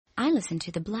I listen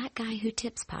to the Black Guy Who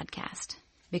Tips podcast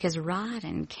because Rod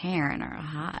and Karen are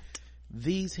hot.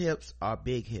 These hips are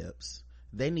big hips.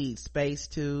 They need space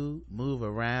to move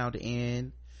around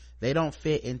in. They don't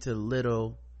fit into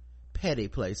little petty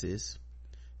places.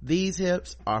 These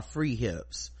hips are free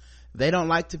hips. They don't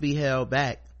like to be held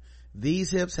back. These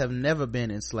hips have never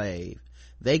been enslaved.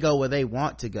 They go where they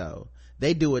want to go.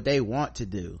 They do what they want to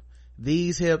do.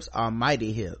 These hips are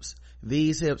mighty hips.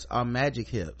 These hips are magic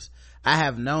hips. I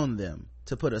have known them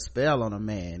to put a spell on a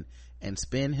man and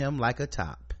spin him like a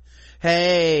top.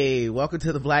 Hey, welcome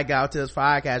to the Black Guy Who Tips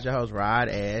podcast. Your host Rod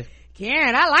and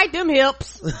Karen. I like them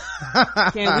hips.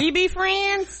 Can we be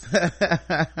friends?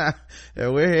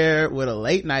 And we're here with a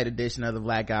late night edition of the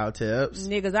Black Guy Who Tips.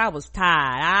 Niggas, I was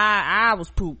tired. I was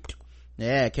pooped.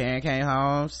 Yeah, Karen came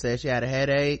home, said she had a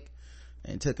headache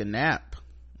and took a nap.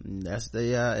 And that's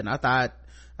the and I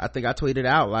think I tweeted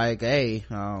out like, hey,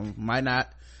 might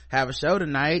not have a show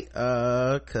tonight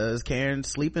cause Karen's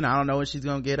sleeping. I don't know when she's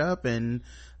gonna get up. And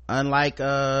unlike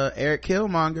Eric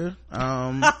Killmonger,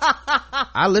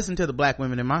 I listen to the black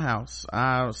women in my house,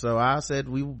 so I said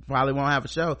we probably won't have a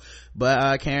show.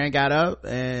 But Karen got up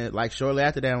and like shortly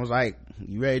after that and was like,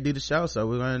 you ready to do the show? So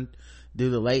we're gonna do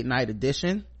the late night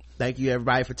edition. Thank you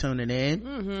everybody for tuning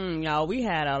in. Y'all, we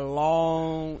had a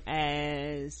long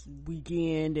ass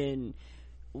weekend and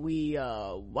we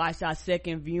watched our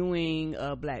second viewing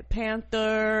of Black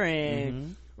Panther,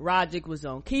 and Rogic was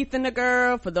on Keith and the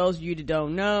Girl, for those of you that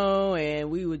don't know,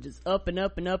 and we were just up and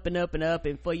up and up and up and up,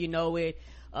 and before you know it,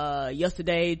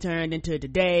 yesterday turned into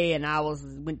today, and I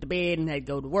went to bed and had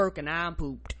to go to work, and I'm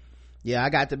pooped. Yeah, I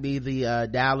got to be the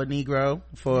Dollar Negro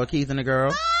for Keith and the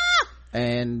Girl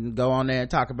and go on there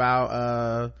and talk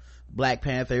about Black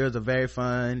Panther. It was a very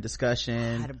fun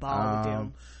discussion. I had a ball with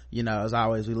them. You know, as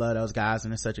always, we love those guys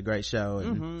and it's such a great show.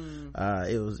 And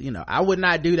it was, you know, I would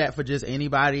not do that for just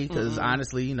anybody because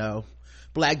honestly, you know,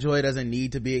 Black joy doesn't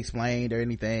need to be explained or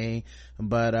anything.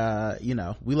 But you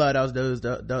know, we love those dudes.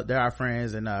 They're our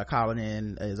friends, and calling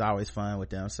in is always fun with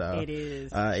them. So it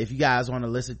is. If you guys want to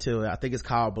listen to it, I think it's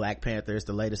called Black Panther. It's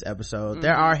the latest episode.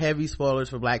 There are heavy spoilers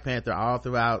for Black Panther all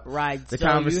throughout the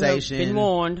conversation. You have been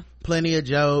warned. Plenty of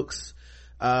jokes.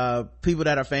 People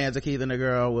that are fans of Keith and the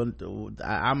Girl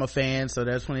I'm a fan, so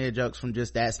there's plenty of jokes from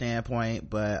just that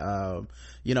standpoint. But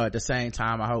you know, at the same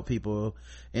time, I hope people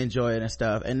enjoy it and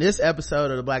stuff. And this episode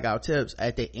of the Black Guy Who Tips,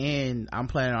 at the end, I'm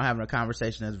planning on having a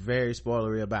conversation that's very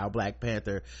spoilery about Black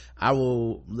Panther. I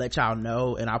will let y'all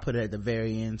know, and I'll put it at the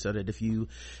very end so that if you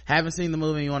haven't seen the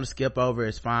movie and you want to skip over,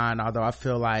 it's fine. Although I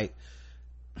feel like,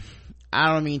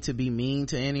 I don't mean to be mean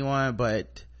to anyone,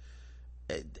 but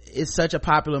it's such a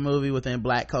popular movie within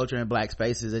black culture and black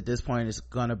spaces. At this point, it's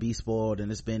gonna be spoiled, and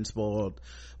it's been spoiled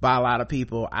by a lot of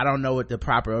people. I don't know what the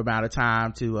proper amount of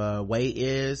time to wait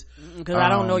is, because I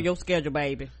don't know your schedule,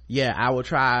 baby. Yeah, I will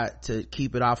try to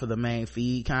keep it off of the main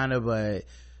feed kind of, but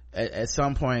at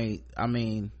some point, I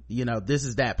mean, you know, this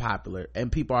is that popular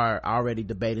and people are already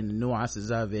debating the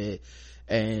nuances of it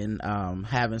and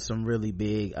having some really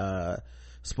big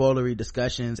spoilery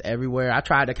discussions everywhere. I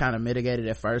tried to kind of mitigate it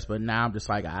at first, but now I'm just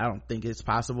like, I don't think it's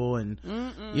possible. And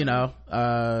you know,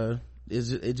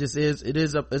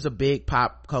 it's a big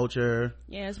pop culture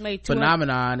it's made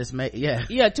phenomenon. It's made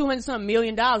 $200-something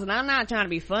million, and I'm not trying to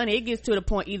be funny. It gets to the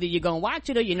point either you're gonna watch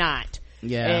it or you're not.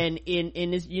 And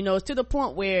it's, you know, it's to the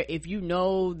point where if you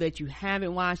know that you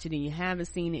haven't watched it and you haven't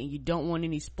seen it and you don't want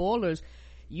any spoilers,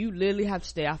 you literally have to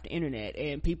stay off the internet,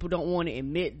 and people don't want to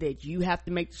admit that you have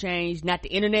to make the change, not the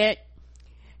internet.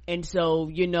 And so,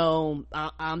 you know,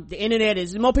 the internet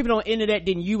is more people on the internet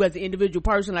than you as an individual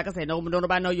person. Like I said, don't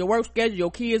nobody know your work schedule,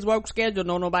 your kids' work schedule.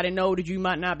 Don't nobody know that you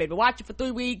might not be able to watch it for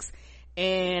 3 weeks.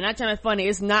 And I'm trying to be funny,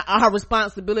 it's not our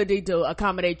responsibility to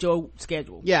accommodate your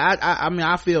schedule. I mean,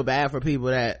 I feel bad for people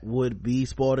that would be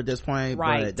spoiled at this point,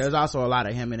 right? But there's also a lot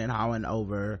of hemming and hawing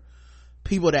over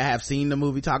people that have seen the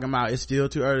movie talking about it's still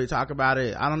too early to talk about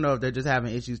it. I don't know if they're just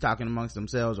having issues talking amongst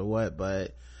themselves or what,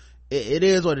 but it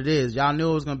is what it is. Y'all knew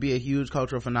it was going to be a huge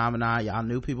cultural phenomenon. Y'all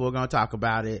knew people were going to talk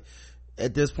about it.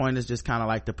 At this point, it's just kind of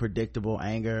like the predictable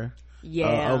anger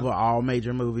over all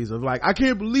major movies of like, I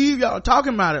can't believe y'all are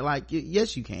talking about it. Like,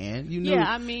 yes you can. You knew,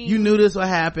 I mean, you knew this would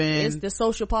happen. It's the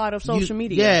social part of social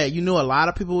media. You knew a lot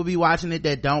of people would be watching it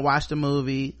that don't watch the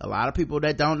movie. A lot of people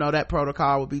that don't know that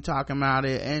protocol would be talking about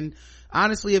it. And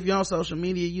honestly, if you're on social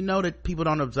media, you know that people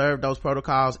don't observe those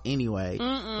protocols anyway.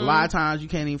 A lot of times you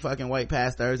can't even fucking wait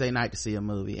past Thursday night to see a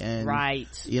movie. And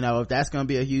you know, if that's gonna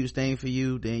be a huge thing for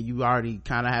you, then you already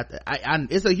kind of have to,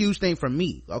 it's a huge thing for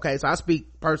me. Okay, so I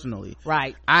speak personally.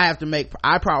 Right. I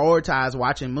prioritize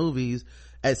watching movies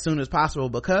as soon as possible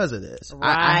because of this.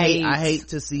 Right. I hate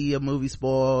to see a movie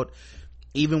spoiled,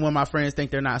 even when my friends think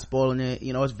they're not spoiling it.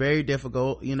 It's very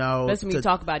difficult, especially when you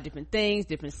talk about different things,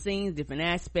 different scenes, different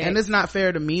aspects. And it's not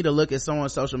fair to me to look at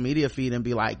someone's social media feed and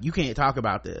be like, you can't talk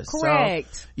about this.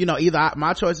 Correct. So, either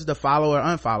my choice is to follow or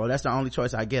unfollow. That's the only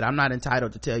choice I get. I'm not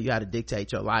entitled to tell you how to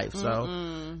dictate your life.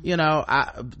 So,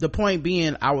 the point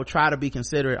being, I will try to be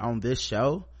considerate on this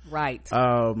show. Right.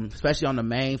 Especially on the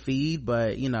main feed,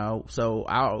 but so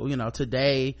I'll,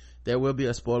 today there will be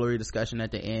a spoilery discussion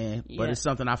at the end, but it's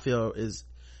something I feel is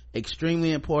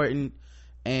extremely important,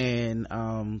 and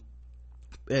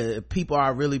people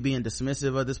are really being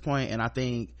dismissive of this point, and I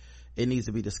think it needs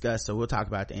to be discussed, so we'll talk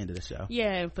about it at the end of the show.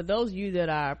 And for those of you that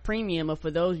are premium, or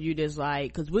for those of you that's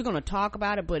like, because we're going to talk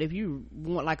about it, but if you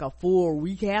want like a full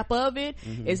recap of it,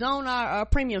 it's on our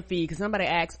premium feed, because somebody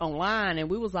asked online, and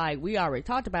we was like, we already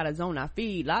talked about it, it's on our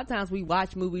feed. A lot of times we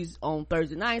watch movies on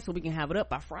Thursday night so we can have it up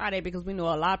by Friday, because we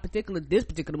know this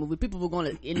particular movie, people were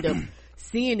going to end up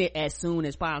seeing it as soon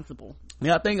as possible.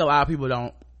 I think a lot of people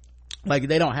don't, like,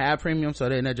 they don't have premium, so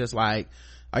then they're just like,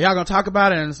 are y'all gonna talk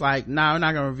about it? And it's like, no, we're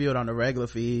not gonna review it on the regular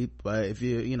feed, but if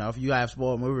if you have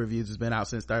spoiled movie reviews, it's been out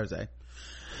since Thursday.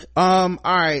 All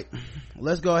right,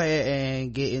 let's go ahead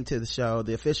and get into the show.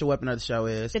 The official weapon of the show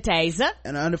is the taser,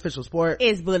 and the unofficial sport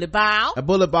is bullet ball. A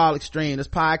bullet ball extreme. This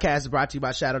podcast is brought to you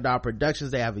by Shadow Dog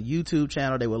Productions. They have a YouTube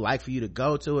channel. They would like for you to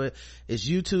go to it. It's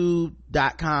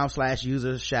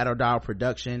youtube.com/user Shadow Dog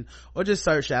Production, or just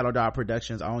search Shadow Dog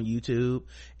Productions on YouTube.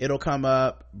 It'll come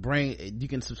up. You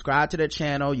can subscribe to their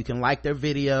channel, you can like their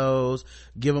videos,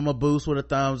 give them a boost with a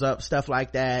thumbs up, stuff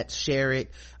like that, share it.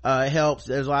 It helps.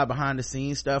 There's a lot of behind the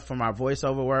scenes stuff from our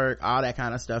voiceover work, all that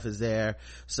kind of stuff is there,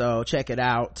 so check it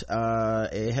out.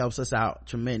 It helps us out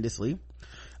tremendously.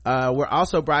 We're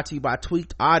also brought to you by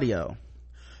Tweaked Audio.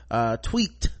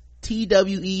 Tweaked,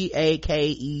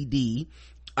 TWEAKED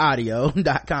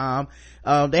audio.com.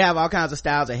 They have all kinds of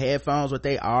styles of headphones. What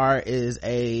they are is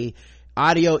a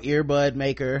audio earbud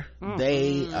maker.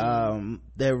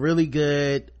 They're really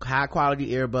good, high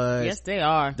quality earbuds. Yes, they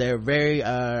are. They're very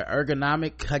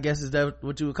ergonomic, I guess is that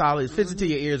what you would call it. It fits into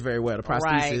your ears very well, the prosthesis.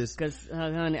 Right, because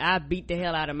honey, I beat the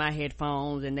hell out of my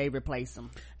headphones and they replace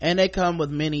them. And they come with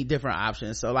many different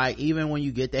options, so like even when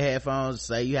you get the headphones,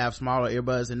 say you have smaller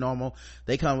earbuds than normal,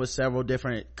 they come with several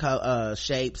different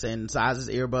shapes and sizes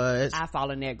earbuds. I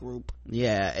fall in that group.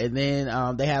 And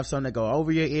then they have some that go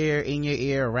over your ear, in your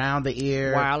ear, around the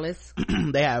ear, wireless.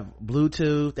 They have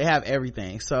Bluetooth, they have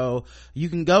everything, so you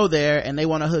can go there and they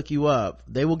want to hook you up.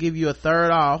 They will give you a third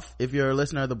off if you're a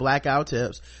listener of the Blackout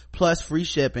Tips, plus free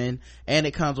shipping, and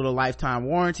it comes with a lifetime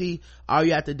warranty. All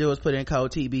you have to do is put in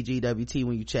code TBGWT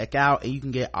when you check out, and you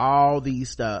can get all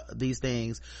these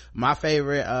things. My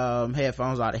favorite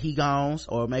headphones are the Hegones,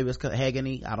 or maybe it's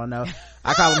Hegany, I don't know.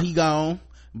 I call them Hegon,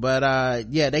 but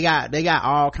they got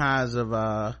all kinds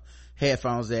of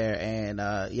headphones there, and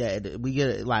we get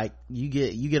it, like you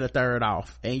get a third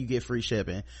off, and you get free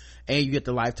shipping, and you get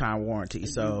the lifetime warranty.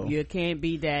 So you can't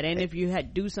beat that. And if you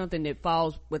do something that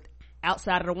falls with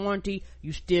outside of the warranty,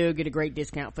 you still get a great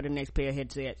discount for the next pair of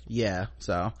headsets.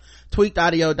 So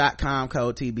tweakedaudio.com,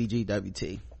 code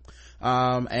TBGWT.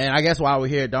 And I guess while we're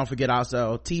here, don't forget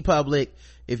also TeePublic.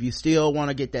 If you still want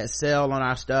to get that sale on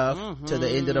our stuff to the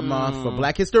end of the month for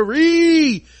Black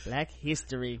History,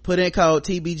 put in code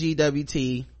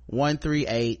TBGWT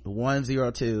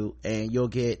 138102, and you'll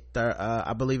get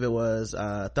I believe it was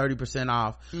 30%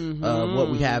 off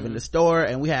what we have in the store.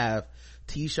 And we have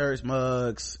t-shirts,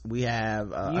 mugs, we have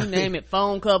you name it,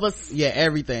 phone covers,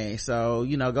 everything. So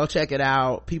go check it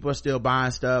out. People are still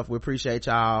buying stuff. We appreciate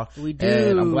y'all. We do,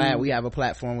 and I'm glad we have a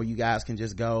platform where you guys can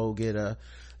just go get a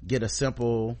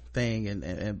simple thing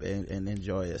and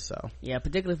enjoy it. So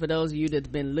particularly for those of you that's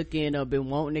been looking or been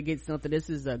wanting to get something, this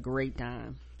is a great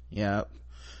time.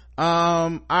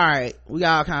 All right, we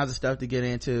got all kinds of stuff to get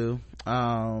into.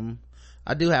 I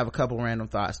do have a couple random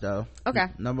thoughts though. Okay.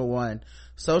 Number one,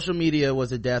 social media was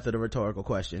the death of the rhetorical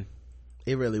question.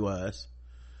 It really was.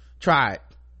 Try it.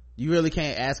 You really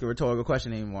can't ask a rhetorical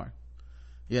question anymore,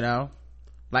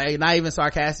 like not even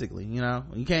sarcastically. You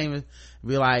can't even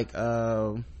be like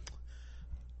even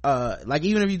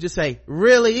if you just say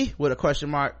really with a question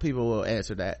mark, people will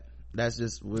answer that. That's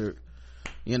just weird.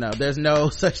 There's no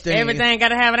such thing. Everything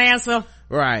gotta have an answer,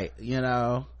 right?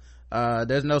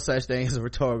 There's no such thing as a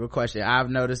rhetorical question. I've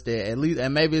noticed it, at least,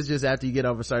 and maybe it's just after you get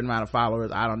over a certain amount of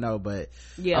followers, I don't know, but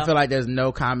I feel like there's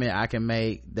no comment I can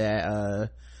make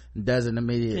that doesn't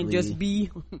immediately and just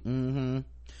be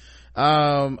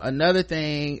another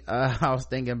thing I was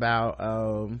thinking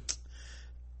about,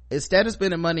 instead of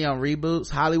spending money on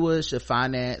reboots, Hollywood should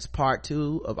finance part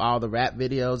 2 of all the rap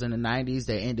videos in the 90s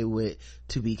that ended with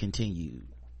 "to be continued."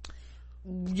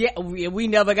 Yeah, we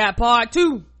never got part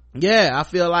 2. Yeah, I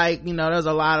feel like, there's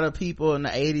a lot of people in the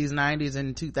 80s, 90s,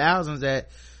 and 2000s that,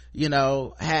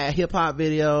 had hip-hop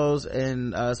videos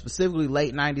and specifically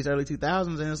late 90s, early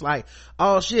 2000s, and it's like,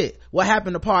 oh shit, what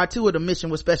happened to part 2 of the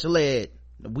Mission with Special Ed?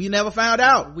 We never found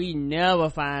out.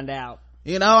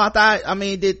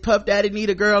 Did Puff Daddy need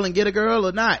a girl and get a girl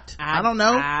or not? I don't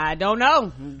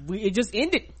know. It just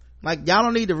ended. Like, y'all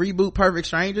don't need to reboot Perfect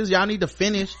Strangers. Y'all need to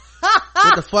finish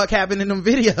what the fuck happened in them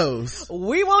videos.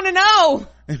 We want to know.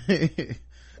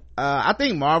 I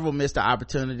think Marvel missed the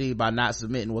opportunity by not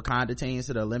submitting Wakanda teams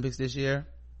to the Olympics this year.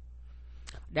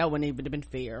 That wouldn't even have been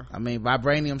fair.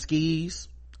 Vibranium skis,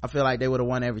 I feel like they would have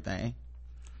won everything.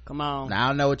 Come on. Now, I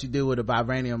don't know what you do with a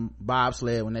vibranium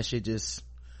bobsled when that shit just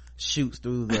shoots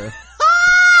through the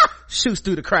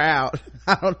crowd.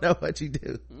 I don't know what you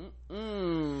do.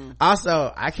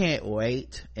 Also, I can't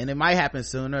wait, and it might happen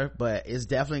sooner, but it's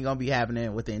definitely gonna be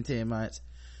happening within 10 months.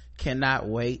 Cannot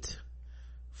wait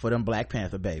for them Black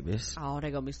Panther babies. Oh,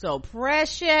 they're gonna be so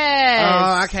precious. Oh,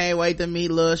 I can't wait to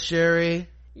meet little Shuri.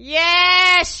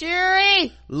 Yeah,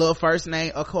 Shuri. Little first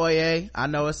name Okoye. I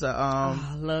know it's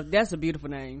a that's a beautiful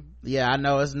name. Yeah, I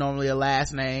know it's normally a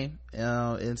last name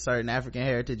in certain African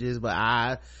heritages, but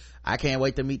I can't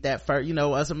wait to meet that first.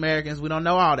 Us Americans, we don't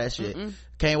know all that shit.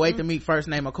 Can't wait to meet first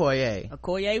name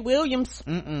Okoye Williams.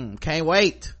 Can't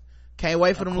wait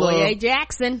for them little Okoye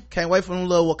Jackson. Can't wait for them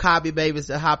little Wakabi babies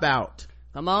to hop out.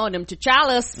 Come on, them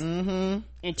T'Challas and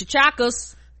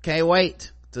T'Chakas. Can't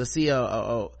wait to see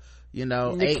Nakia.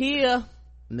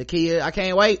 I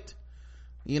can't wait.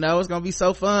 It's gonna be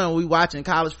so fun. We watching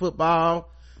college football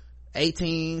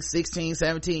 18, 16,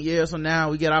 17 years from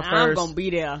now. We get our first. I'm gonna be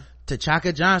there.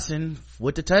 T'Chaka Johnson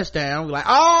with the touchdown. We're like,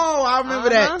 oh, I remember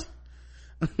that.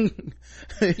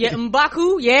 Yeah,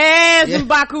 M'Baku. Yes, yeah.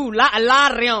 M'Baku. A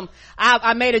lot of them.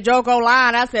 I made a joke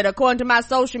online. I said, according to my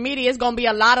social media, it's gonna be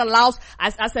a lot of lost. I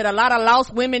said a lot of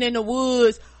lost women in the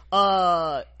woods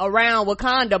around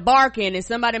Wakanda barking, and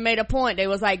somebody made a point. They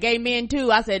was like, gay men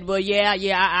too. I said, well, yeah,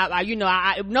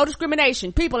 I no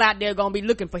discrimination. People out there gonna be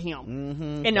looking for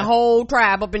him. And the whole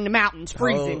tribe up in the mountains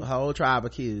freezing. Whole tribe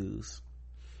accused.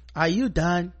 Are you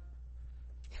done?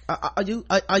 Are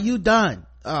you done?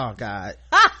 Oh God.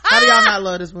 How do y'all not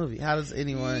love this movie? How does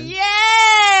anyone?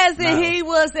 Yes, and he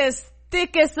was as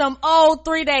thick as some old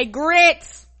 3-day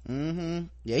grits. Yeah,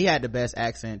 he had the best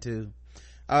accent too.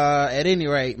 At any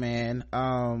rate, man,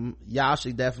 y'all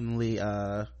should definitely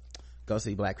go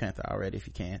see Black Panther already if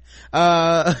you can.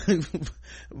 But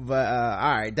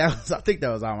all right, I think that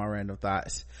was all my random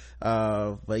thoughts.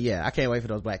 But yeah, I can't wait for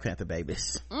those Black Panther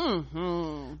babies.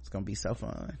 It's gonna be so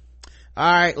fun. All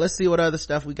right, let's see what other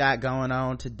stuff we got going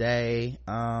on today.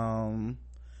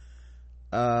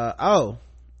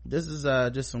 This is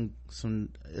just some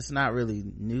it's not really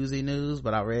newsy news,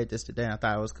 but I read this today and I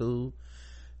thought it was cool.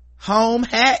 Home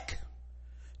hack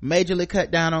majorly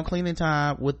cut down on cleaning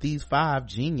time with these 5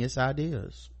 genius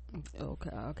ideas. Okay.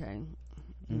 Okay.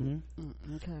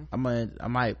 I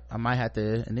might have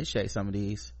to initiate some of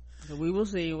these. So we will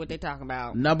see what they're talking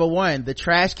about. Number 1, the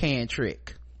trash can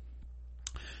trick.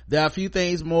 There are a few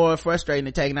things more frustrating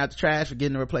than taking out the trash,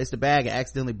 forgetting to replace the bag, and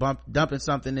accidentally dumping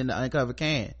something in the uncovered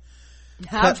can.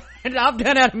 I've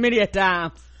done that many a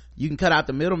time. You can cut out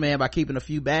the middleman by keeping a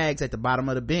few bags at the bottom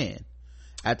of the bin.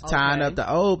 After tying up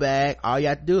the old bag, all you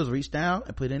have to do is reach down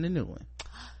and put in a new one.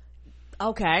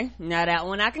 Okay, now that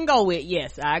one I can go with.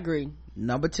 Yes, I agree.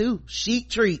 Number 2, sheet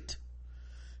treat.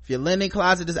 If your linen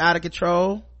closet is out of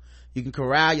control, you can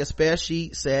corral your spare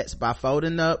sheet sets by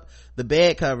folding up the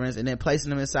bed coverings and then placing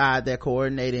them inside their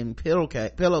coordinating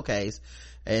pillowcase,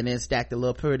 and then stack the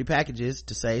little pretty packages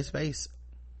to save space.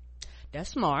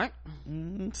 That's smart.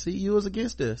 See, you was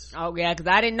against this. Oh yeah,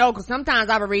 because I didn't know, because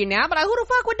sometimes I would read now, but like, who the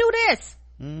fuck would do this?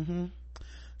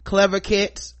 Clever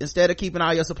kits. Instead of keeping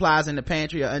all your supplies in the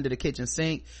pantry or under the kitchen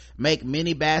sink, make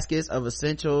mini baskets of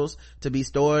essentials to be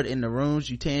stored in the rooms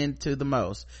you tend to the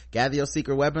most. Gather your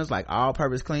secret weapons like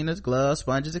all-purpose cleaners, gloves,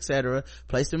 sponges, etc.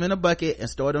 Place them in a bucket and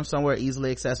store them somewhere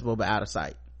easily accessible but out of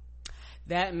sight.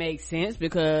 That makes sense,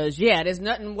 because there's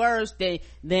nothing worse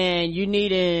than you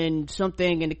needing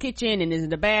something in the kitchen and it's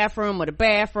in the bathroom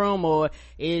or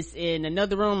it's in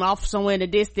another room off somewhere in the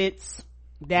distance.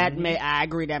 I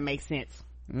agree, that makes sense.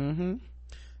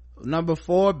 Number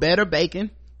 4, better baking.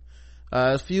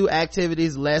 A few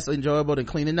activities less enjoyable than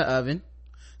cleaning the oven.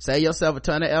 Save yourself a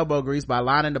ton of elbow grease by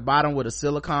lining the bottom with a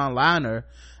silicone liner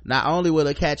Not only will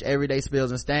it catch everyday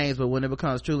spills and stains, but when it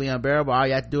becomes truly unbearable, all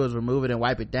you have to do is remove it and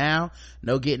wipe it down.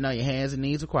 No getting on your hands and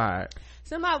knees required.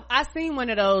 I seen one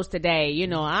of those today. You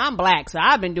know, I'm black, so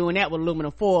I've been doing that with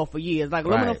aluminum foil for years. Like,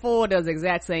 aluminum foil does the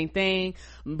exact same thing,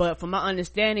 but from my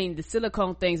understanding, the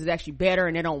silicone things is actually better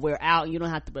and they don't wear out, and you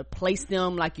don't have to replace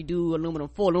them like you do aluminum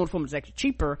foil. Aluminum foil is actually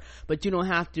cheaper, but you don't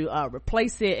have to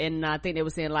replace it. And I think they were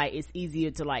saying like it's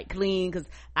easier to like clean, because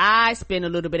I spend a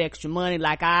little bit extra money.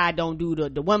 Like, I don't do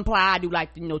the one ply, I do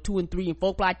like, you know, 2 and 3 and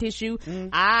 4 ply tissue.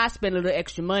 I spend a little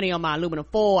extra money on my aluminum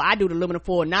foil. I do the aluminum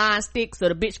foil non-stick so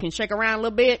the bitch can shake around a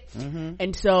little bit.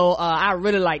 And so I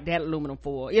really like that aluminum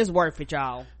foil. It's worth it,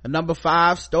 y'all. Number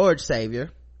 5, storage savior.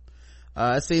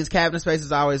 It seems cabinet space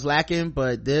is always lacking,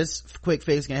 but this quick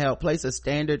fix can help place a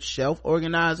standard shelf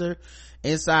organizer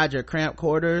inside your cramped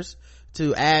quarters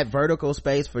to add vertical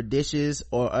space for dishes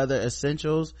or other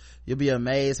essentials. You'll be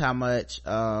amazed how much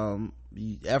how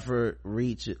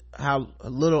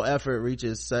little effort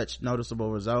reaches such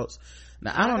noticeable results.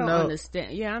 Now I don't know.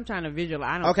 Understand. Yeah, I'm trying to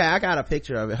visualize. Okay, I got a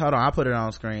picture of it. Hold on, I'll put it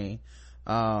on screen.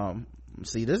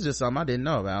 See, this is just something I didn't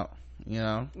know about, you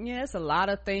know. Yeah, it's a lot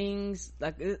of things.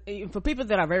 Like, for people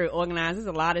that are very organized, there's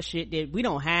a lot of shit that we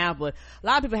don't have, but a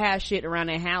lot of people have shit around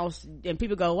their house, and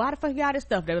people go, why the fuck you got this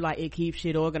stuff? They're like, it keeps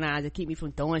shit organized. It keep me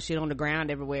from throwing shit on the ground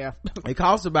everywhere. It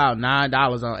costs about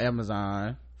 $9 on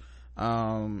Amazon.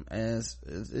 And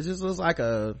it just looks like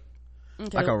a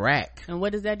rack. And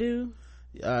what does that do?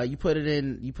 You put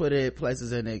it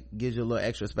places and it gives you a little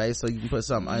extra space so you can put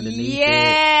something underneath it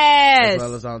as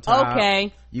well as on top.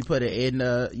 Okay. You can put it in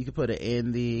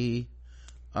the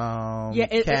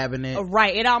cabinet.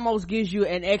 Right. It almost gives you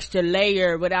an extra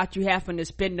layer without you having to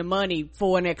spend the money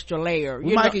for an extra layer.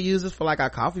 We might could use this for like our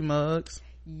coffee mugs.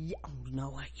 Yeah, you know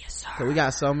what? Yes, sir. So we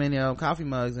got so many coffee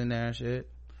mugs in there and shit.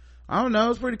 I don't know,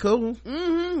 it's pretty cool.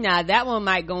 Now that one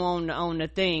might go on the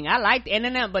thing. I like the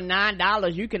internet, but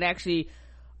 $9 you can actually,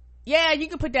 you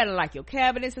can put that in like your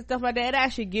cabinets and stuff like that. It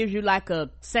actually gives you like a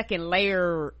second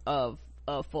layer of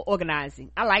for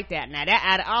organizing. I like that. Now that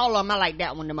out of all of them, I like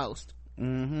that one the most.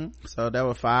 So there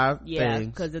were 5 things.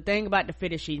 Because the thing about the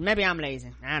fitted sheet, maybe I'm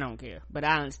lazy, I don't care, but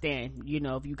I understand, you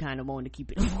know, if you kind of want to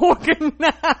keep it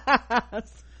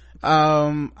organized.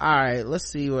 All right, let's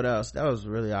see what else. That was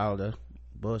really all the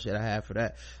bullshit I have for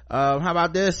that. How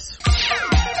about this?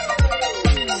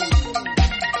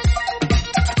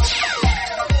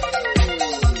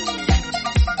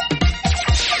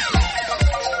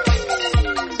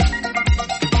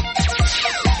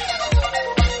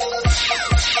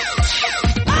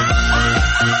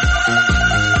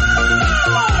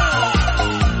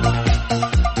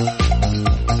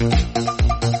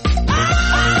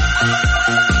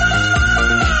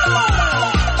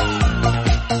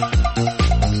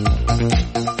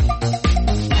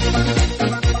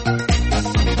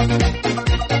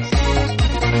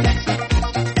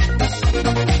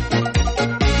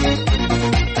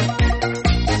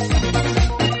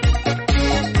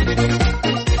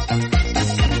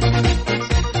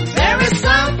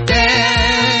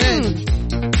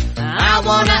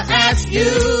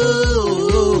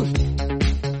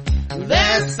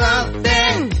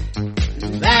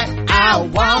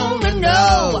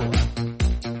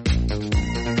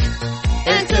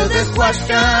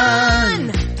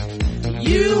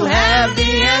 You have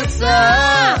the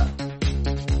answer.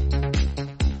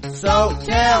 So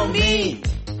tell me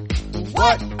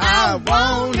what I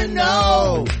want to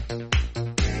know.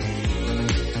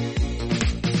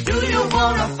 Do you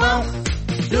want a phone?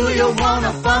 Do you want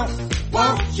a phone?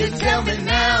 Won't you tell me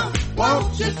now?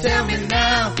 Won't you tell me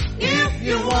now? If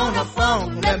you want a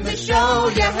phone, let me show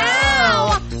you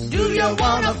how. Do you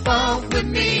want a phone with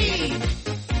me?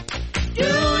 Do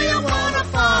you want a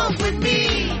phone with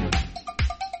me?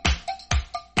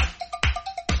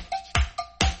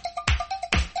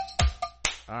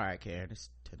 All right, Karen, it's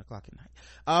 10 o'clock at night.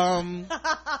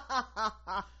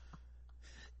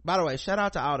 By the way, shout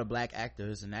out to all the black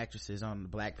actors and actresses on the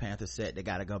Black Panther set that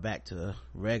gotta go back to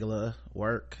regular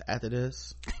work after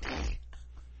this.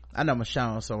 I know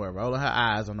Michonne somewhere rolling her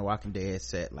eyes on the Walking Dead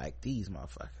set like, these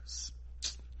motherfuckers.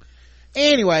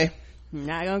 Anyway,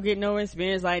 not gonna get no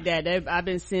experience like that. I've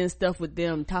been seeing stuff with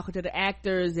them talking to the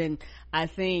actors, and I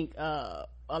think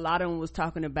a lot of them was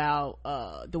talking about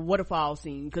the waterfall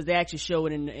scene, because they actually show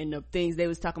it in the things. They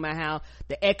was talking about how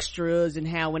the extras and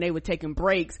how when they were taking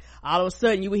breaks, all of a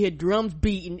sudden you would hear drums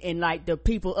beating, and like the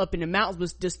people up in the mountains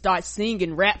would just start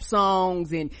singing rap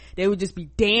songs, and they would just be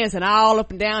dancing all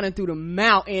up and down and through the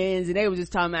mountains, and they were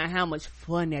just talking about how much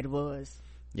fun that was.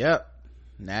 Yep.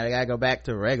 Now they gotta go back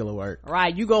to regular work.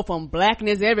 Right. You go from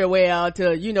blackness everywhere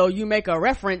to, you know, you make a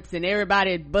reference and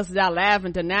everybody busts out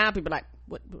laughing, to now people like,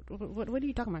 what are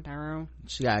you talking about, Tyrone?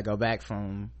 She gotta go back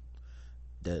from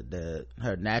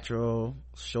her natural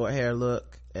short hair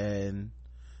look and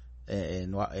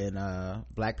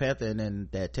Black Panther, and then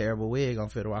that terrible wig on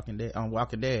Fear the Walking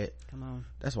Dead. Come on,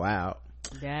 that's wild.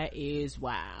 That is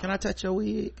wild. Can I touch your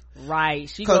wig? Right.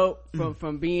 She go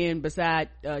from being beside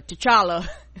T'Challa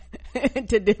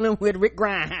to dealing with Rick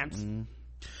Grimes.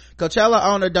 Coachella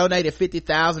owner donated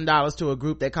 $50,000 to a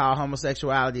group that called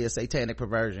homosexuality a satanic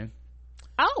perversion.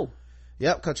 Oh.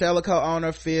 Yep. Coachella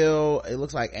co-owner Phil, it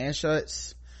looks like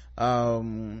Anschutz,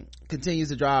 continues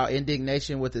to draw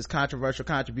indignation with his controversial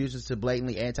contributions to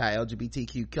blatantly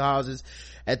anti-LGBTQ causes.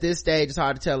 At this stage, it's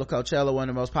hard to tell if Coachella, one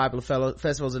of the most popular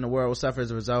festivals in the world, will suffer as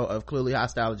a result of clearly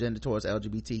hostile agenda towards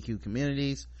LGBTQ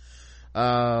communities.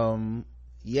 I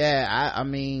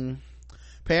mean,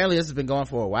 apparently this has been going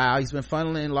for a while. He's been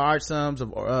funneling large sums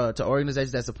to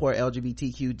organizations that support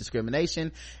LGBTQ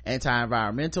discrimination,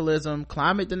 anti-environmentalism,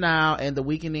 climate denial, and the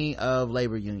weakening of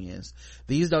labor unions.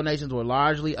 These donations were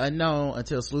largely unknown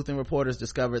until sleuthing reporters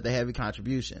discovered the heavy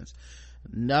contributions.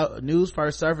 News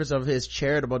first surfaced of his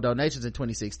charitable donations in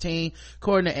 2016.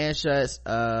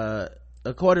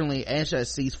 Accordingly, Anschutz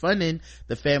ceased funding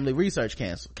the Family Research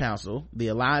Council, the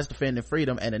Alliance Defending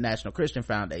Freedom, and the National Christian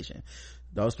Foundation.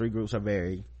 Those three groups are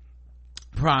very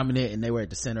prominent, and they were at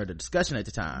the center of the discussion at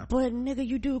the time. But nigga,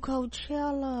 you do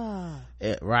Coachella.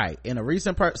 Right. In a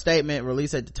recent statement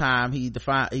released at the time, he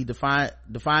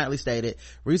defiantly stated,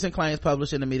 recent claims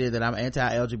published in the media that I'm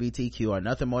anti-LGBTQ are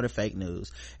nothing more than fake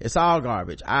news. It's all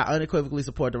garbage. I unequivocally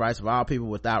support the rights of all people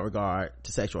without regard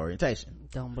to sexual orientation.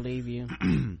 Don't believe you.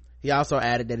 He also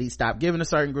added that he stopped giving to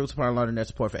certain groups upon learning their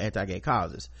support for anti-gay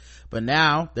causes. But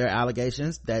now there are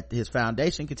allegations that his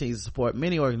foundation continues to support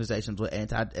many organizations with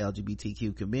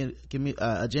anti-LGBTQ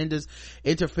agendas.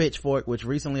 Interpitchfork, which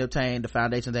recently obtained the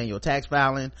foundation's annual tax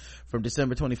filing from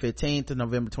December 2015 to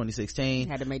November 2016.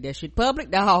 Had to make that shit public,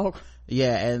 dog.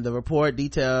 Yeah, and the report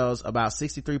details about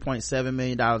 $63.7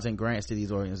 million in grants to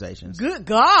these organizations. Good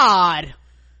God.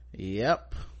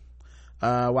 Yep.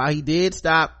 While he did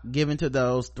stop giving to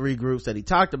those three groups that he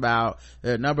talked about,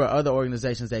 there are a number of other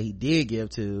organizations that he did give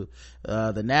to.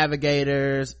 The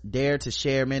Navigators, Dare to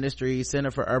Share Ministry, Center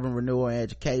for Urban Renewal and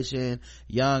Education,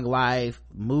 Young Life,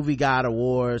 Movie God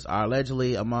Awards are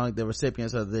allegedly among the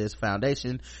recipients of this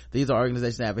foundation. These are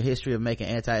organizations that have a history of making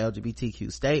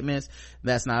anti-LGBTQ statements.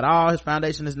 That's not all. His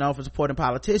foundation is known for supporting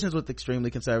politicians with extremely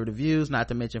conservative views, not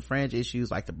to mention fringe issues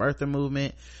like the birther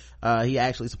movement. He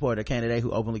actually supported a candidate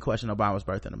who openly questioned Obama's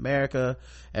birth in America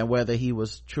and whether he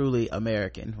was truly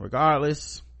American.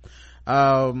 Regardless,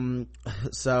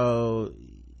 so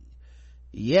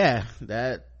yeah,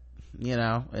 that, you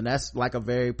know, and that's like a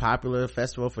very popular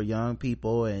festival for young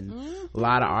people, and a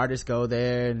lot of artists go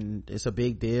there, and it's a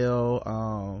big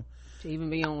deal to even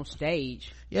be on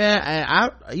stage. Yeah, and I,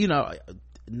 you know,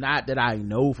 not that I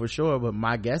know for sure, but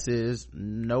my guess is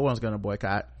no one's gonna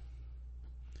boycott.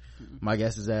 My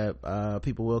guess is that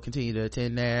people will continue to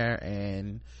attend there,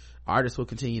 and artists will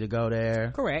continue to go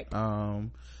there. Correct.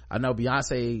 I know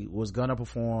Beyonce was gonna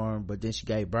perform, but then she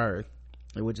gave birth,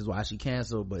 which is why she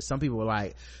canceled. But some people were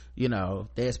like, you know,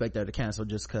 they expect her to cancel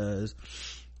just because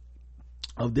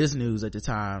of this news at the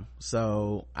time.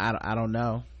 So I don't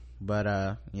know,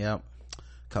 but yep,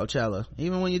 Coachella,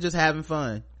 even when you're just having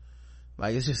fun,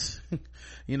 like, it's just,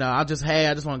 you know, I just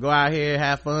want to go out here,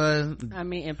 have fun. I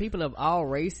mean, and people of all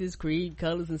races, creed,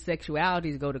 colors, and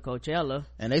sexualities go to Coachella.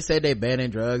 And they say they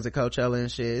banning drugs at Coachella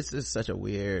and shit. It's just such a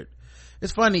weird,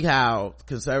 it's funny how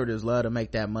conservatives love to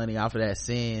make that money off of that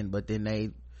sin, but then they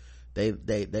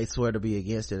swear to be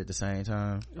against it at the same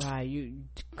time. Right, you,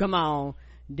 come on,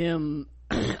 them,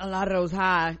 a lot of those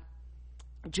high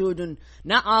children,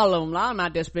 not all of them, a lot of them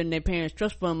out there spending their parents'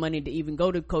 trust fund money to even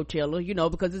go to Coachella, you know,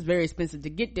 because it's very expensive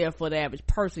to get there for the average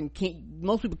person.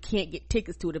 Most people can't get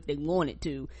tickets to it if they wanted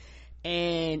to,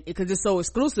 and because it's so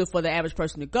exclusive for the average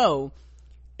person to go,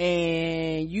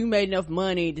 and you made enough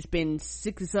money to spend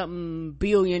 $60-something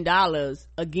billion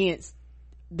against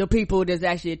the people that's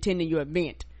actually attending your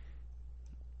event.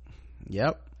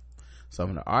 Yep. Some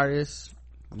of the artists,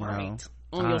 you right, know,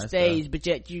 on your stage, but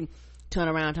yet you turn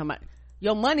around talking about,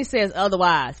 your money says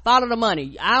otherwise. Follow the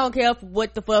money. I don't care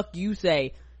what the fuck you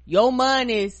say. Your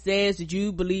money says that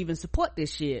you believe and support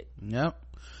this shit. Yep.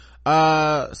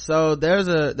 So there was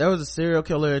a serial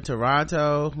killer in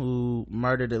Toronto who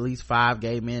murdered at least 5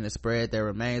 gay men and spread their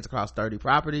remains across 30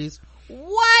 properties.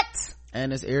 What?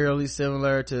 And it's eerily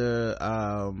similar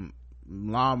to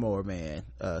Lawnmower Man,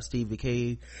 Steve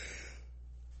McKee.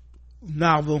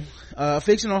 novel. A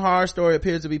fictional horror story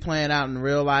appears to be playing out in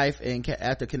real life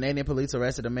after Canadian police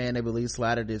arrested a man they believe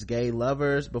slaughtered his gay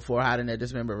lovers before hiding their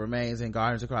dismembered remains in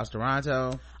gardens across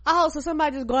Toronto. Oh, so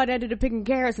somebody just go out there to the picking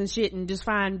carrots and shit and just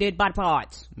find dead body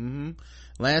parts.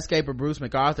 Landscaper Bruce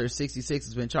MacArthur, 66,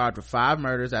 has been charged with 5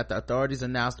 murders after authorities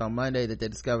announced on Monday that they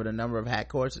discovered a number of hacked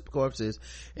corpses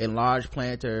in large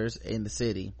planters in the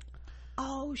city.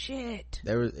 Oh shit.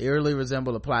 They eerily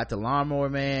resemble a plot to Lawnmower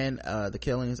Man. The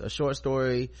Killings, a short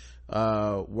story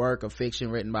work of fiction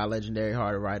written by legendary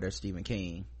horror writer Stephen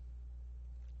King.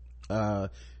 The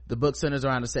book centers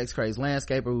around a sex-crazed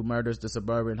landscaper who murders the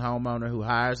suburban homeowner who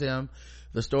hires him.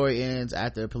 The story ends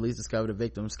after police discover the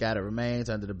victim's scattered remains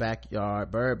under the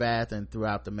backyard bird bath and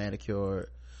throughout the manicured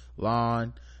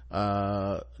lawn.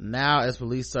 Now as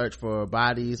police search for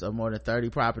bodies of more than 30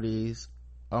 properties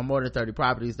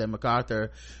that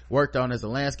MacArthur worked on as a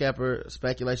landscaper,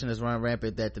 speculation has run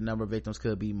rampant that the number of victims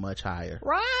could be much higher.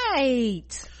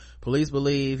 Right. Police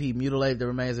believe he mutilated the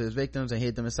remains of his victims and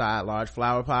hid them inside large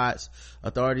flower pots.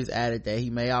 Authorities added that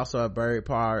he may also have buried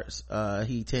parts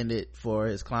he tended for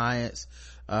his clients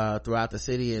throughout the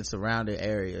city and surrounding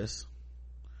areas.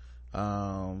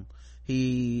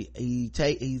 He's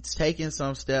taken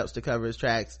some steps to cover his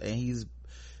tracks, and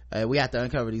we have to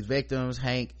uncover these victims.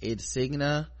 Hank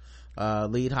Insignia,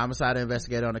 lead homicide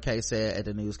investigator on the case, said at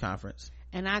the news conference.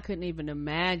 And I couldn't even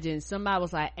imagine somebody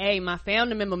was like, hey, my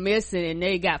family member missing, and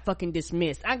they got fucking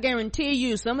dismissed. I guarantee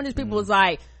you some of these people was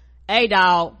like, hey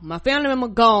dawg, my family member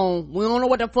gone, we don't know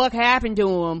what the fuck happened to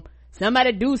him,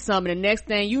 somebody do something. The next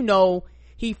thing you know,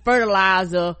 he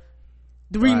fertilizer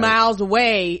 3 miles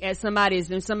away in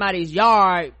somebody's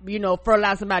yard,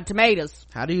 fertilize somebody's tomatoes.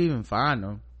 How do you even find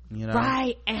them?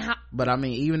 Right. But I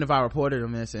mean, even if I reported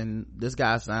him this, and this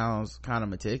guy sounds kind of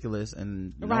meticulous,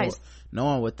 and no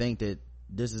one would think that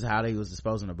this is how they was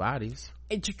disposing of bodies.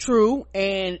 It's true,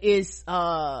 and it's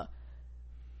and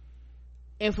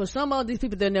for some of these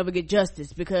people, they'll never get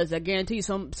justice, because I guarantee you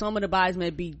some of the bodies may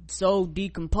be so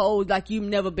decomposed, like you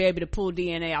never be able to pull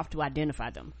DNA off to identify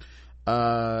them.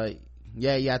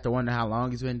 Yeah, you have to wonder how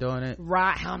long he's been doing it.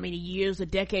 Right, how many years or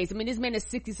decades. I mean, this man is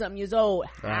 60-something years old.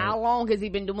 How long has he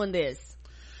been doing this?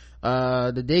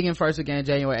 The digging first began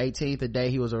January 18th, the day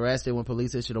he was arrested, when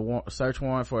police issued a search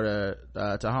warrant for to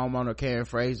homeowner Karen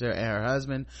Fraser and her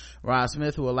husband Rod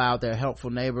Smith, who allowed their helpful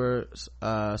neighbors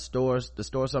to store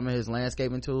some of his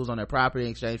landscaping tools on their property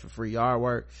in exchange for free yard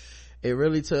work. It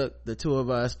really took the two of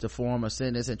us to form a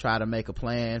sentence and try to make a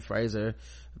plan, Fraser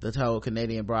told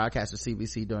Canadian broadcaster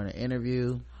CBC during an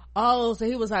interview. Oh, so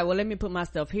he was like, well, let me put my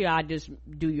stuff here, I just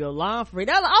do your laundry.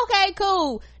 That was like, okay,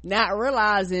 cool, not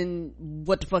realizing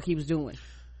what the fuck he was doing.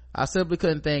 I simply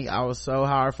couldn't think. I was so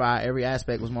horrified. Every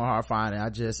aspect was more horrifying, and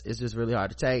it's just really hard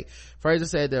to take. Fraser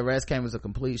said the arrest came as a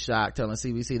complete shock, telling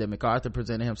CBC that MacArthur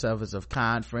presented himself as a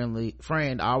kind, friendly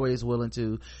friend, always willing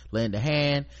to lend a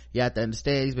hand. You have to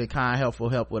understand, he's been kind, helpful,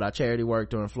 help with our charity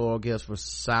work, doing floral gifts for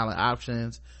silent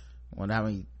options. I wonder how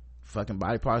many fucking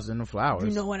body parts in the flowers.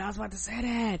 You know what, I was about to say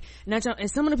that. And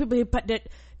some of the people that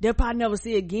they'll probably never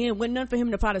see again, wasn't nothing for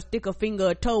him to probably stick a finger,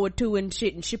 a toe or two and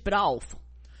shit and ship it off.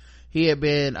 He had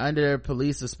been under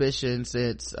police suspicion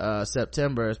since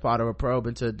September as part of a probe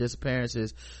into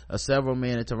disappearances of several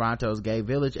men in Toronto's Gay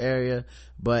Village area,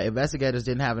 but investigators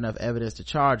didn't have enough evidence to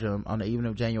charge him. On the evening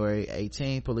of January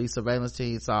 18th, police surveillance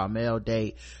team saw a male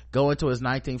date go into his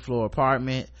 19th floor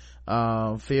apartment.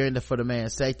 Fearing for the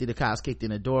man's safety, the cops kicked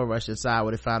in the door, rushed inside,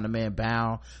 where they found the man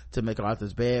bound to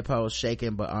MacArthur's bedpost,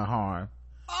 shaken but unharmed.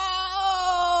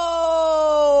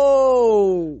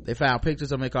 Oh! They found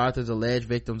pictures of MacArthur's alleged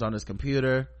victims on his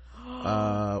computer,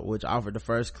 which offered the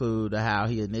first clue to how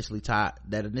he initially tied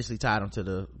him to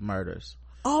the murders.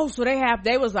 Oh, so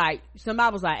somebody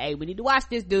was like, hey, we need to watch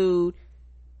this dude.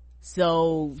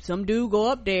 So some dude go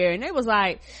up there, and they was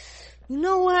like, you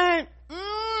know what,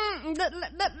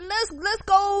 let's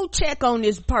go check on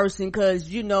this person, because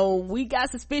we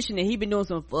got suspicion that he been doing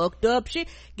some fucked up shit.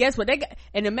 Guess what,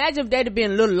 and imagine if they'd have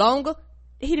been a little longer,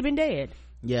 he'd have been dead.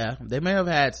 Yeah, they may have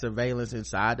had surveillance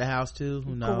inside the house too,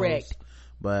 who knows. Correct.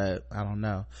 But I don't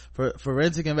know.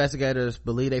 Forensic investigators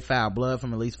believe they found blood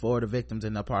from at least 4 of the victims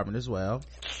in the apartment as well.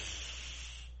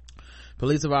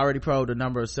 Police have already probed a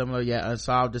number of similar yet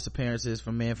unsolved disappearances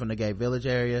from men from the Gay Village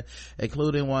area,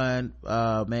 including one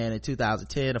man in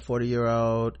 2010, a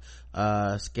 40-year-old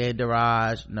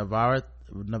Skandaraj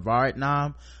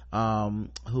Navaratnam,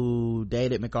 who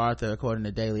dated MacArthur, according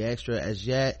to Daily Extra. As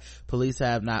yet, police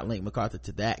have not linked MacArthur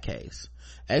to that case.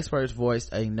 Experts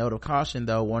voiced a note of caution,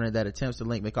 though, warning that attempts to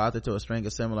link MacArthur to a string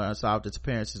of similar unsolved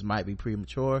disappearances might be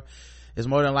premature. It's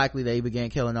more than likely that he began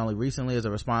killing only recently as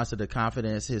a response to the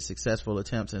confidence his successful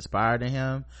attempts inspired in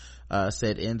him,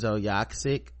 said Enzo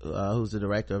Yaksic, who's the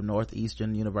director of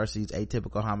Northeastern University's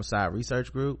Atypical Homicide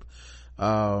Research Group.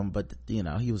 But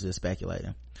he was just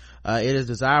speculating. It is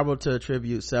desirable to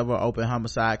attribute several open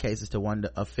homicide cases to one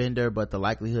offender, but the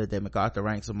likelihood that MacArthur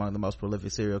ranks among the most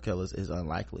prolific serial killers is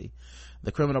unlikely.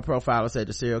 The criminal profiler said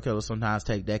the serial killers sometimes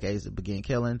take decades to begin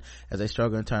killing as they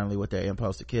struggle internally with their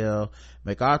impulse to kill.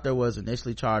 MacArthur was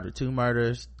initially charged with 2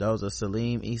 murders, those of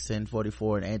Salim Eason,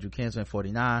 44, and Andrew Kinsman,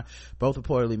 49, both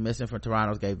reportedly missing from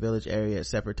Toronto's Gay Village area at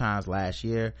separate times last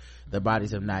year. Their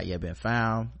bodies have not yet been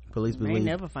found. Police believe they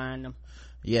never find them.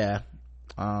 Yeah.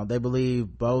 They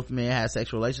believe both men had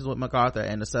sexual relations with MacArthur,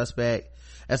 and the suspect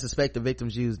the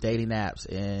victims used dating apps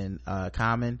in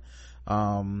common.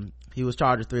 He was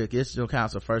charged with 3 additional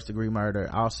counts of first-degree murder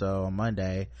also on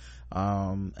Monday.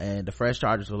 And the fresh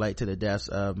charges relate to the deaths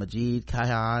of Majid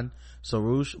Khan,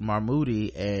 Saroush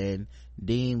Mahmoudi, and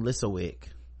Dean Lisowick.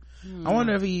 I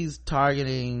wonder if he's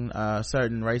targeting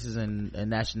certain races and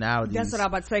nationalities. That's what I was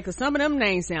about to say, because some of them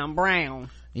names sound brown.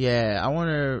 Yeah, I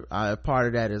wonder part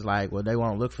of that is like, well, they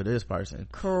won't look for this person.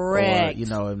 Correct.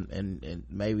 Or, and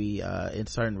maybe in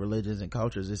certain religions and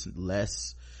cultures it's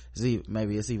less,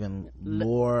 maybe it's even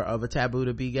more of a taboo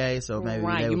to be gay, so maybe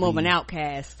you're more of an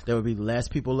outcast. There would be less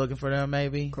people looking for them,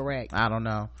 maybe. Correct. I don't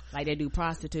know, like they do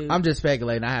prostitutes. I'm just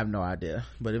speculating, I have no idea,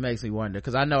 but it makes me wonder,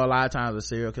 because I know a lot of times with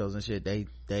serial killers and shit,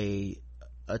 they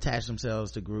attach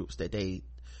themselves to groups that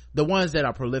the ones that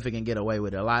are prolific and get away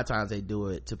with it, a lot of times they do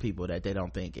it to people that they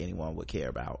don't think anyone would care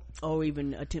about or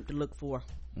even attempt to look for.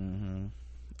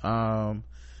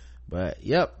 But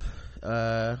yep,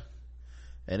 at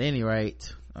any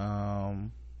rate,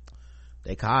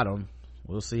 they caught him.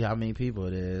 We'll see how many people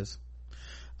it is.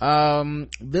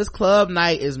 This club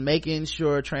night is making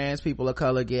sure trans people of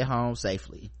color get home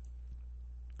safely.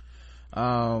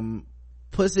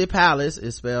 Pussy Palace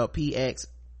is spelled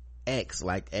PXX,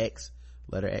 like X,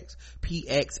 letter X,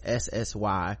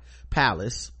 PXSSY,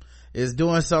 Palace, is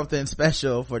doing something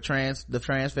special for the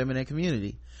trans feminine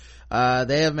community.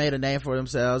 They have made a name for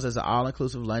themselves as an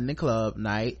all-inclusive London club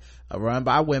night run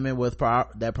by women that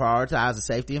prioritize the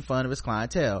safety and fun of its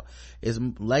clientele. Its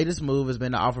latest move has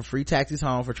been to offer free taxis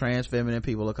home for trans feminine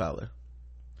people of color.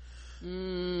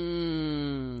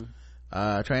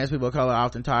 Trans people of color are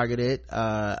often targeted,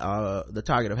 the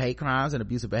target of hate crimes and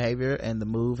abusive behavior, and the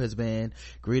move has been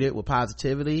greeted with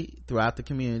positivity throughout the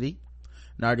community.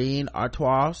 Nardine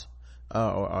Artois,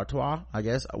 I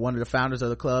guess, one of the founders of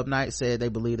the club night, said they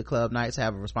believe the club nights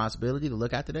have a responsibility to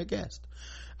look after their guests.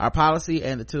 Our policy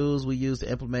and the tools we use to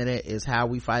implement it is how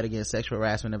we fight against sexual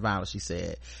harassment and violence, she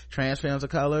said. Trans femmes of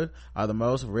color are the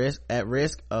most at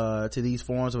risk to these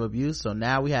forms of abuse, so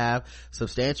now we have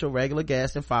substantial regular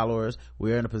guests and followers.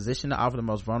 We're in a position to offer the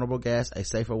most vulnerable guests a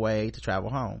safer way to travel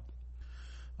home.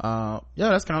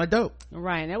 That's kind of dope,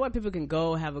 right? And that way people can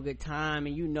go have a good time,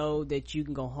 and you know that you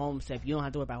can go home safe. You don't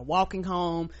have to worry about walking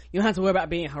home. You don't have to worry about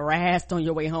being harassed on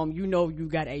your way home. You know you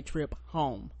got a trip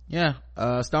home.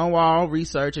 Stonewall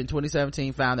research in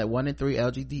 2017 found that 1 in 3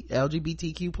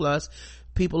 LGBTQ plus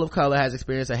people of color has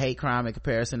experienced a hate crime in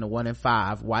comparison to 1 in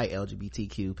 5 white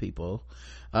LGBTQ people.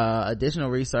 Additional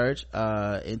research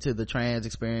into the trans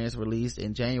experience released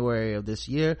in January of this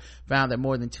year found that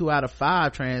more than 2 out of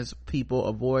 5 trans people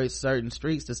avoid certain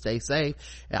streets to stay safe,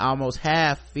 and almost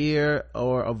half fear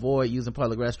or avoid using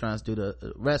public restrooms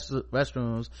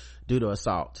due to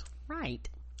assault. Right.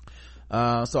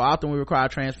 So often we require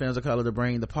trans femmes of color to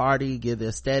bring the party, give the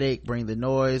aesthetic, bring the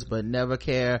noise, but never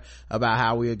care about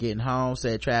how we are getting home,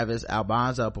 said Travis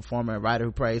Albanza, a performer and writer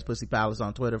who praised Pussy Palace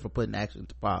on Twitter for putting action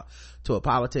to a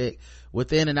politic.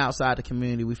 Within and outside the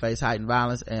community, we face heightened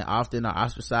violence and often are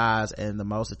ostracized and the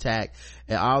most attacked.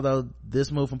 And although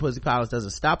this move from Pussy Palace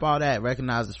doesn't stop all that,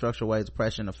 recognize the structural ways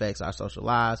oppression affects our social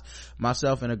lives.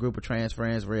 Myself and a group of trans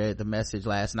friends read the message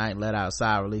last night and let out a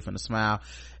sigh of relief and a smile.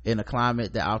 In a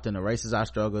climate that often erases our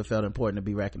struggle, it felt important to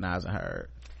be recognized and heard.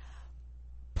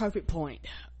 Perfect point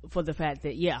for the fact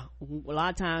that, a lot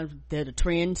of times they're the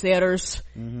trendsetters.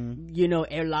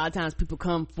 A lot of times people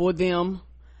come for them.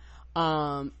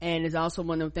 And it's also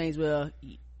one of the things where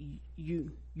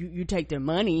you take their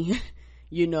money,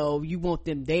 you want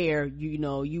them there,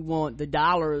 you want the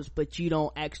dollars, but you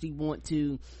don't actually want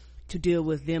to deal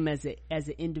with them as an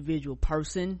individual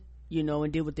person,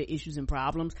 and deal with the issues and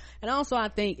problems. And also I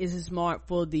think it's smart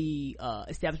for the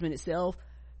establishment itself.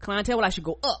 Clientele will actually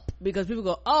go up because people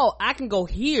go, oh, I can go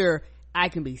here, I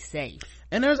can be safe.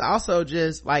 And there's also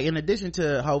just like, in addition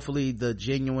to hopefully the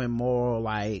genuine moral,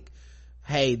 like,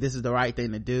 hey, this is the right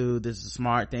thing to do, this is a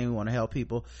smart thing, we want to help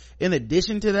people. In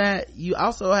addition to that, you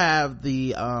also have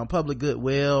the public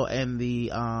goodwill and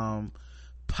the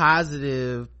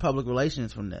positive public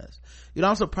relations from this. You know,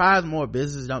 I'm surprised more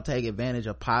businesses don't take advantage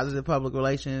of positive public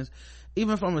relations,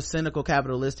 even from a cynical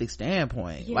capitalistic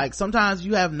standpoint. Like, sometimes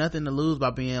you have nothing to lose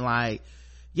by being like,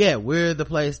 yeah, we're the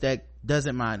place that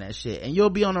doesn't mind that shit, and you'll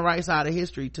be on the right side of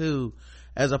history too,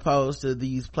 as opposed to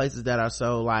these places that are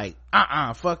so like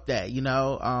fuck that, you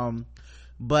know.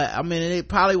 But I mean, it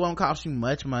probably won't cost you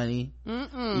much money.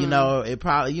 You know, it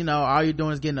probably, you know, all you're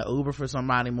doing is getting an Uber for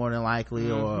somebody more than likely,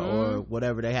 or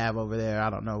whatever they have over there. I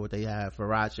don't know what they have for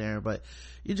ride sharing, but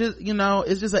you just, you know,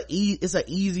 it's just it's an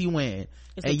easy win.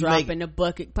 It's a drop in the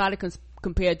bucket, probably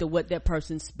compared to what that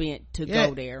person spent to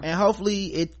go there. And hopefully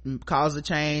it causes a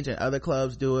change and other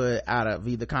clubs do it out of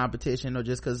either competition or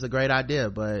just because it's a great idea.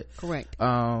 But correct.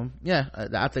 I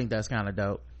think that's kind of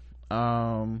dope.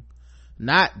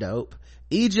 Not dope.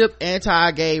 Egypt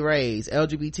anti-gay raids.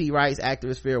 LGBT rights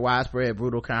activists fear widespread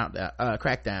brutal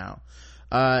crackdown.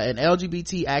 An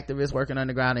LGBT activist working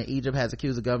underground in Egypt has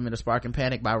accused the government of sparking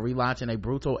panic by relaunching a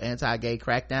brutal anti-gay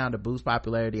crackdown to boost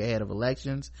popularity ahead of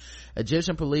elections.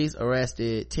 Egyptian police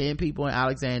arrested 10 people in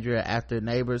Alexandria after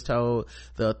neighbors told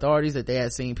the authorities that they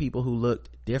had seen people who looked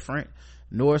different.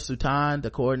 Noor Sultan, the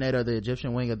coordinator of the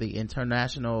Egyptian wing of the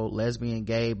International Lesbian,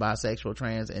 Gay, Bisexual,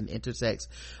 Trans, and Intersex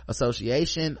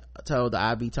Association, told the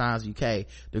IB Times UK.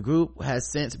 The group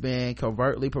has since been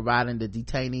covertly providing the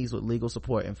detainees with legal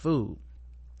support and food.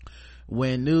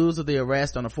 When news of the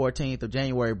arrest on the 14th of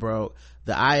January broke,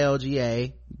 the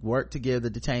ILGA worked to give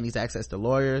the detainees access to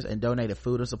lawyers and donated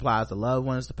food and supplies to loved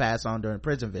ones to pass on during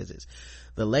prison visits.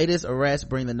 The latest arrests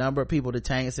bring the number of people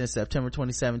detained since September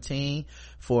 2017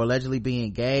 for allegedly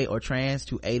being gay or trans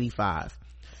to 85.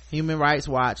 Human Rights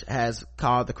Watch has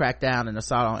called the crackdown an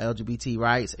assault on LGBT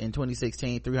rights. In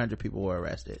 2016, 300 people were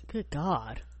arrested. Good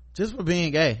God. Just for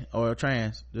being gay or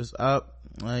trans. Just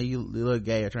you look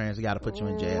gay or trans, we gotta put you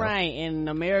in jail. Right, and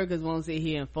Americans won't sit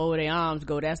here and fold their arms,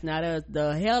 go, that's not us.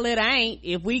 The hell it ain't.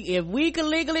 If we can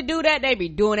legally do that, they be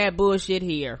doing that bullshit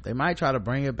here. They might try to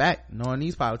bring it back, knowing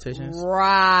these politicians.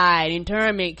 Right,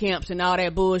 internment camps and all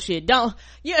that bullshit. And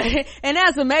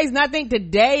that's amazing. I think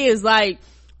today is like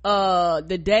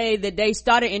the day that they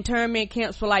started internment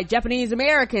camps for like Japanese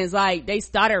Americans. Like, they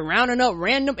started rounding up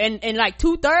random, and like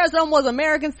 2/3 of them was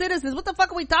American citizens. What the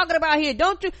fuck are we talking about here?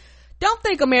 Don't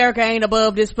think America ain't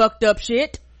above this fucked up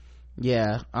shit.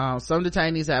 Yeah, some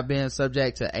detainees have been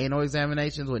subject to anal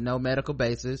examinations with no medical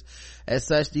basis. As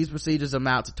such, these procedures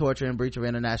amount to torture and breach of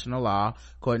international law,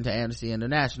 according to Amnesty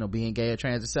International. Being gay or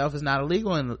trans itself is not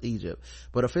illegal in Egypt,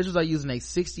 but officials are using a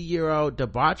 60-year-old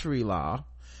debauchery law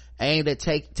aimed at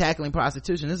tackling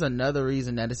prostitution. This is another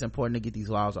reason that it's important to get these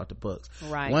laws off the books.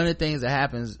 Right. One of the things that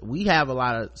happens, we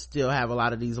still have a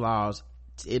lot of these laws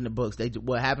in the books.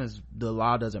 What happens, the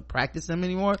law doesn't practice them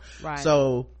anymore. Right.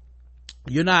 So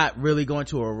you're not really going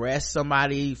to arrest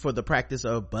somebody for the practice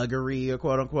of buggery, or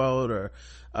quote unquote, or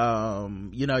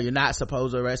you're not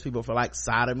supposed to arrest people for like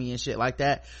sodomy and shit like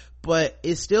that, but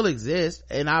it still exists.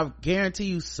 And I guarantee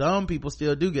you some people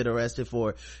still do get arrested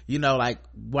for, like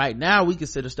right now we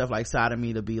consider stuff like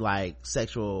sodomy to be like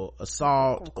sexual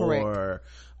assault. Correct.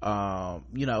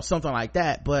 Or something like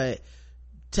that, but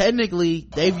technically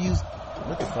they've used,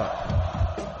 what the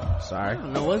fuck, sorry, I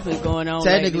don't know what's been going on.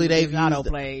 Technically they've used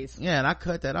autoplays. Yeah, and I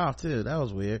cut that off too. That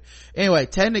was weird. Anyway,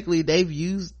 technically they've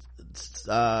used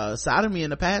sodomy in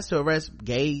the past to arrest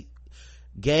gay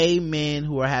men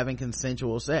who are having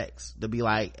consensual sex, to be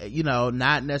like,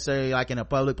 not necessarily like in a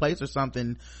public place or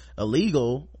something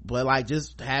illegal, but like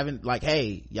just having like,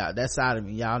 hey, y'all, that's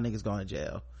sodomy, y'all niggas going to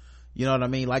jail. You know what I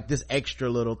mean? Like this extra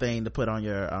little thing to put on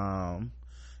your on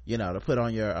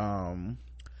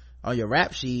your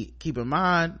rap sheet. Keep in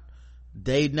mind,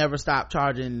 they never stopped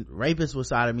charging rapists with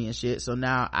sodomy and shit. So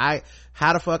now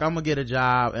how the fuck I'm gonna get a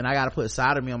job and I gotta put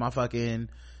sodomy on my fucking,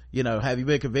 have you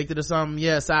been convicted of something?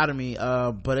 Yeah, sodomy.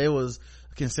 But it was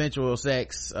consensual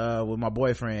sex, with my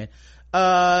boyfriend.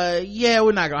 Yeah,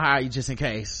 we're not gonna hire you just in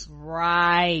case.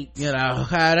 Right.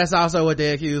 That's also what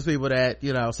they accuse people that,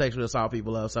 sexually assault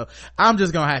people of. So I'm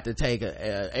just gonna have to take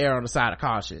a err on the side of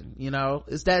caution.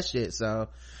 It's that shit. So,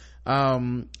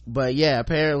 but yeah,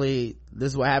 apparently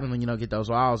this is what happens when you don't get those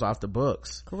laws off the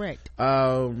books. Correct.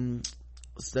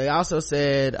 They also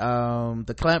said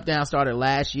the clampdown started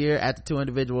last year after two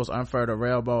individuals unfurled a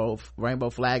rainbow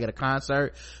flag at a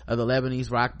concert of the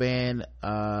Lebanese rock band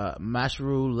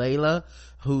Mashru Layla,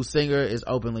 whose singer is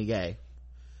openly gay.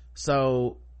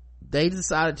 So they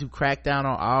decided to crack down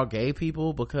on all gay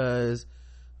people because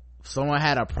someone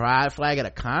had a pride flag at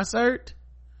a concert.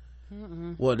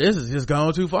 Well, this is just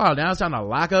going too far. Now it's trying to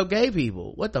lock up gay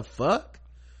people. What the fuck?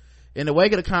 In the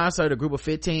wake of the concert, a group of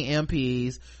 15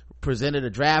 MPs presented a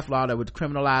draft law that would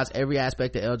criminalize every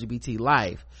aspect of LGBT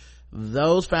life.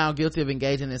 Those found guilty of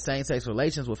engaging in same-sex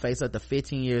relations will face up to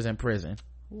 15 years in prison.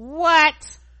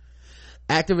 What?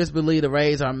 Activists believe the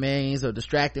raids are means of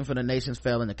distracting from the nation's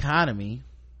failing economy.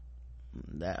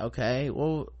 Okay,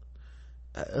 well,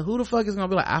 who the fuck is gonna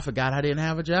be like, I forgot I didn't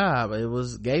have a job. It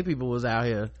was gay people was out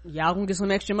here. Y'all gonna get some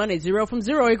extra money. 0 from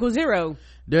 0 equals 0.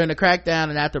 During the crackdown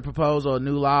and after proposal of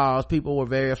new laws, people were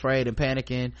very afraid and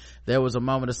panicking. There was a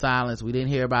moment of silence. We didn't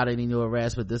hear about any new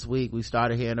arrests, but this week we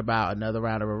started hearing about another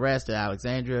round of arrests in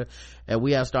Alexandria, and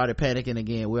we have started panicking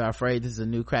again. We are afraid this is a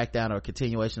new crackdown or a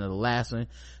continuation of the last one.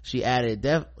 She added,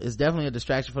 it's definitely a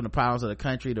distraction from the problems of the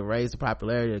country to raise the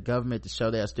popularity of the government to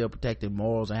show they are still protecting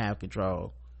morals and have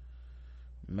control.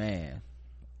 Man.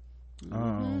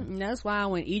 And that's why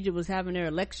when Egypt was having their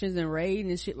elections and raiding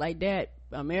and shit like that,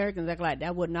 Americans act like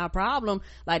that wasn't our problem.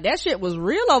 Like, that shit was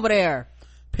real over there.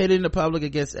 Pitting the public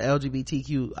against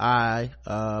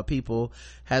LGBTQI people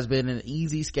has been an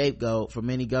easy scapegoat for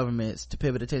many governments to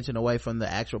pivot attention away from the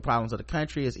actual problems of the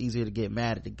country. It's easier to get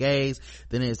mad at the gays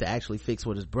than it is to actually fix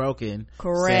what is broken.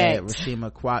 Correct. Said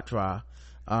Rashima Quatra.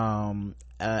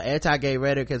 Anti-gay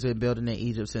rhetoric has been building in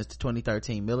Egypt since the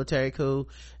 2013 military coup.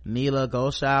 Neela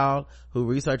Ghoshal, who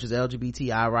researches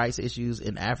LGBTI rights issues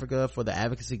in Africa for the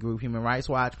advocacy group Human Rights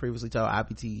Watch, previously told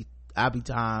IB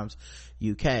Times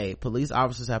UK, police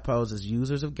officers have posed as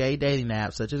users of gay dating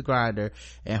apps such as Grindr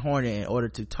and Hornet in order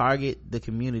to target the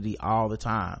community all the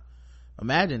time.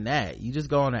 Imagine that. You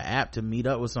just go on an app to meet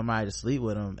up with somebody to sleep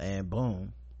with them, and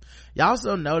boom. Y'all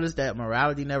also notice that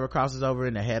morality never crosses over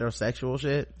into heterosexual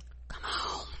shit? Come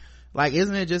on. Like,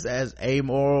 isn't it just as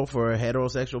amoral for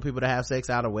heterosexual people to have sex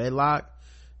out of wedlock?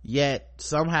 Yet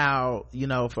somehow, you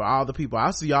know, for all the people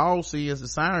I see, all see as a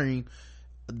siren,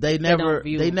 they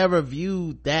never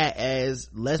view that as,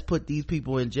 let's put these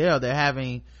people in jail. They're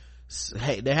having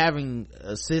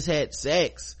cishet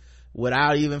sex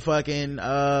without even fucking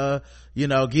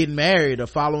getting married or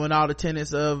following all the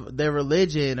tenets of their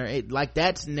religion, or like,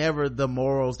 that's never the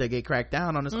morals that get cracked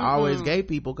down on. It's always gay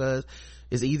people, because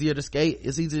it's easier to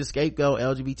scapegoat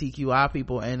LGBTQI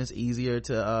people, and it's easier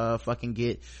to fucking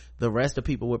get the rest of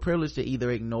people with privilege to either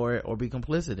ignore it or be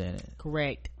complicit in it.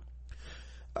 Correct.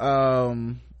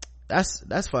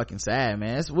 That's fucking sad,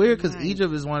 man. It's weird because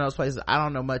Egypt is one of those places, I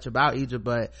don't know much about Egypt,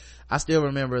 but I still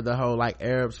remember the whole like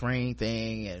Arab Spring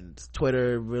thing, and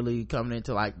Twitter really coming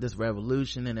into like this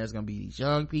revolution, and there's gonna be these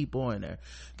young people and they're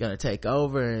gonna take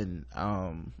over, and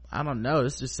I don't know,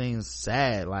 this just seems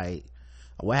sad. Like,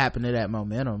 what happened to that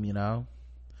momentum, you know?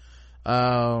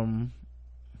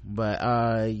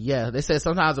 Yeah, they said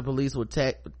sometimes the police will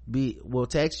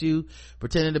text you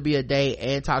pretending to be a date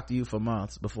and talk to you for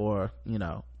months before, you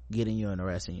know, getting you and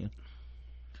arresting you.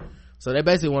 So they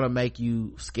basically want to make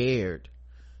you scared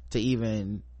to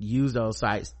even use those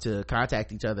sites to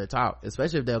contact each other and talk,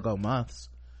 especially if they'll go months.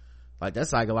 Like, that's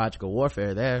psychological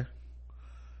warfare there.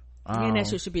 And that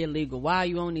shit should be illegal. Why are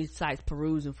you on these sites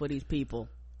perusing for these people?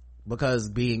 Because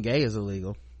being gay is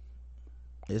illegal.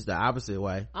 It's the opposite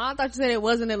way. I thought you said it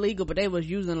wasn't illegal, but they was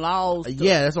using laws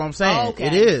yeah, that's what I'm saying. Okay.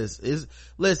 It is.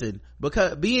 Listen,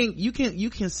 because you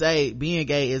can say being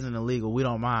gay isn't illegal, we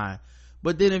don't mind,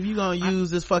 but then if you're gonna use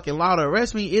this fucking law to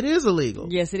arrest me, it is illegal.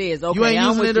 Yes, it is. Okay, you ain't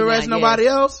using it to arrest nobody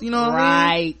else, you know what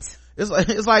I mean? Right.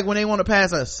 It's like when they want to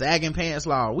pass a sagging pants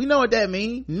law. We know what that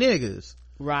means. Niggas.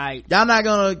 Right. Y'all not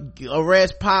gonna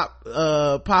arrest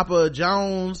Papa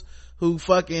Jones, who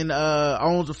fucking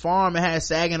owns a farm and has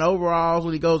sagging overalls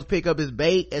when he goes to pick up his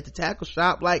bait at the tackle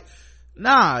shop. Like,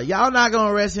 nah, y'all not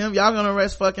gonna arrest him. Y'all gonna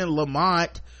arrest fucking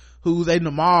Lamont, who's in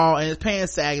the mall and his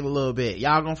pants sagging a little bit.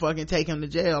 Y'all gonna fucking take him to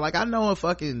jail. Like, I know a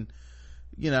fucking,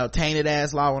 tainted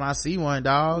ass law when I see one,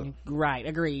 dog. Right,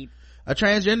 agreed. A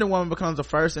transgender woman becomes the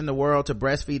first in the world to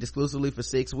breastfeed exclusively for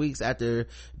 6 weeks after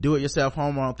do-it-yourself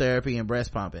hormone therapy and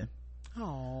breast pumping.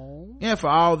 Oh. Yeah, for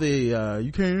all the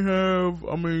you can't have,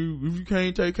 if you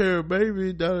can't take care of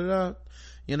baby, I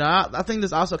think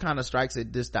this also kind of strikes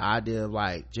at just the idea of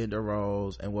like gender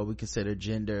roles and what we consider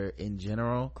gender in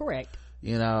general. Correct.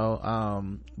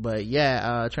 But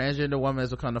yeah, a transgender woman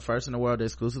has become the first in the world to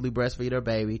exclusively breastfeed her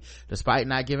baby despite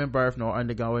not giving birth nor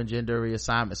undergoing gender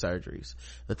reassignment surgeries.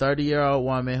 The 30-year-old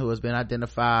woman who has not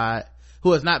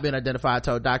been identified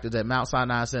told doctors at Mount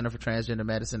Sinai Center for Transgender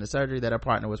Medicine and Surgery that her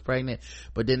partner was pregnant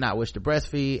but did not wish to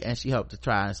breastfeed, and she hoped to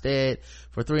try instead.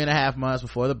 For 3.5 months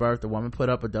before the birth, the woman put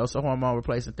up a dose of hormone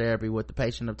replacement therapy which the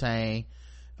patient obtained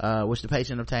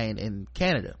in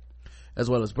Canada. as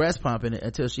well as breast pumping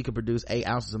until she could produce 8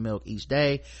 ounces of milk each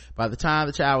day. By the time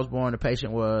the child was born, the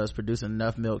patient was producing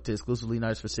enough milk to exclusively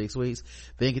nurse for 6 weeks,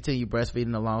 then continue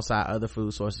breastfeeding alongside other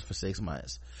food sources for 6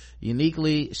 months.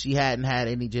 Uniquely, she hadn't had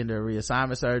any gender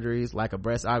reassignment surgeries like a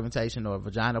breast augmentation or a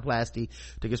vaginoplasty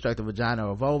to construct a vagina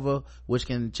or vulva, which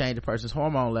can change a person's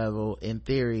hormone level in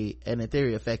theory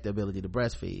affect the ability to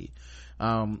breastfeed.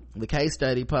 The case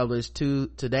study published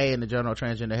today in the Journal of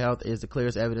Transgender Health is the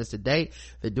clearest evidence to date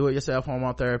that do-it-yourself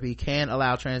hormone therapy can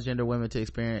allow transgender women to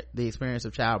experience the experience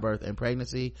of childbirth and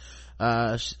pregnancy.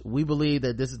 We believe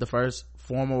that this is the first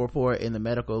formal report in the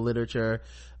medical literature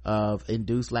of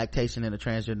induced lactation in a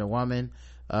transgender woman.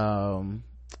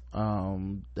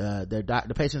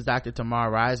 The patient's doctor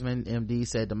Tamar Reisman MD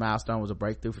said the milestone was a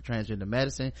breakthrough for transgender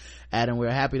medicine, adding,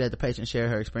 we're happy that the patient shared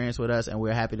her experience with us, and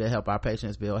we're happy to help our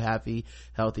patients build happy,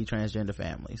 healthy transgender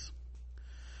families.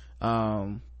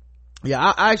 I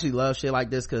actually love shit like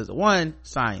this because, one,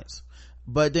 science,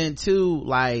 but then two,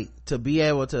 like, to be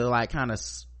able to like kind of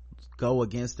go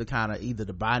against the kind of either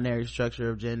the binary structure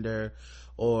of gender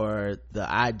or the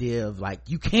idea of like,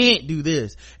 you can't do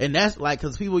this. And that's like,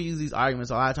 because people use these arguments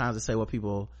a lot of times to say what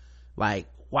people like,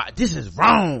 why this is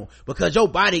wrong because your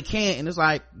body can't. And it's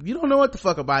like, you don't know what the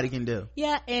fuck a body can do.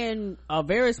 Yeah, and a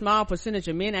very small percentage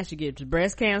of men actually get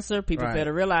breast cancer. People fail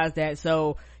to realize that.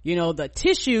 So, you know, the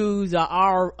tissues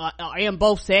are in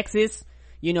both sexes.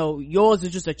 You know, yours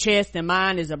is just a chest and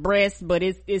mine is a breast, but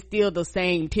it's still the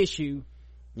same tissue.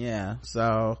 Yeah,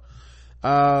 so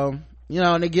you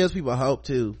know, and it gives people hope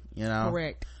too, you know.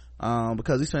 Correct.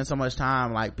 Because we spend so much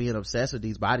time like being obsessed with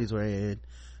these bodies we're in,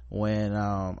 when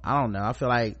I don't know, I feel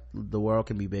like the world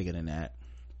can be bigger than that.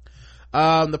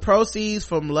 The proceeds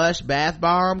from Lush bath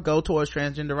bomb go towards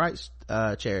transgender rights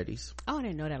charities. Oh, I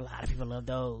didn't know that a lot of people love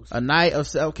those. A night of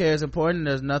self-care is important.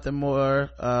 There's nothing more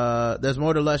there's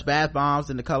more to Lush bath bombs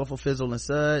than the colorful fizzle and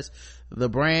suds. The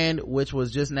brand, which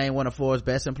was just named one of Forbes'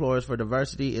 best employers for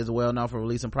diversity, is well known for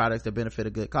releasing products that benefit a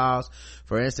good cause.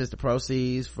 For instance, the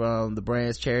proceeds from the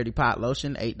brand's charity pot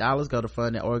lotion, $8, go to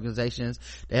fund organizations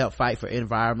that help fight for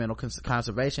environmental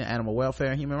conservation, animal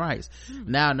welfare, and human rights.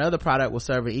 Now another product will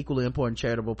serve an equally important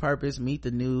charitable purpose. Meet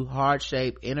the new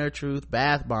heart-shaped Inner Truth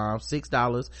bath bomb,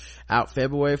 $6, out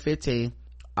February 15th.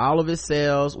 All of its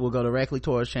sales will go directly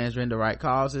towards transgender right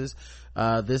causes.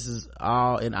 This is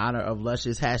all in honor of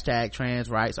Lush's hashtag trans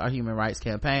rights are human rights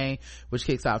campaign, which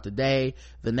kicks off today.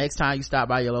 The next time you stop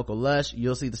by your local Lush,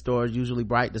 you'll see the store's usually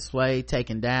bright display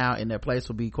taken down. In their place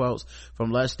will be quotes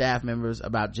from Lush staff members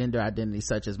about gender identity,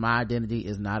 such as, "My identity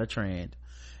is not a trend."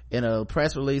 In a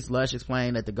press release, Lush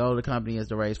explained that the goal of the company is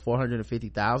to raise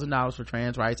 $450,000 for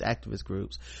trans rights activist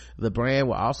groups. The brand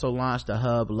will also launch the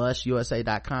hub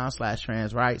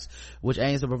lushusa.com/trans rights, which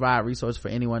aims to provide resources for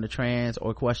anyone in the trans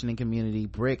or questioning community.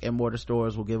 Brick and mortar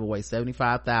stores will give away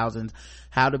 75,000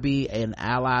 how to be an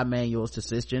ally manuals to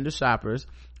cisgender shoppers.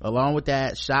 Along with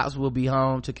that, shops will be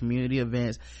home to community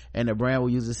events, and the brand will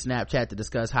use a Snapchat to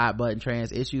discuss hot button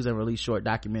trans issues and release short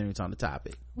documentaries on the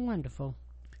topic. Wonderful.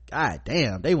 God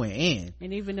damn, they went in.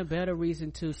 And even a better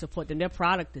reason to support them. Their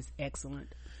product is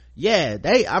excellent. Yeah,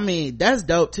 that's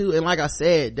dope too. And like I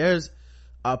said, there's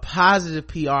a positive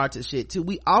PR to shit too.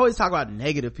 We always talk about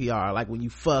negative PR, like when you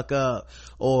fuck up,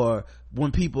 or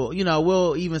when people, you know,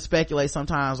 we'll even speculate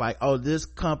sometimes like, oh, this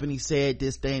company said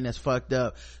this thing that's fucked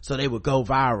up, so they would go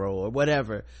viral or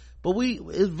whatever. But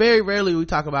it's very rarely we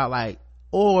talk about like,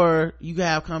 or you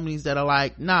have companies that are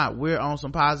like, nah, we're on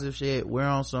some positive shit, we're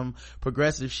on some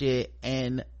progressive shit,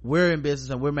 and we're in business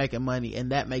and we're making money,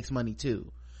 and that makes money too.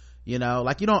 You know,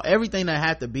 like, you don't, everything doesn't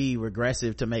have to be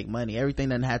regressive to make money, everything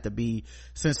doesn't have to be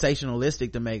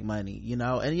sensationalistic to make money, you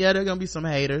know. And yeah, there are gonna be some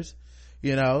haters,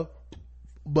 you know,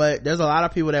 but there's a lot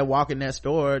of people that walk in that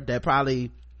store that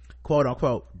probably quote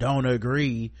unquote don't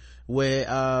agree with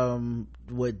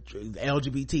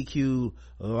LGBTQ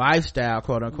lifestyle,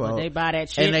 quote unquote. But they buy that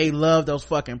shit and they love those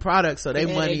fucking products, so their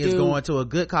money is going to a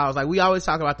good cause. Like, we always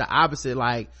talk about the opposite,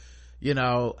 like, you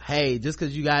know, hey, just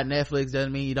because you got Netflix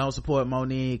doesn't mean you don't support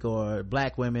Monique or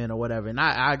black women or whatever. And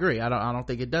I agree, I don't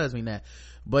think it does mean that.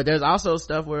 But there's also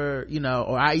stuff where, you know,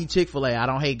 or I eat Chick-fil-A, I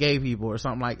don't hate gay people or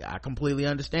something. Like, I completely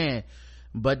understand.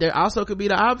 But there also could be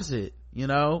the opposite, you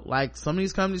know, like some of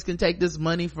these companies can take this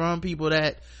money from people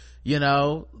that, you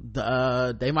know,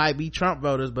 they might be Trump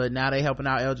voters, but now they helping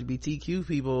out LGBTQ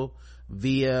people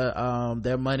via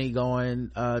their money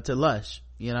going to Lush,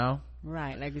 you know.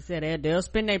 Right, like you said, they'll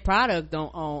spend their product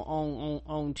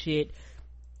on shit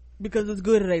because it's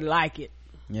good or they like it.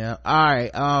 Yeah. All right,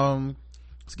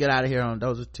 let's get out of here.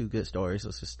 Those are two good stories.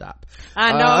 Let's just stop.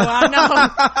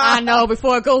 I know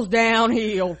before it goes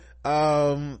downhill.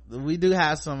 We do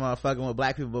have some fucking with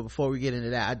black people, but before we get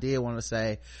into that, I did want to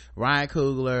say Ryan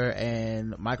Coogler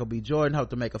and Michael B. Jordan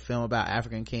hope to make a film about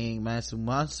African King Mansu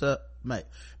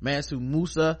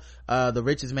Musa, the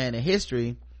richest man in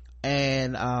history.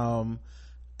 And I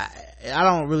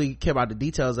don't really care about the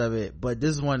details of it, but this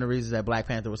is one of the reasons that Black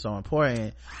Panther was so important,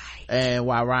 right. And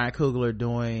why Ryan Coogler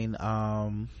doing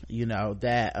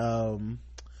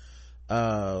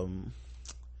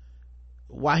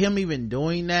why him even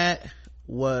doing that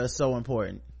was so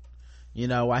important,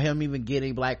 why him even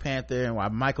getting Black Panther and why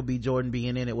Michael B. Jordan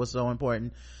being in it was so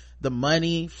important. The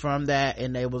money from that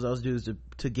enables those dudes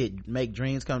to make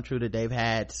dreams come true that they've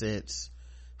had since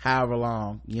however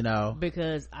long,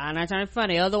 because I'm not trying to be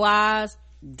funny, otherwise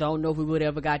don't know if we would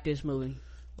ever got this movie,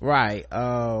 right?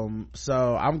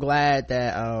 So I'm glad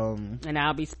that and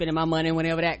I'll be spending my money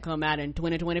whenever that come out in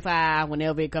 2025,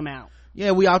 whenever it come out.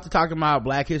 Yeah, we often talking about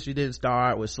Black history didn't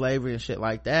start with slavery and shit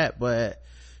like that, but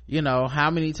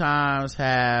how many times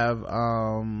have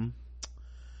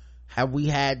we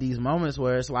had these moments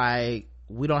where it's like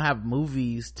we don't have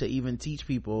movies to even teach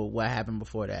people what happened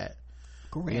before that?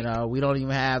 Correct. We don't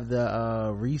even have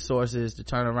the resources to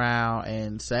turn around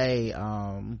and say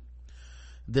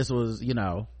this was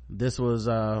this is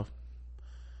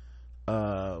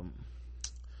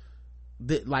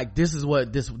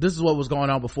what was going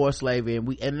on before slavery,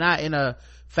 and not in a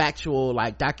factual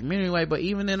like documentary way, but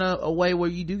even in a way where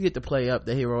you do get to play up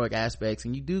the heroic aspects,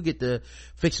 and you do get to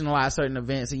fictionalize certain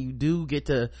events, and you do get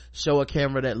to show a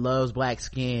camera that loves black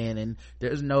skin, and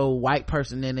there's no white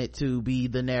person in it to be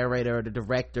the narrator or the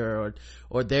director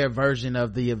or their version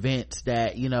of the events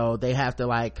that they have to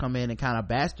like come in and kind of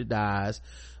bastardize.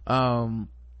 I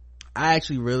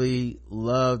actually really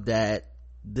love that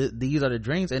these are the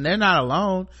dreams, and they're not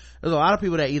alone. There's a lot of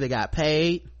people that either got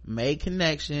paid, made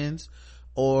connections,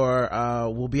 or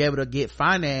will be able to get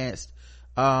financed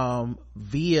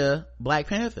via Black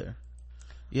Panther.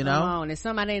 And it's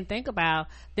something I didn't think about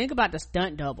the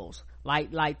stunt doubles,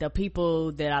 like the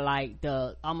people that are like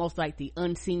the almost like the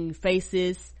unseen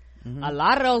faces. Mm-hmm. A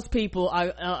lot of those people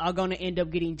are going to end up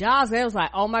getting jobs. It was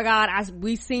like, oh my god,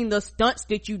 we seen the stunts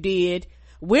that you did.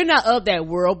 We're not of that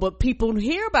world, but people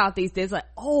hear about these things like,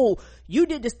 oh, you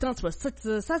did the stunts for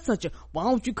such a, why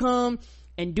don't you come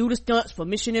and do the stunts for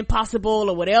Mission Impossible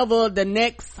or whatever the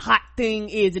next hot thing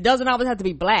is. It doesn't always have to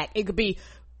be black. It could be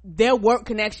their work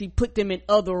can actually put them in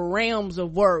other realms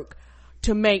of work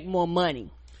to make more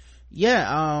money.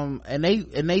 Yeah, and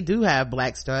they do have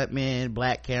black stuntmen,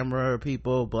 black camera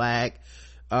people, black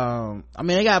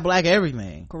they got black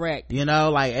everything. Correct.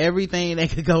 Like everything they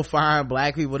could go find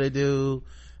black people to do,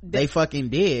 they fucking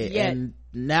did. Yeah. And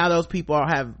now those people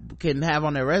can have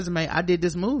on their resume, I did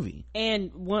this movie.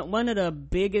 And one of the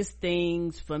biggest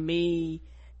things for me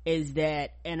is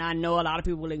that, and I know a lot of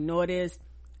people will ignore this,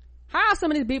 how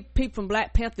some of these big people from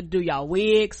Black Panther do y'all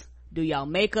wigs, do y'all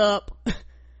makeup,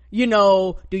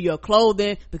 do your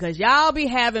clothing, because y'all be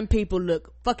having people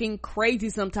look fucking crazy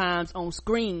sometimes on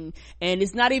screen, and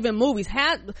it's not even movies.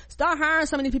 Start hiring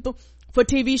some of these people for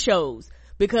TV shows,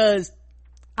 because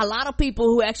a lot of people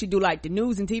who actually do like the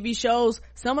news and TV shows,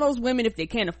 some of those women, if they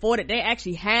can't afford it, they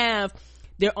actually have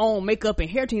their own makeup and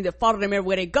hair team that follow them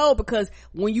everywhere they go, because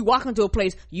when you walk into a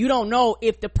place, you don't know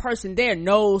if the person there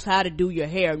knows how to do your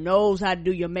hair, knows how to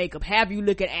do your makeup, have you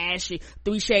looking ashy,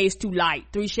 3 shades too light,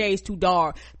 3 shades too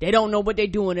dark. They don't know what they're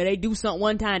doing, or they do something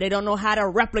one time, they don't know how to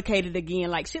replicate it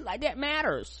again. Like shit like that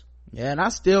matters. Yeah, and I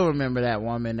still remember that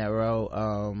woman that wrote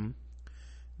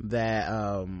that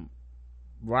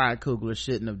Ryan Coogler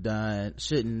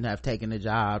shouldn't have taken the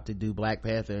job to do Black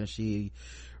Panther, and she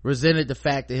resented the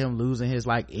fact of him losing his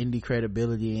like indie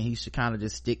credibility, and he should kind of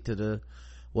just stick to the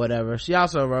whatever. She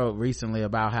also wrote recently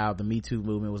about how the Me Too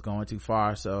movement was going too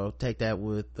far, so take that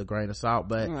with a grain of salt.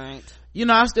 But right.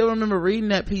 I still remember reading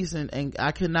that piece, and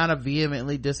I could not have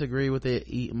vehemently disagree with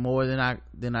it more than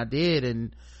I did.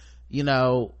 And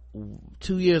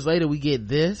 2 years later we get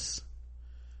this,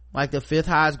 like the 5th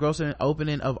highest grossing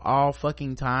opening of all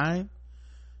fucking time.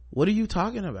 What are you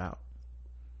talking about?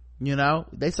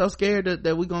 They so scared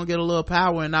that we're gonna get a little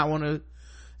power and not want to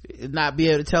not be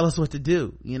able to tell us what to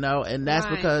do, and that's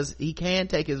right. Because he can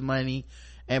take his money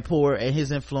and pour and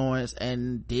his influence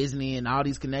and Disney and all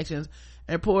these connections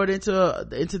and pour it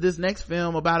into this next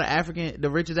film about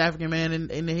the richest African man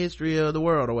in the history of the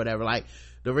world, or whatever, like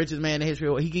the richest man in the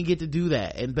history. He can get to do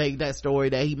that and bake that story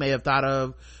that he may have thought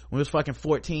of when he was fucking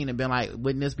 14 and been like,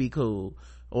 wouldn't this be cool?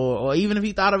 Or even if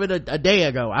he thought of it a day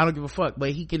ago, I don't give a fuck,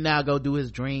 but he can now go do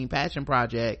his dream passion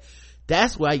project.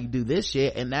 That's why you do this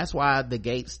shit, and that's why the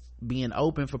gates being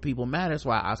open for people matter. That's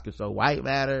why Oscar So White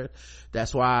matter.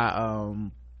 That's why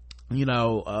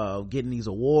getting these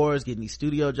awards, getting these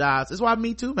studio jobs. That's why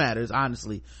Me Too matters,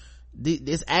 honestly.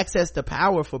 It's access to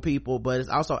power for people, but it's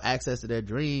also access to their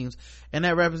dreams, and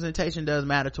that representation does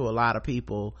matter to a lot of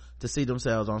people to see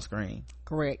themselves on screen.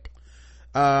 Correct.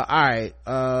 All right,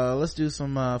 let's do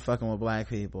some fucking with black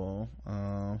people.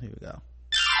 Here we go.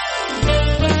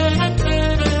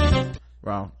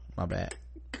 Wrong, my bad.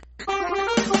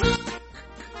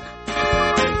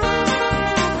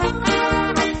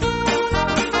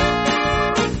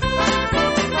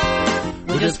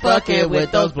 We're just fucking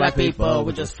with those black people.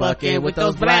 We're just fucking with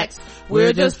those blacks.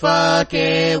 We're just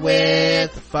fucking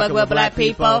with black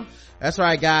people. That's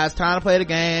right, guys. Time to play the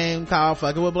game called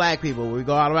Fucking with Black People. We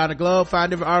go all around the globe,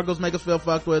 find different articles, make us feel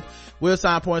fucked with. We'll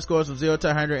assign point scores from 0 to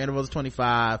 100, intervals of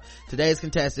 25. Today's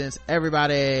contestants,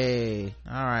 everybody.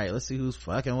 All right, let's see who's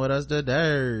fucking with us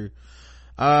today.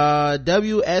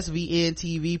 WSVN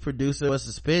TV producer was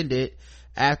suspended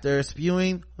after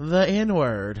spewing the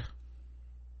N-word.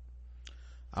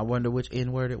 I wonder which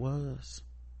N-word it was.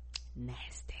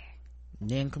 Nasty.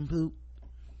 Nincompoop.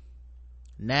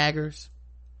 Naggers.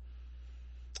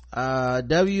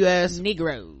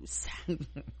 Negroes.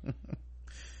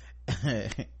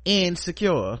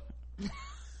 Insecure.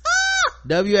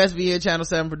 WSVN Channel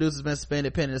 7 producer's been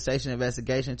suspended pending the station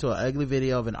investigation into an ugly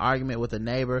video of an argument with a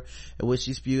neighbor in which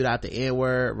she spewed out the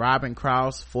N-word. Robin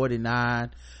Cross,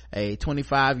 49, a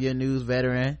 25-year news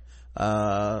veteran,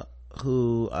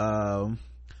 who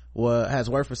has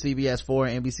worked for CBS 4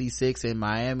 and NBC 6 in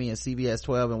Miami and CBS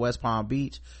 12 in West Palm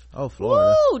Beach. Oh,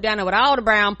 Florida. Woo, down there with all the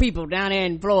brown people down there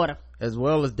in Florida. As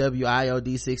well as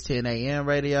WIOD 610 AM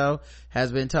radio, has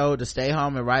been told to stay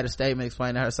home and write a statement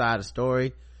explaining her side of the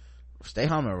story. Stay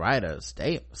home and write a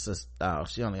statement. Oh,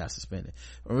 she only got suspended.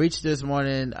 When reached this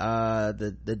morning,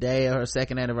 the day of her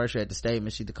second anniversary at the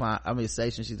statement, she declined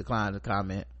to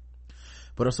comment.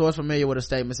 But a source familiar with the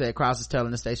statement said Cross is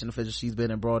telling the station official she's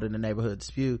been embroiled in the neighborhood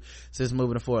dispute since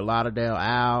moving to Fort Lauderdale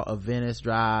out of Venice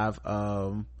Drive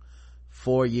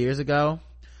 4 years ago.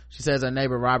 She says her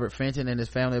neighbor Robert Fenton and his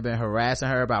family have been harassing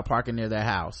her about parking near their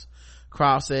house.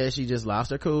 Cross says she just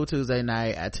lost her cool Tuesday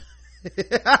night after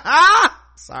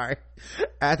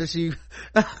she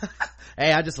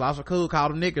hey, I just lost her cool,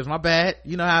 called them niggers, my bad,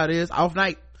 you know how it is, off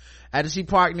night. After she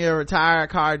parked near a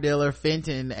retired car dealer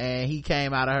Fenton, and he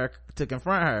came out of her to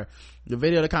confront her. The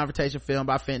video of the confrontation filmed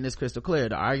by Fenton is crystal clear.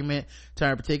 The argument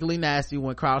turned particularly nasty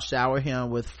when Cross showered him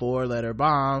with 4-letter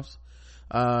bombs.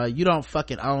 You don't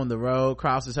fucking own the road,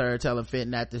 Cross is heard telling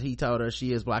Fenton after he told her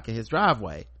she is blocking his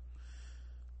driveway.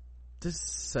 This is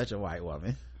such a white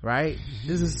woman, right?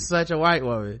 This is such a white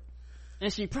woman.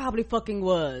 And she probably fucking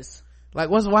was. Like,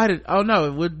 what's white? Oh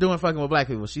no, we're doing fucking with black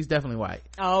people. She's definitely white.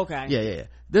 Oh, okay. Yeah.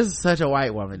 This is such a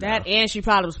white woman. That, though. And she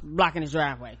probably was blocking his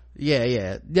driveway.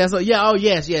 Yeah. So, oh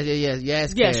yes. Yeah,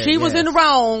 she was in the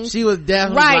wrong. She was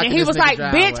definitely right. And he was like,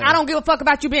 "Bitch, I don't give a fuck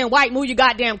about you being white. Move your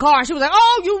goddamn car." And she was like,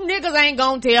 "Oh, you niggas ain't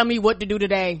gonna tell me what to do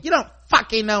today. You don't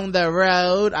fucking own the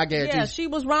road." I guarantee. Yeah, she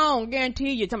was wrong.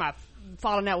 Guarantee you. Talking about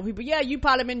falling out with people. Yeah, you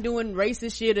probably been doing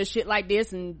racist shit or shit like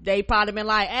this, and they probably been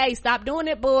like, "Hey, stop doing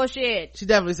that bullshit." She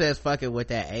definitely says fucking with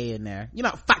that A in there. You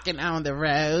don't fucking own the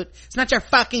road. It's not your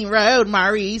fucking road,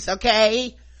 Maurice,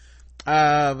 okay?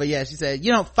 But yeah, she said,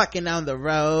 "You don't fucking own the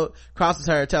road." Cross is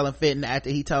her telling Fenton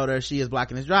after he told her she is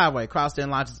blocking his driveway. Cross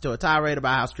then launches into a tirade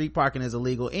about how street parking is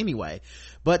illegal anyway.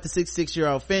 But the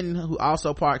 66-year-old Fenton, who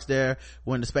also parks there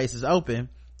when the space is open,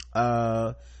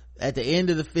 at the end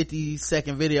of the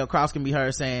 50-second video, Cross can be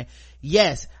heard saying,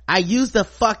 "Yes, I used the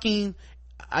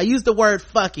word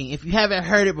fucking, if you haven't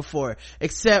heard it before,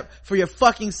 except for your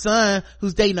fucking son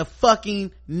who's dating a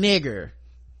fucking nigger.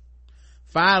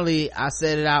 Finally, I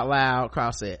said it out loud,"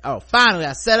 Cross said. Finally,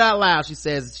 I said it out loud, she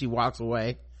says as she walks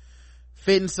away.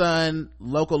 Fenton's son,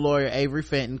 local lawyer Avery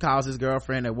Fenton, calls his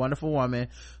girlfriend a wonderful woman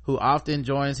who often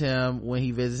joins him when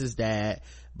he visits his dad.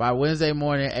 By Wednesday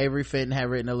morning, Avery Fenton had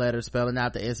written a letter spelling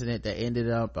out the incident that ended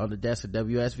up on the desk of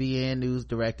WSVN News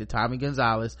director Tommy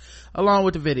Gonzalez, along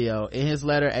with the video. In his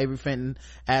letter, Avery Fenton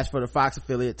asked for the Fox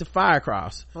affiliate to fire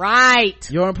Cross.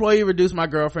 Right. "Your employee reduced my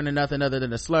girlfriend to nothing other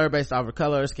than a slur based off her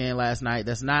color of her skin last night.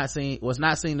 Was not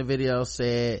seen the video,"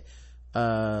 said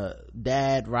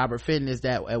dad Robert Fenton. Is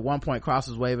that at one point Cross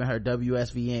was waving her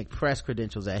WSVN press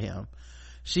credentials at him.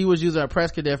 She was using her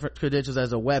press credentials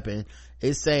as a weapon.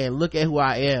 It's saying, "Look at who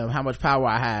I am, how much power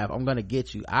I have. I'm gonna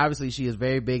get you." Obviously she is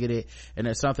very bigoted and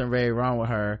there's something very wrong with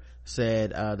her,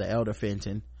 said the elder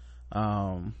Fenton.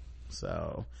 And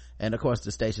of course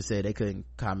the station said they couldn't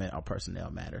comment on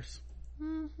personnel matters.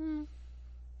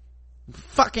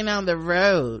 Fucking on the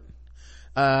road.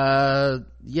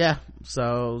 Yeah,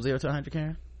 so 0 to 100,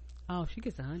 Karen? Oh, she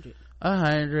gets 100.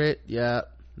 100, yeah.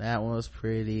 That one was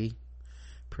pretty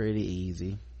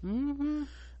easy.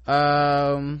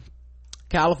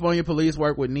 California police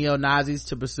work with neo-Nazis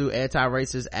to pursue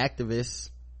anti-racist activists.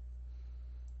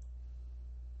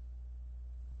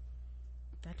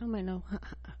 That don't make no.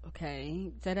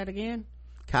 Okay, say that again.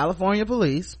 California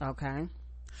police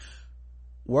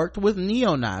worked with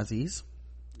neo-Nazis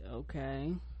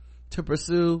to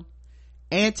pursue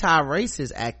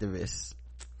anti-racist activists.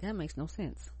 That makes no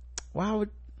sense. Why would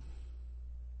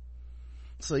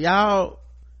so y'all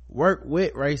work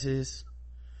with racists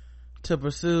to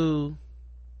pursue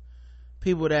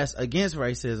people that's against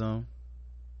racism?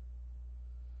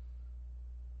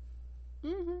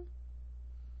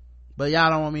 But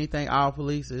y'all don't want me to think all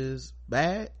police is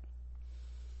bad?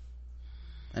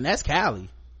 And that's Cali.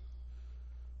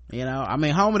 You know, I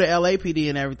mean, home of the LAPD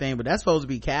and everything, but that's supposed to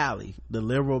be Cali, the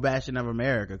liberal bastion of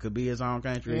America. Could be its own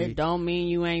country. It don't mean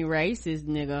you ain't racist,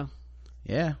 nigga.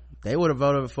 Yeah, they would have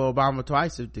voted for Obama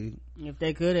twice if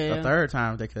they could have. A third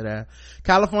time if they could have.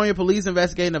 California police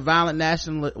investigating a violent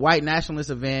white nationalist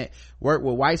event worked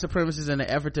with white supremacists in an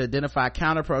effort to identify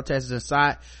counter protesters and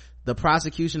sought the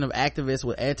prosecution of activists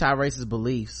with anti-racist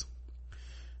beliefs.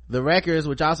 The records,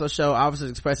 which also show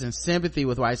officers expressing sympathy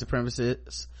with white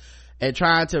supremacists and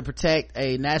trying to protect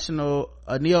a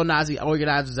neo-Nazi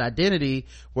organizer's identity,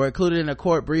 were included in a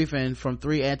court briefing from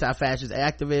 3 anti-fascist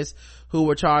activists who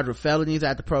were charged with felonies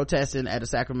after protesting at a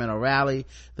Sacramento rally.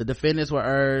 The defendants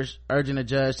were urging a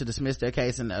judge to dismiss their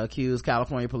case and accuse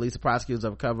California police and prosecutors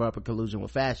of cover-up and collusion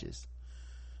with fascists.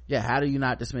 Yeah, how do you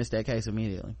not dismiss that case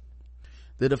immediately?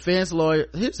 The defense lawyer,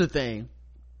 here's the thing,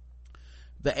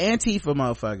 the Antifa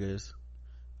motherfuckers,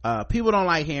 people don't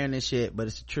like hearing this shit, but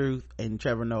it's the truth, and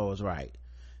Trevor Noah is right.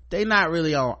 They not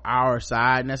really on our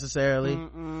side necessarily.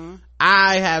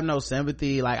 I have no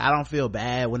sympathy. Like, I don't feel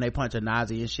bad when they punch a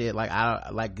Nazi and shit.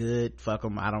 Like, good, fuck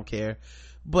them, I don't care.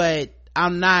 But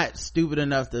I'm not stupid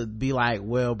enough to be like,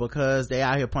 well, because they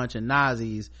out here punching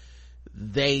Nazis,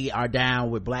 they are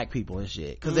down with black people and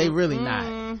shit, because they really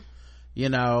not. You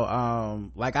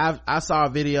know, like I saw a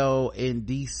video in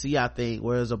DC, I think,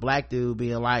 where there's a black dude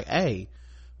being like, hey,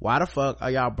 why the fuck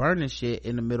are y'all burning shit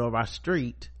in the middle of our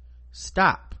street?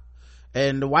 Stop.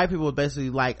 And the white people were basically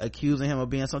like accusing him of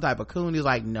being some type of coon. He's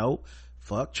like, no,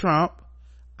 fuck Trump,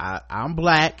 I'm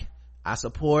black, I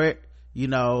support, you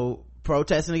know,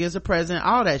 protesting against the president,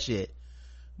 all that shit,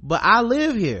 but I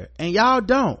live here and y'all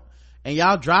don't, and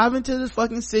y'all drive into this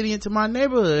fucking city, into my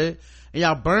neighborhood, and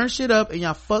y'all burn shit up and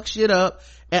y'all fuck shit up,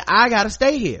 and I gotta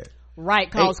stay here, right?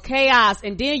 Cause chaos,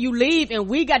 and then you leave and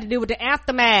we got to deal with the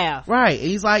aftermath, right? And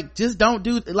he's like, just don't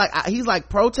do, like, he's like,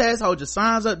 protest, hold your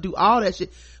signs up, do all that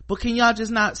shit, but can y'all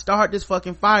just not start this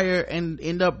fucking fire and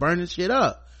end up burning shit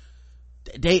up?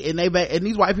 And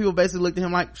these white people basically looked at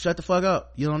him like, shut the fuck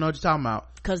up, you don't know what you're talking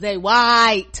about, cause they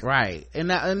white, right? And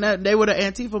that they were the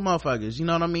Antifa motherfuckers, you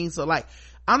know what I mean? So like,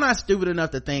 I'm not stupid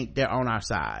enough to think they're on our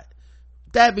side.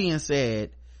 That being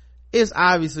said, it's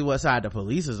obviously what side the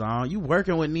police is on. You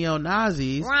working with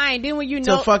neo-Nazis, right? Then when you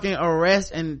know to fucking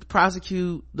arrest and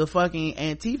prosecute the fucking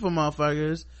Antifa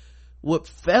motherfuckers with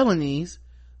felonies,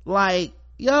 like,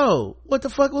 yo, what the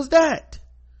fuck was that?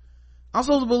 I'm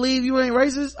supposed to believe you ain't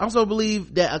racist? I'm supposed to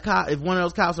believe that a cop, if one of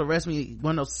those cops arrest me,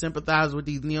 one of those sympathizers with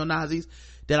these neo-Nazis,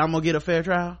 that I'm gonna get a fair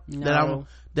trial? No.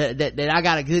 That I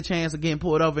got a good chance of getting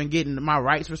pulled over and getting my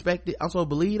rights respected? I'm supposed to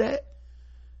believe that?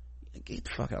 Get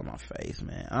the fuck out of my face,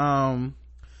 man.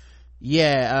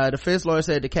 Defense lawyer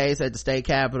said the case at the state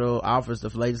capitol offers the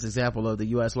latest example of the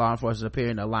U.S. law enforcement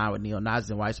appearing to align with neo-Nazis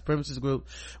and white supremacist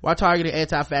groups while targeting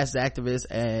anti-fascist activists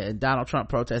and Donald Trump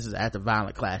protesters after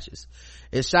violent clashes.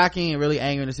 It's shocking and really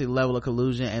angering to see the level of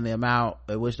collusion and the amount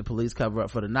at which the police cover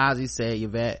up for the Nazis, said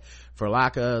Yvette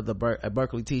Verlaca, a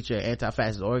Berkeley teacher and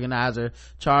anti-fascist organizer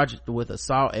charged with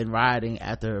assault and rioting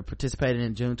after participating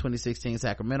in June 2016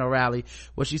 Sacramento rally,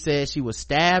 where she said she was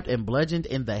stabbed and bludgeoned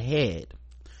in the head.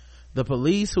 The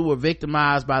police who were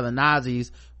victimized by the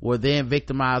Nazis were then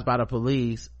victimized by the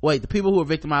police. The people who were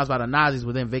victimized by the Nazis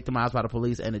were then victimized by the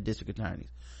police and the district attorneys.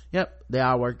 Yep, they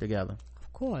all work together.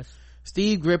 Of course.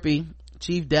 Steve Grippy,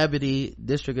 chief deputy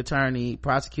district attorney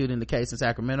prosecuting the case in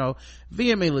Sacramento,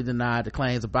 vehemently denied the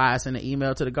claims of bias in an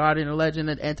email to the Guardian, alleging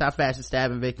that anti-fascist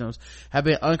stabbing victims have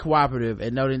been uncooperative,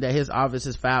 and noting that his office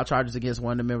has filed charges against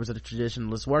one of the members of the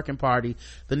Traditionalist Working Party,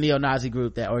 the neo-Nazi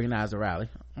group that organized the rally.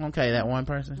 Okay, that one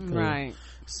person? Cool. Right.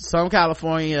 Some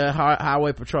California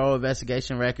Highway Patrol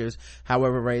investigation records,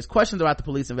 however, raised questions about the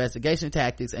police investigation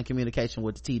tactics and communication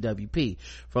with the TWP.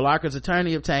 Verlaca's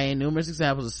attorney obtained numerous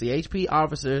examples of CHP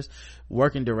officers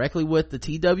working directly with the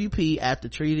TWP after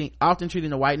often treating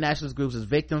the white nationalist groups as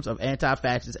victims of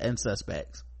anti-fascists and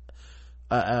suspects.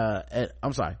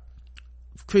 I'm sorry,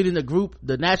 treating the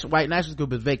white nationalist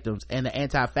group as victims and the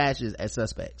anti-fascists as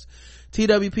suspects.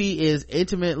 TWP is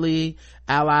intimately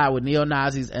allied with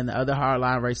neo-Nazis and the other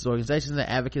hardline racist organizations and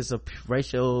advocates of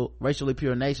racially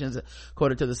pure nations,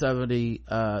 according to the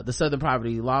Southern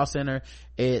Poverty Law Center.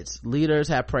 Its leaders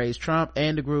have praised Trump,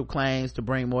 and the group claims to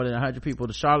bring more than 100 people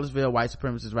to Charlottesville white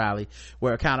supremacist rally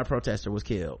where a counter protester was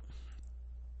killed.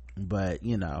 But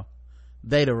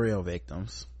they the real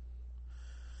victims.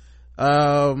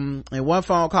 In one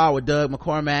phone call with Doug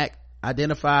McCormack,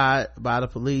 identified by the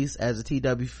police as a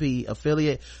TWP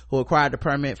affiliate who acquired the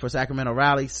permit for Sacramento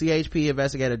rally, CHP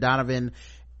investigator Donovan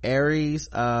Aries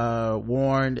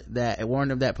warned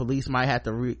him that police might have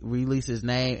to release his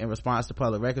name in response to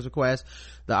public records requests.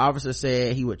 The officer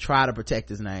said he would try to protect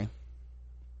his name.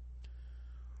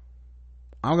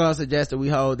 I'm gonna suggest that we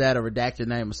hold that or redact your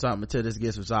name or something until this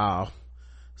gets resolved,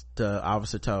 the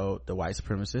officer told the white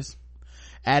supremacist,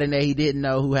 adding that he didn't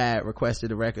know who had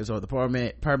requested the records or the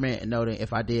permit, and noting,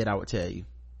 if I did, I would tell you.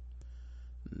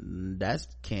 That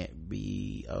can't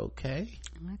be okay.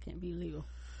 That can't be legal.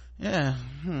 Yeah.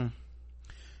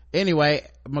 Anyway,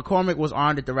 McCormick was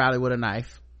armed at the rally with a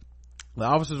knife. The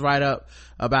officer's write-up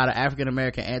about an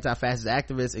African-American anti-fascist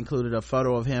activist included a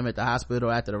photo of him at the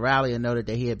hospital after the rally and noted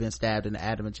that he had been stabbed in the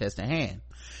abdomen, chest, and hand.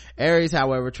 Aries,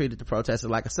 however, treated the protester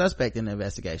like a suspect in the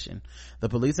investigation. The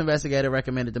police investigator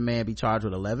recommended the man be charged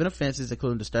with 11 offenses,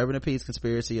 including disturbing the peace,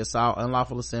 conspiracy, assault,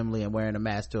 unlawful assembly, and wearing a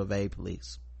mask to evade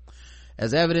police.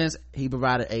 As evidence, he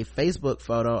provided a Facebook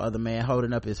photo of the man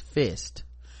holding up his fist.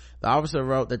 The officer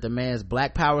wrote that the man's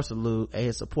Black Power salute and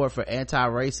his support for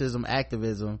anti-racism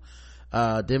activism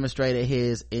demonstrated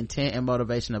his intent and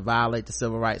motivation to violate the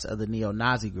civil rights of the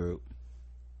neo-Nazi group.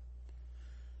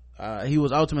 He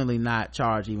was ultimately not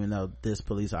charged, even though this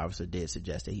police officer did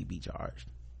suggest that he be charged.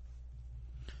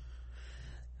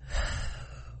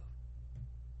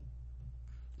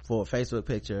 For a Facebook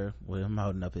picture with him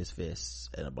holding up his fists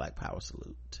and a Black Power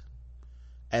salute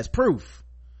as proof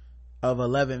of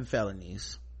 11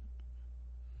 felonies.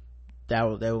 They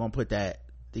were gonna put that,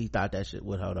 he thought that shit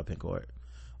would hold up in court,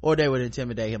 or they would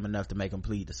intimidate him enough to make him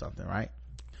plead to something, right?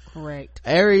 Correct.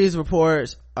 Aries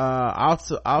reports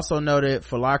also noted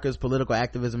Falarka's political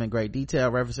activism in great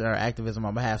detail, referencing her activism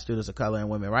on behalf of students of color and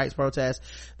women's rights protests.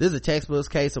 This is a textbook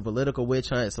case of political witch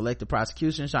hunt and selective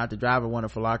prosecution, Shanta Driver, one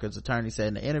of Falarka's attorneys, said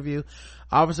in the interview.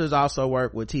 Officers also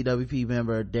worked with TWP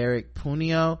member Derek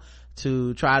Punio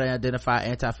to try to identify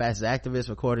anti-fascist activists.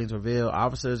 Recordings reveal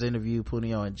officers interviewed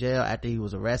Punio in jail after he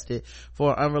was arrested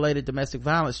for an unrelated domestic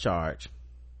violence charge.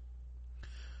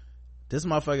 This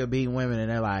motherfucker beating women,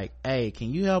 and they're like, hey,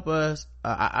 can you help us?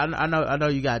 I know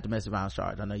you got a domestic violence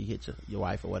charge. I know you hit your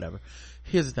wife or whatever.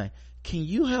 Here's the thing. Can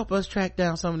you help us track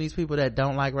down some of these people that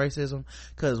don't like racism?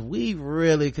 Cause we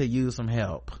really could use some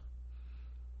help.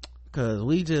 Cause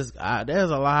there's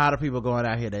a lot of people going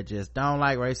out here that just don't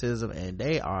like racism, and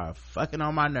they are fucking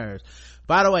on my nerves.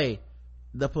 By the way,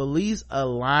 the police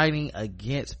aligning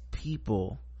against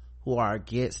people who are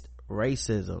against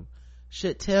racism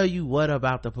should tell you what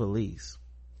about the police?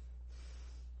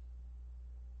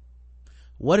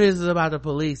 What is it about the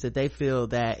police that they feel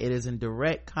that it is in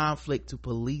direct conflict to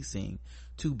policing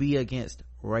to be against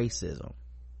racism?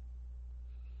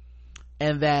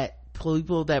 And that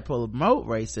people that promote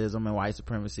racism and white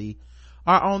supremacy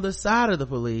are on the side of the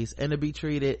police and to be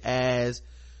treated as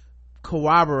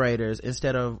corroborators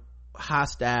instead of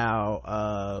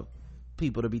hostile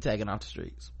people to be taken off the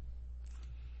streets.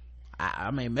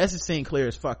 I mean, message seemed clear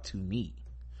as fuck to me.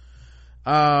 The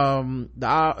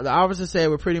officer said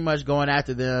we're pretty much going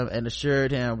after them and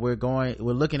assured him we're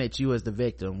looking at you as the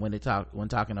victim when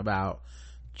talking about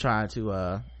trying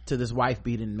to this wife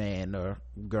beating man or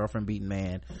girlfriend beating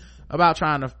man, about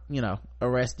trying to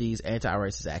arrest these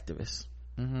anti-racist activists.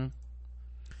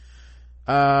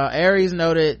 Aries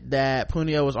noted that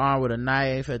Punio was armed with a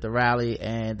knife at the rally,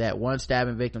 and that one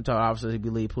stabbing victim told officers he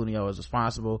believed Punio was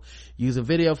responsible. Using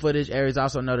video footage, Aries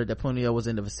also noted that Punio was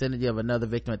in the vicinity of another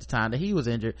victim at the time that he was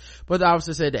injured, but the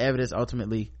officer said the evidence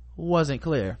ultimately wasn't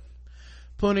clear.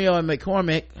 Punio and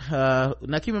McCormick,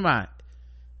 now keep in mind,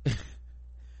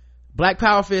 Black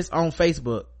Power Fist on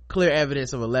Facebook, clear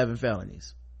evidence of 11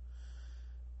 felonies.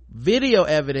 Video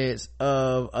evidence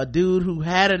of a dude who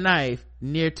had a knife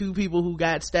near two people who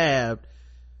got stabbed,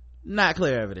 not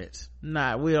clear evidence.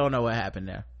 We don't know what happened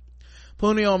there.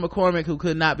 Punio and McCormick, who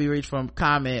could not be reached from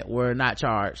comment, were not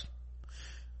charged.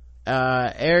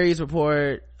 Aries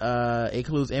report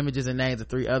includes images and names of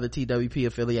 3 other TWP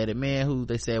affiliated men who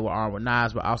they said were armed with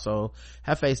knives but also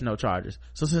have faced no charges.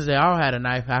 So since they all had a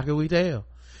knife, how could we tell?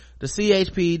 The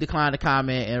CHP declined to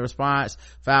comment. In response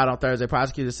filed on Thursday,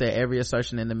 prosecutors said every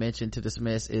assertion in the mention to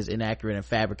dismiss is inaccurate and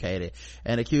fabricated,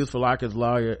 and accused Falarka's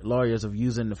lawyers of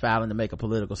using the filing to make a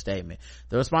political statement.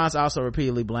 The response also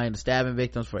repeatedly blamed the stabbing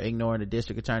victims for ignoring the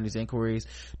district attorney's inquiries.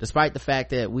 Despite the fact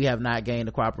that we have not gained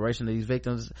the cooperation of these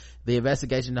victims, the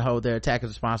investigation to hold their attackers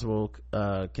responsible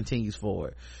continues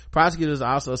forward. Prosecutors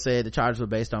also said the charges were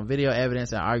based on video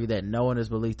evidence and argued that no one is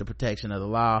beneath the protection of the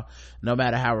law, no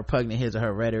matter how repugnant his or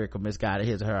her rhetoric or misguided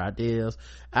his or her ideals.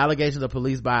 Allegations of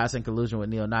police bias and collusion with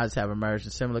neo-Nazis have emerged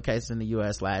in similar cases in the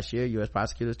U.S. last year. U.S.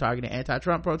 prosecutors targeting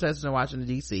anti-Trump protesters in Washington,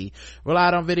 D.C.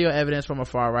 relied on video evidence from a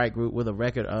far-right group with a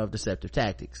record of deceptive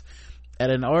tactics. At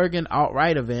an Oregon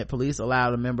alt-right event, police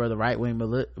allowed a member of the right-wing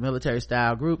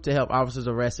military-style group to help officers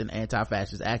arrest an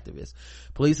anti-fascist activist.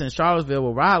 Police in Charlottesville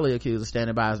were widely accused of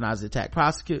standing by as Nazis attacked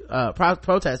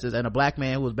protesters, and a black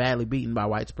man who was badly beaten by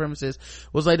white supremacists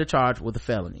was later charged with a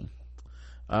felony.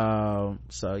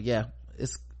 So yeah,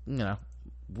 it's, you know,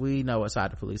 we know what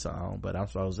side the police are on, but I'm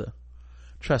supposed to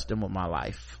trust them with my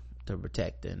life to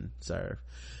protect and serve.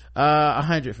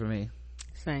 100 for me.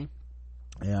 Same.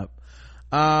 Yep.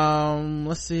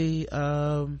 Let's see.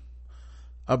 A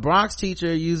Bronx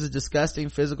teacher uses disgusting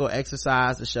physical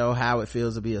exercise to show how it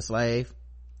feels to be a slave.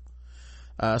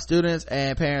 Students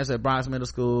and parents at Bronx Middle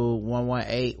School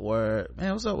 118 were,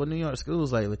 man, what's up with New York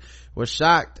schools lately, were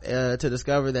shocked to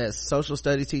discover that social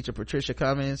studies teacher Patricia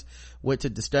Cummings went to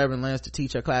disturbing lengths to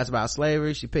teach her class about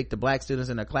slavery. She picked the black students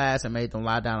in her class and made them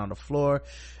lie down on the floor,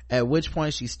 at which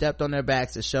point she stepped on their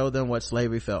backs to show them what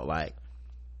slavery felt like.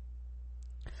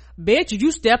 Bitch,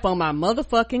 you step on my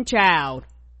motherfucking child.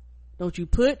 Don't you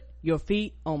put your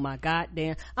feet on my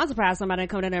goddamn... I'm surprised somebody didn't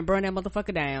come down there and burn that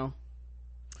motherfucker down.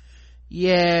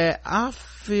 Yeah, I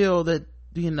feel that,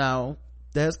 you know,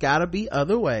 there's gotta be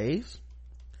other ways.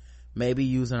 Maybe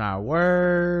using our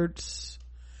words.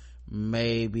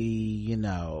 Maybe, you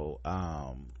know,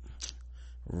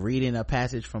 reading a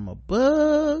passage from a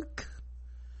book.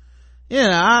 You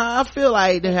know, I feel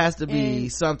like there has to be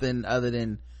something other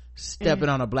than stepping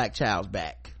on a black child's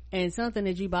back. And something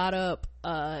that you brought up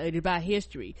about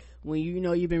history, when you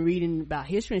know you've been reading about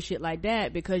history and shit like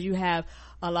that, because you have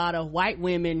a lot of white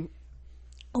women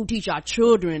who teach our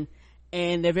children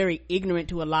and they're very ignorant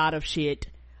to a lot of shit.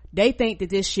 They think that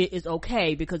this shit is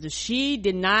okay, because if she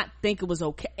did not think it was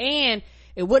okay, and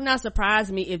it would not surprise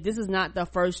me if this is not the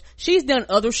first. She's done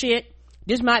other shit.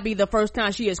 This might be the first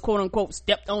time she has quote unquote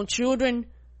stepped on children,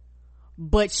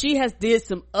 but she has did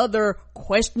some other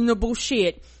questionable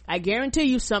shit. I guarantee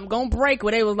you something gonna break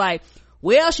where they was like,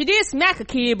 well, she did smack a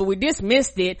kid but we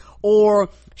dismissed it, or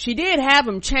she did have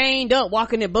him chained up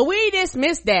walking it but we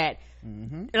dismissed that.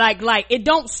 Like it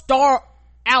don't start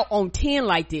out on 10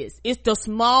 like this. It's the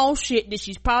small shit that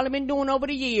she's probably been doing over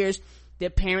the years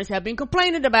that parents have been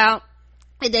complaining about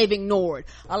and they've ignored.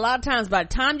 A lot of times by the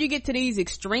time you get to these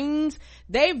extremes,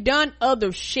 they've done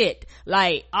other shit.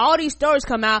 Like all these stories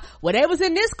come out where they was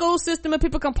in this school system and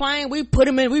people complain, we put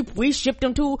them in, we shipped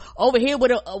them to over here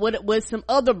with some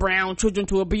other brown children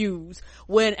to abuse,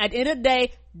 when at the end of the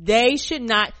day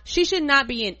she should not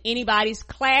be in anybody's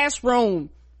classroom.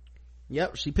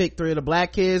 Yep, she picked 3 of the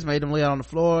black kids, made them lay on the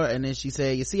floor, and then she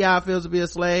said, you see how it feels to be a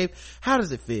slave? How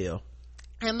does it feel?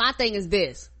 And my thing is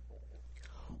this: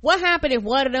 what happened if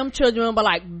one of them children were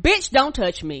like, bitch, don't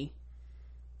touch me?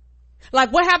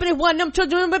 Like, what happened if one of them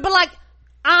children would be like,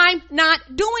 I'm not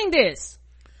doing this?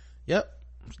 Yep.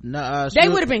 They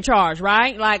would have been charged,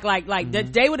 right?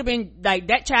 They would have been, like,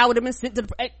 that child would have been sent to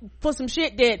for some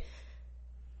shit that,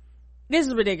 this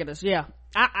is ridiculous. Yeah.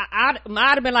 I'd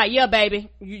have been like, yeah,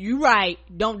 baby, you right.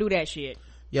 Don't do that shit.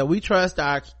 Yeah, we trust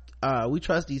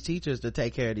these teachers to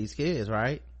take care of these kids,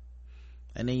 right?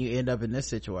 And then you end up in this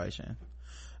situation.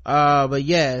 But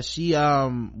yeah, she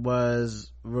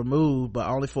was removed, but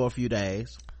only for a few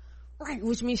days. Right,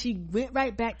 which means she went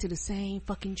right back to the same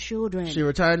fucking children. She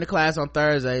returned to class on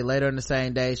Thursday. Later in the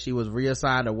same day, she was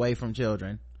reassigned away from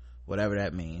children, whatever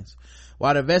that means.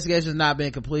 While the investigation has not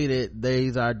been completed,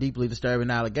 these are deeply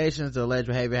disturbing allegations. The alleged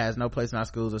behavior has no place in our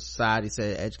schools or society,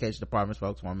 said Education Department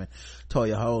spokeswoman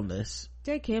Toya Holness.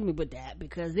 Take care of me with that,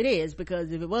 because it is,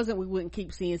 because if it wasn't, we wouldn't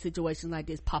keep seeing situations like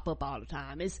this pop up all the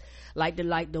time. It's like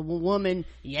the woman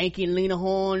yanking Lena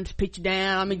Horne's picture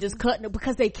down. I mean, just cutting it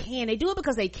because they can. They do it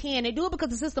because they can. They do it because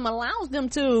the system allows them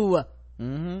to.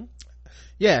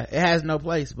 Yeah, it has no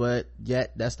place, but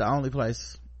yet that's the only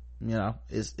place. You know,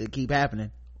 it keep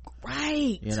happening.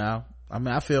 Right. You know, I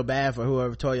mean, I feel bad for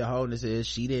whoever Toya Holness is.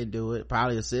 She didn't do it.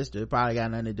 Probably a sister. Probably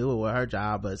got nothing to do with her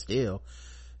job, but still,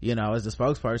 you know, as the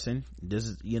spokesperson, this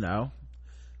is, you know,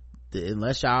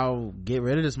 unless y'all get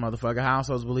rid of this motherfucker, how I'm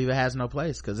supposed to believe it has no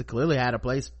place? Because it clearly had a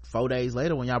place 4 days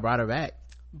later when y'all brought her back.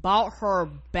 Bought her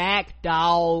back,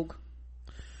 dog.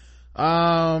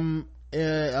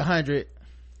 100.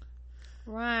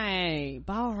 Right,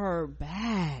 bought her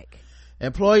back.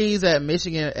 Employees at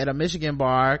a Michigan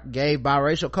bar gave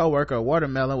biracial coworker a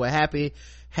watermelon with happy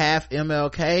half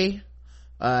MLK,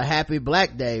 happy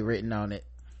Black Day written on it.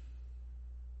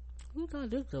 Who thought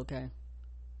this was okay?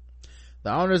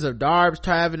 The owners of Darb's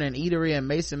Tavern and Eatery in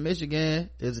Mason, Michigan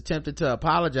is attempting to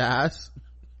apologize.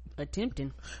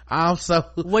 Attempting? Also,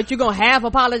 what, you gonna half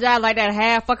apologize like that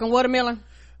half fucking watermelon?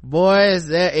 Boy, is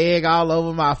that egg all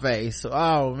over my face.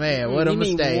 Oh man, what a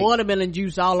mistake. Mean watermelon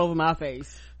juice all over my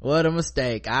face. What a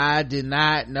mistake. I did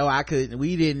not know.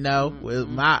 We didn't know. With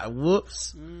my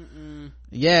whoops.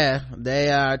 Yeah,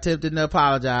 they are attempting to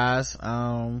apologize.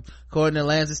 According to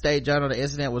Lansing State Journal, the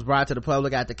incident was brought to the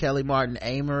public after Kelly Martin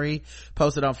Amory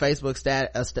posted on Facebook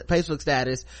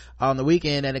status on the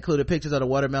weekend that included pictures of the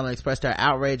watermelon and expressed her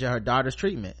outrage at her daughter's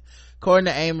treatment. According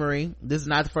to Amory, this is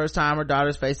not the first time her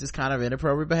daughter's faced this kind of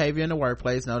inappropriate behavior in the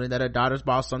workplace, noting that her daughter's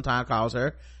boss sometimes calls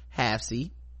her halfsy.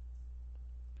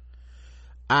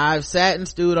 I've sat and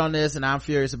stewed on this and I'm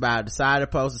furious about it. Decided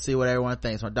to post to see what everyone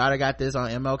thinks. My daughter got this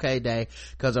on MLK Day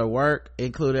because her work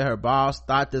included her boss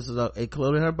thought this was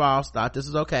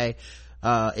okay.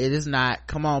 It is not.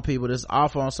 Come on, people. This is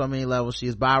awful on so many levels. She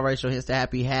is biracial, hence the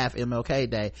happy half MLK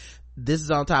Day. This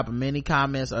is on top of many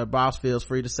comments her boss feels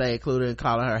free to say, including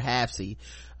calling her halfsy.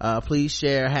 Please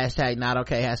share hashtag not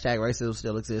okay, hashtag racism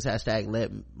still exists,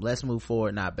 hashtag let's move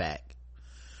forward, not back.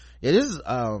 Yeah, this is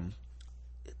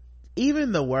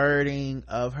even the wording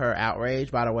of her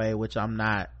outrage, by the way, which I'm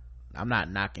not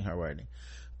knocking her wording,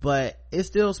 but it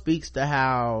still speaks to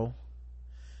how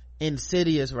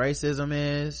insidious racism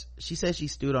is. She said she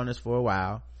stewed on this for a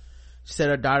while. She said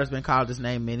her daughter's been called this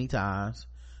name many times.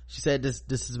 She said this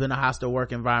has been a hostile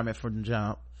work environment from the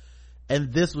jump,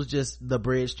 and this was just the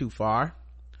bridge too far.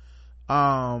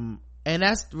 And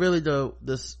that's really the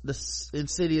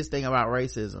insidious thing about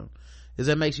racism, is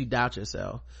it makes you doubt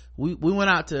yourself. We went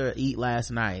out to eat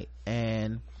last night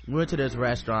and we went to this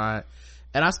restaurant,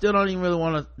 and I still don't even really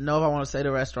want to know if I want to say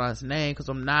the restaurant's name because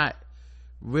I'm not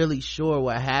really sure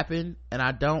what happened, and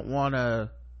I don't want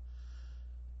to.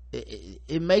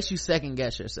 It makes you second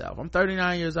guess yourself. I'm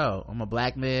 39 years old. I'm a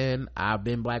black man. I've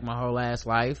been black my whole ass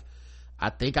life. I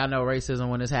think I know racism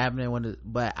when it's happening,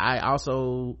 but I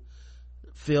also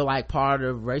feel like part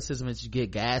of racism is you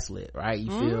get gaslit, right?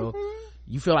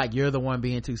 You feel like you're the one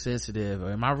being too sensitive,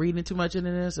 or am I reading too much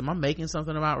into this? Am I making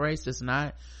something about race that's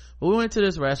not? But we went to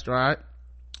this restaurant.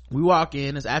 We walk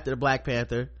in, it's after the Black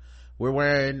Panther. We're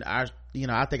wearing our,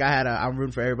 I think I'm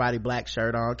rooting for everybody black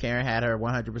shirt on. Karen had her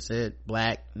 100%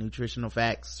 black nutritional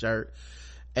facts shirt,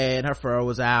 and her fur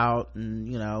was out, and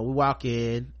we walk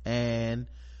in, and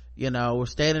we're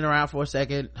standing around for a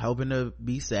second hoping to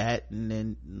be sat, and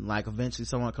then like eventually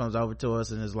someone comes over to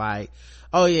us and is like,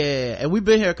 oh yeah, and we've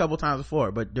been here a couple times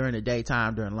before, but during the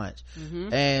daytime, during lunch.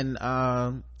 And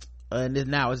then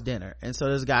now it's dinner, and so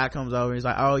this guy comes over and he's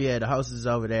like, oh yeah, the hostess is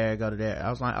over there, go to there.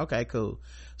 I was like, okay, cool.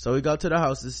 So we go to the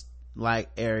hostess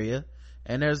area,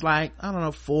 and there's like, I don't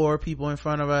know, 4 people in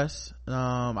front of us.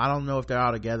 I don't know if they're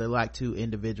all together, like 2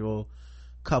 individual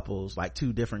couples, like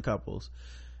 2 different couples.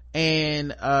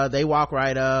 And they walk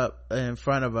right up in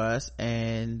front of us,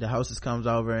 and the hostess comes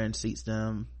over and seats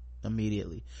them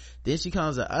immediately. Then she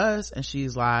comes to us and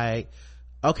she's like,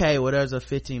 okay, well, there's a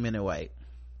 15-minute wait.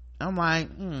 I'm like,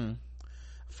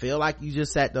 feel like you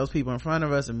just sat those people in front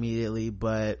of us immediately,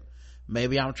 but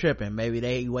maybe I'm tripping. Maybe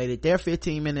they waited their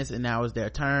 15 minutes and now it's their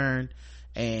turn,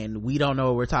 and we don't know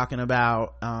what we're talking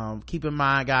about. Keep in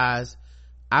mind, guys,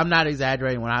 I'm not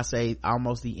exaggerating when I say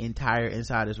almost the entire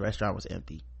inside of this restaurant was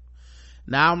empty.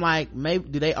 Now I'm like, maybe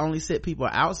do they only sit people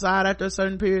outside after a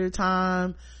certain period of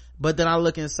time? But then I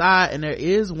look inside, and there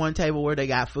is one table where they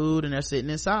got food and they're sitting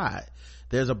inside.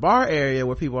 There's a bar area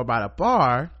where people are by the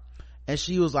bar, and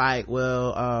she was like,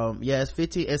 well, yeah, it's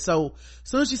 15. And so as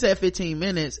soon as she said 15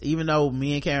 minutes, even though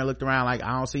me and Karen looked around like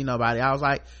I don't see nobody, I was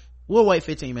like, we'll wait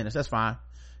 15 minutes, that's fine,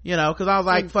 because I was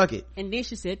like, fuck it. And then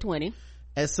she said 20.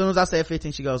 As soon as I said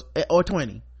 15, she goes, or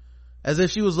 20, as if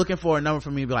she was looking for a number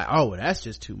for me to be like, oh, well, that's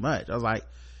just too much. I was like,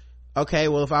 okay,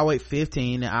 well, if I wait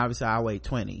 15, then obviously I'll wait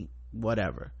 20,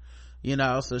 whatever,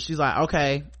 so she's like,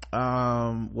 okay,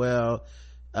 well,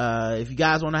 if you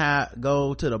guys want to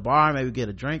go to the bar, maybe get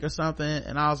a drink or something.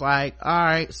 And I was like, all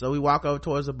right. So we walk over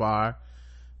towards the bar,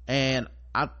 and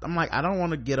I'm like, I don't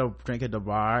want to get a drink at the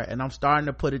bar, and I'm starting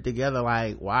to put it together,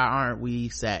 like, why aren't we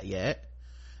sat yet?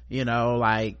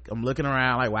 Like, I'm looking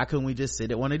around like, why couldn't we just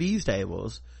sit at one of these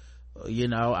tables?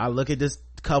 I look at this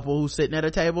couple who's sitting at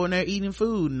a table and they're eating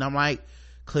food, and I'm like,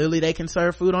 clearly they can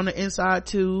serve food on the inside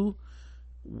too.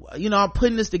 I'm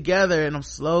putting this together, and I'm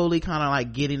slowly kind of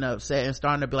like getting upset and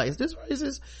starting to be like, is this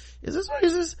racist?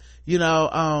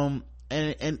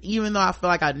 And even though I feel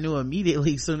like I knew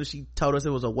immediately as soon as she told us it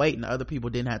was a wait and the other people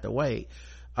didn't have to wait,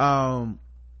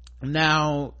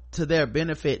 now to their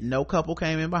benefit, no couple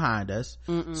came in behind us.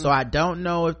 So I don't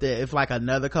know if like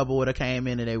another couple would have came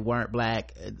in and they weren't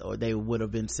black, or they would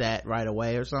have been sat right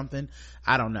away or something.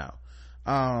 I don't know.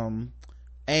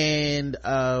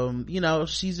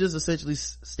 She's just essentially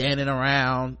standing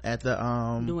around at the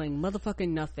doing motherfucking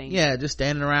nothing. Yeah, just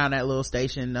standing around that little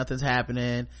station, nothing's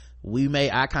happening. We made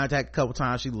eye contact a couple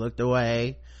times, she looked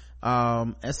away.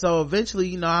 And so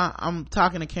eventually, I'm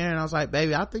talking to Karen, I was like,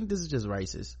 baby, I think this is just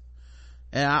racist.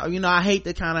 And I hate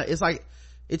to kind of, it's like,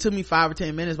 it took me 5 or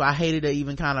 10 minutes, but I hated to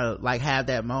even kind of like have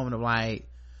that moment of like,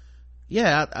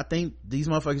 yeah, I think these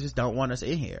motherfuckers just don't want us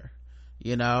in here,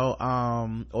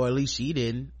 or at least she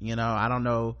didn't, I don't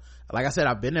know. Like I said,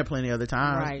 I've been there plenty of other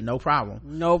times. Right. No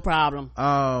problem.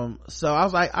 So I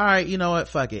was like, all right, you know what,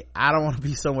 fuck it, I don't want to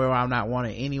be somewhere where I'm not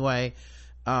wanted anyway.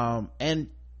 And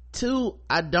 2,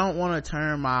 I don't want to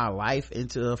turn my life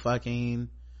into a fucking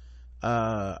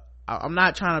I'm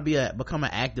not trying to become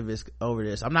an activist over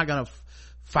this. I'm not gonna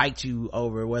fight you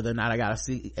over whether or not I gotta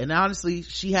see. And honestly,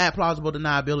 she had plausible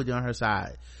deniability on her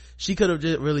side. She could have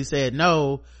just really said,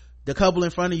 no, the couple in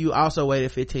front of you also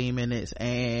waited 15 minutes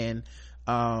and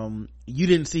you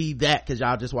didn't see that because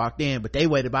y'all just walked in, but they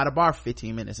waited by the bar for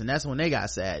 15 minutes and that's when they got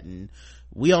sat, and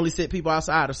we only sit people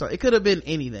outside or something. It could have been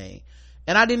anything,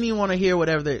 and I didn't even want to hear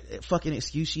whatever the fucking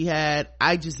excuse she had.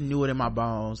 I just knew it in my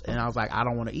bones, and I was like, I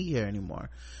don't want to eat here anymore.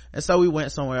 And so we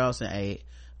went somewhere else and ate.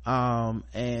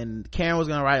 And Karen was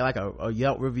gonna write like a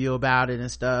Yelp review about it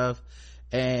and stuff,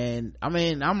 and I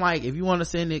mean, I'm like, if you want to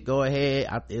send it, go ahead.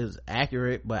 It was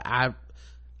accurate, but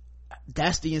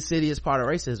that's the insidious part of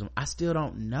racism. I still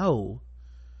don't know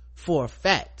for a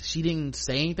fact. She didn't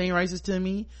say anything racist to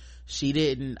me.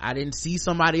 I didn't see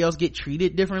somebody else get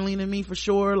treated differently than me for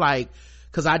sure, like,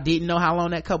 because I didn't know how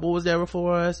long that couple was there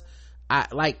before us.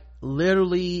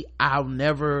 Literally, I'll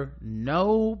never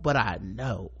know, but I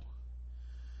know.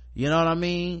 You know what I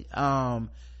mean?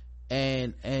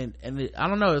 And I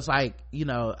don't know, it's like,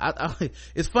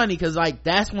 it's funny because like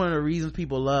that's one of the reasons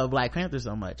people love Black Panther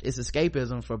so much. It's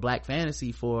escapism for Black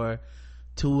fantasy for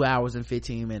 2 hours and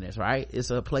 15 minutes, right? It's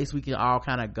a place we can all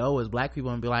kind of go as Black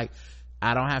people and be like,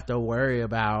 I don't have to worry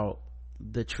about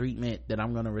the treatment that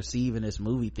I'm going to receive in this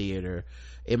movie theater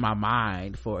in my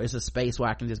mind. It's a space where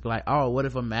I can just be like, oh, what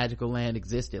if a magical land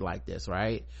existed like this,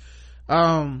 right?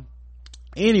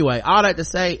 Anyway, all that to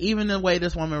say, even the way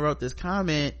this woman wrote this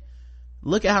comment,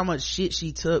 look at how much shit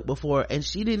she took before, and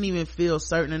she didn't even feel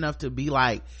certain enough to be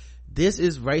like, this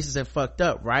is racist and fucked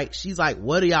up, right? She's like,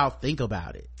 what do y'all think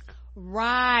about it?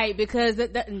 Right, because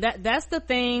that's the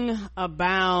thing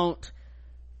about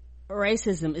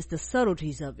racism, is the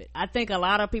subtleties of it. I think a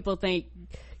lot of people think,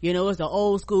 it's the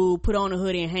old school, put on a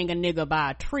hoodie and hang a nigga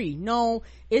by a tree. No,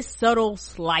 it's subtle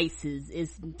slices,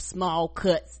 it's small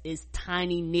cuts, it's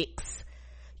tiny nicks,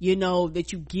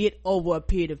 that you get over a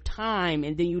period of time,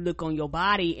 and then you look on your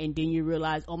body and then you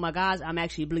realize, oh my gosh, I'm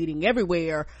actually bleeding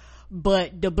everywhere,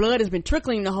 but the blood has been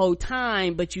trickling the whole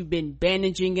time, but you've been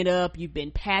bandaging it up, you've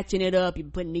been patching it up,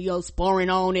 you've been putting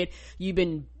Neosporin on it, you've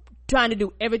been trying to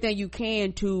do everything you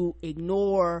can to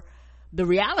ignore the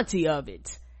reality of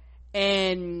it.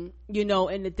 And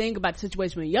and the thing about the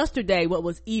situation yesterday, what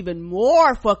was even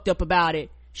more fucked up about it,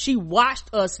 she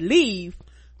watched us leave.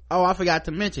 Oh, I forgot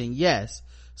to mention, yes.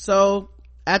 So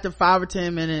after 5 or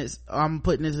 10 minutes, I'm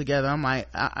putting this together. I'm like,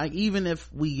 even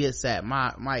if we get sat,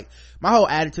 my whole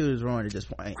attitude is ruined at this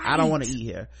point. Right. I don't want to eat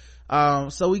here.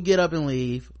 So we get up and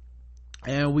leave,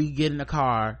 and we get in the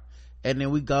car, and then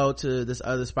we go to this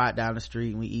other spot down the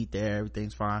street and we eat there.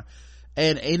 Everything's fine.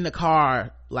 And in the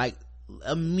car, like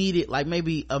immediate, like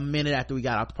maybe a minute after we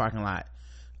got out the parking lot,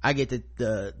 I get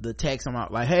the text. I'm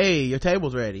out like, hey, your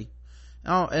table's ready.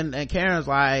 Oh, and Karen's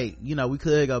like, we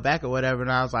could go back or whatever.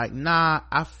 And I was like, nah,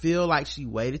 I feel like she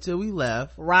waited till we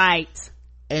left. Right.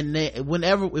 And then if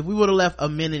we would have left a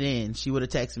minute in, she would have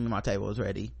texted me my table was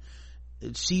ready.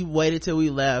 She waited till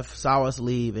we left, saw us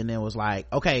leave, and then was like,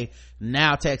 okay,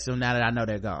 now text them now that I know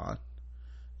they're gone.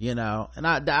 And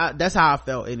I that's how I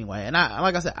felt anyway. And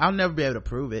like I said, I'll never be able to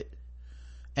prove it.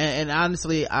 And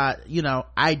honestly, I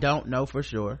don't know for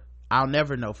sure. I'll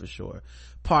never know for sure.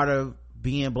 Part of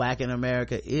being Black in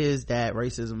America is that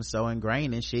racism is so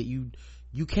ingrained in shit you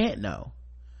can't know.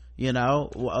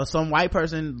 Some white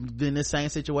person in this same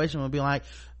situation would be like,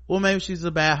 well, maybe she's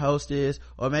a bad hostess,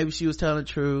 or maybe she was telling the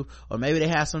truth, or maybe they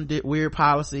have some weird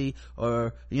policy,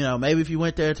 or, you know, maybe if you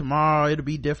went there tomorrow, it'll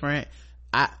be different.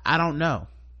 I don't know.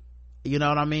 You know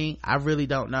what I mean? I really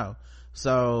don't know.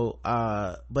 So,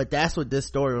 but that's what this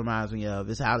story reminds me of,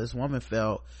 is how this woman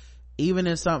felt, even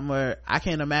in something where I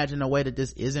can't imagine a way that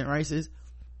this isn't racist.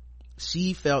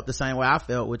 She felt the same way I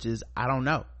felt, which is, I don't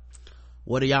know.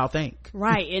 What do y'all think?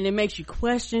 Right. And it makes you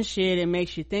question shit. It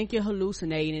makes you think you're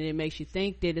hallucinating. It makes you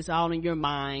think that it's all in your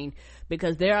mind,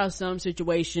 because there are some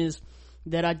situations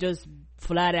that are just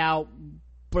flat out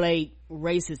blatant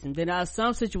racism. There are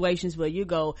some situations where you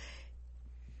go,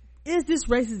 is this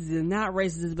racist? Is it not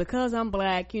racist? Is it because I'm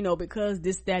black? You know, because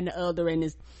this, that, and the other. And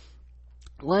it's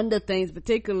one of the things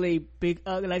particularly big,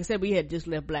 like I said, we had just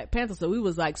left Black Panther, so we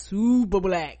was like super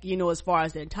black, you know, as far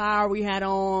as the attire we had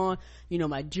on, you know,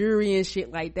 my jewelry and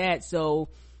shit like that. So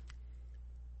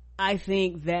I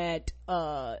think that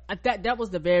that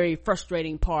was the very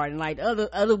frustrating part. And like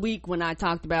other week when I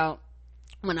talked about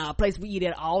when our place we eat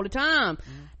at all the time,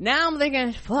 now I'm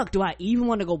thinking, fuck, do I even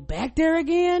want to go back there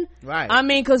again? Right. I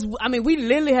mean, cause we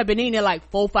literally have been eating there like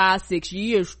 4, 5, 6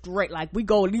 years straight. Like we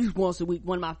go at least once a week.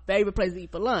 One of my favorite places to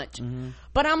eat for lunch.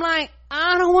 But I'm like,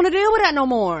 I don't want to deal with that no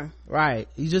more. Right.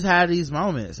 You just had these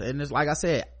moments, and it's like I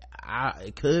said,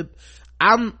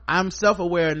 I'm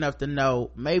self-aware enough to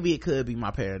know maybe it could be my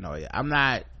paranoia. I'm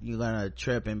not gonna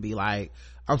trip and be like,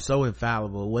 I'm so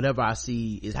infallible, whatever I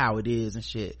see is how it is and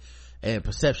shit, and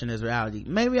perception is reality.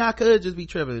 Maybe I could just be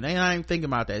tripping. They not even thinking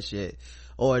about that shit,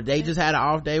 or they just had an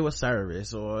off day with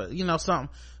service, or you know, something.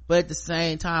 But at the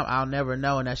same time, I'll never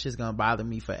know, and that shit's gonna bother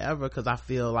me forever, because I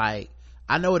feel like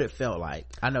I know what it felt like.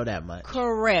 I know that much.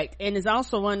 Correct. And it's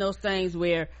also one of those things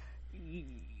where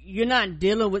you're not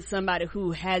dealing with somebody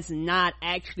who has not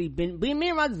actually been, me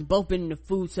and Roger has both been in the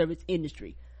food service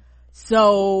industry,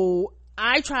 so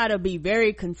I try to be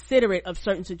very considerate of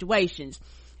certain situations.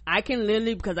 I can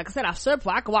literally, because like I said, I've served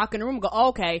before, I can walk in the room and go,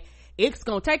 okay, it's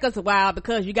gonna take us a while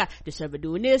because you got the server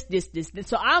doing this.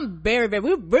 So I'm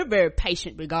we're very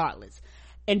patient regardless.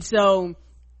 And so,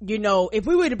 you know, if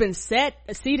we would have been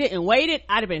seated and waited,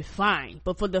 I'd have been fine.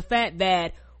 But for the fact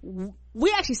that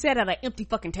we actually sat at an empty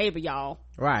fucking table, y'all.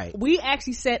 Right. We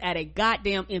actually sat at a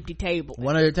goddamn empty table.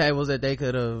 One of the tables that they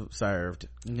could have served,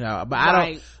 you know,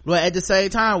 but but at the same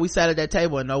time, we sat at that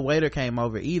table and no waiter came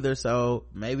over either. So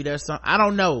maybe there's I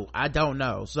don't know.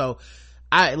 So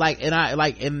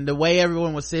and the way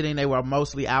everyone was sitting, they were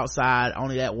mostly outside.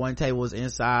 Only that one table was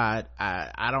inside.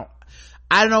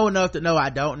 I know enough to know I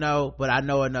don't know, but I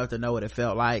know enough to know what it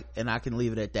felt like, and I can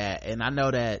leave it at that. And I know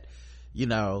that, you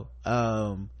know,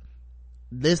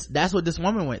 that's what this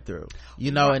woman went through,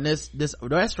 you know. And this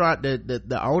restaurant,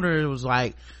 the owner was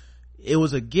like, it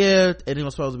was a gift and it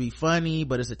was supposed to be funny,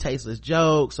 but it's a tasteless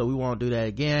joke, so we won't do that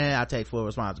again. I take full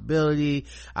responsibility.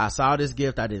 I saw this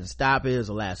gift, I didn't stop it. It was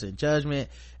a lapse in judgment,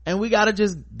 and we gotta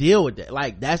just deal with that.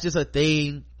 Like, that's just a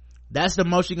thing. That's the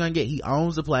most you're gonna get. He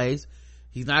owns the place.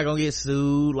 He's not gonna get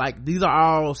sued. Like, these are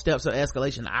all steps of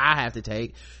escalation I have to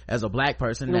take as a black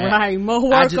person. Right, more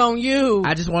work on you.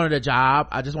 I just wanted a job.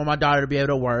 I just want my daughter to be able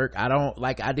to work.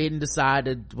 I didn't decide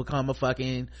to become a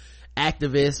fucking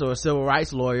activist or a civil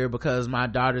rights lawyer because my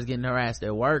daughter's getting harassed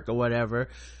at work or whatever.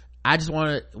 I just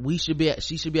want she should be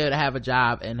able to have a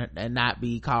job and not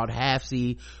be called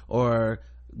half-C or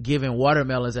giving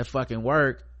watermelons at fucking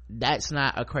work. That's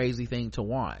not a crazy thing to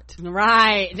want.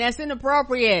 Right, that's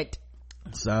inappropriate.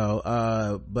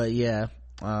 So but yeah,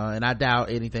 and I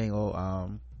doubt anything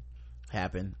will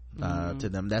happen to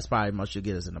them. That's probably most you'll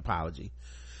get is an apology,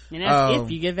 and that's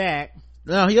if you get that.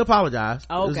 No, he apologized.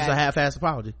 Okay. This is a half-assed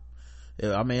apology.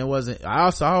 I mean, it wasn't,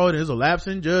 I saw it as a lapse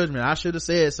in judgment, I should have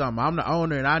said something, I'm the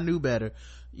owner and I knew better.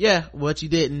 Yeah, but you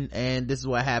didn't, and this is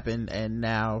what happened. And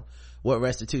now what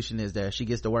restitution is there? She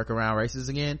gets to work around races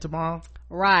again tomorrow?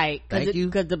 Right. Thank you.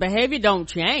 Because the behavior don't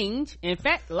change. In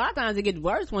fact, a lot of times it gets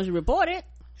worse once you report it.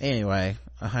 Anyway,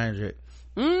 100.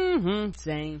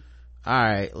 Same. All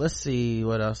right, let's see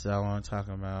what else I want to talk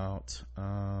about.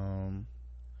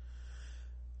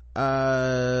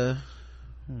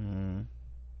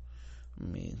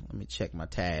 Let me check my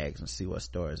tags and see what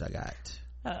stories I got.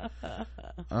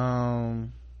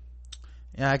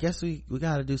 Yeah, I guess we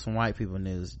gotta do some white people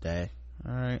news today.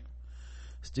 All right,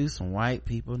 let's do some white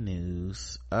people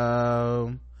news.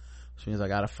 Which means I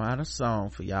gotta find a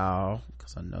song for y'all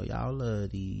because I know y'all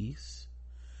love these.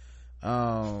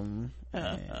 And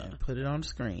put it on the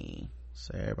screen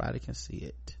so everybody can see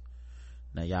it.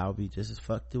 Now y'all be just as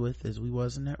fucked with as we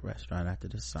was in that restaurant after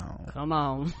this song. Come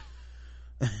on.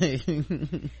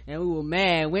 And we were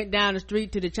mad. Went down the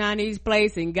street to the Chinese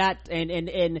place and got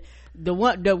and we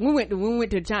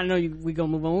went to China. No, we gonna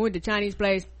move on. We went to Chinese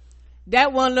place.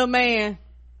 That one little man,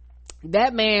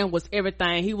 that man was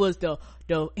everything. He was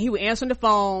he was answering the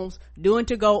phones, doing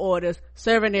to-go orders,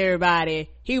 serving everybody.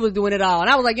 He was doing it all. And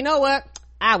I was like, you know what?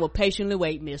 I will patiently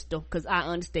wait, mister, because I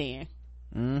understand.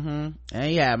 And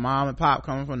he had mom and pop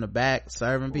coming from the back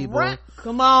serving people. Right.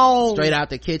 Come on, straight out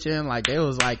the kitchen, like they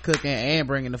was like cooking and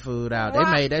bringing the food out. Right.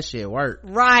 They made that shit work.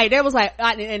 Right. That was like,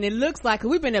 and it looks like, cause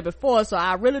we've been there before, so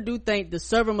I really do think the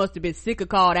server must have been sick or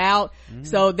called out.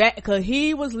 So that, cause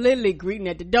he was literally greeting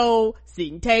at the door,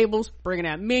 seating tables, bringing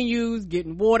out menus,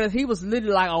 getting waters. He was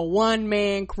literally like a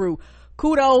one-man crew.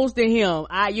 Kudos to him.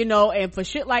 And for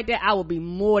shit like that, I would be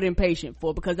more than patient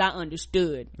for, because I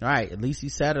understood. Right. At least he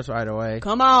said us right away.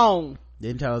 Come on.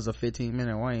 Didn't tell us a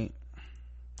 15-minute wait.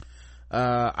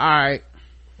 All right.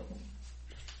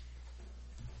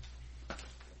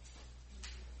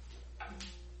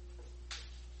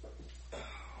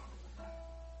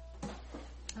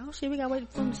 Oh shit, we gotta wait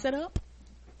for him to set up.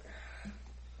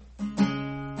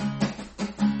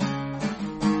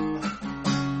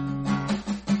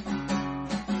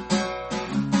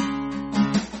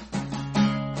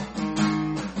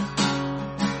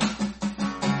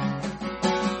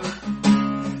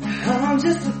 I'm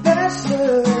just a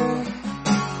bachelor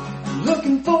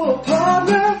looking for a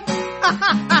partner,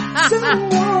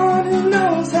 someone who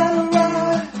knows how to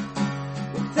ride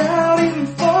without even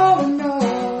falling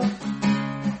off.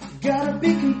 Gotta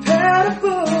be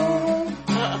compatible,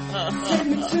 take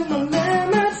me to my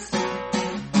limits.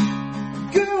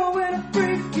 Girl, when I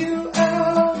freak you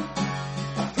out,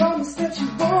 I promise that you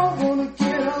won't wanna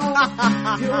get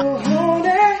off. If you're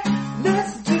horny,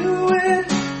 let's do it.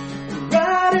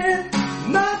 Riding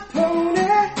my pony,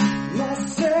 my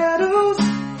saddle's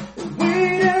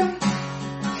waiting.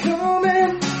 Come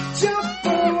and jump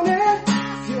on it.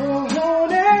 If you're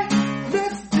horny,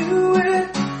 let's do it.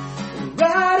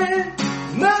 Riding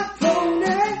my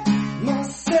pony, my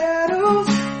saddle's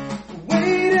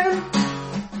waiting.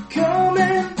 Come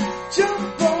and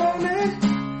jump on it.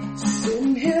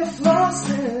 Sitting here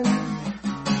flossing,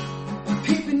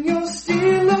 peeping your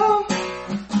stilo.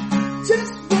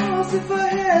 Just if I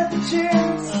had the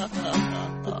chance,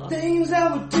 the things I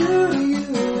would do to you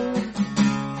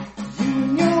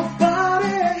and your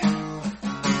body,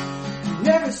 and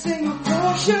every single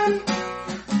portion,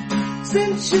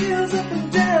 send chills up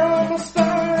and down my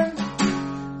spine,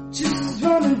 juices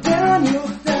running down your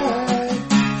thigh.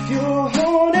 If you're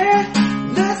horny,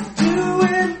 let's do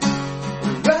it.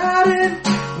 Riding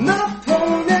my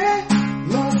pony,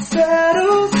 my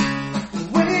saddle's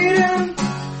waiting.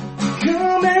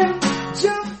 Come and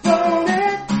jump on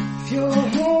it. If you're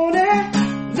horny,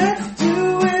 let's do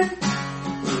it.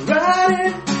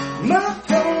 Riding my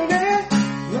pony,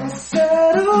 my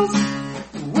saddle's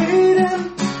waiting.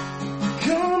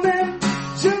 Come and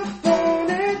jump on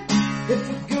it. If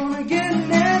we're gonna get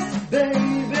nasty,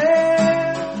 baby,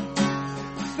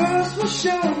 first we'll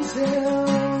show and tell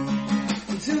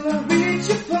until I reach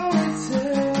your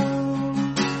ponytail.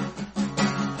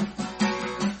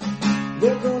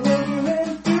 We're gonna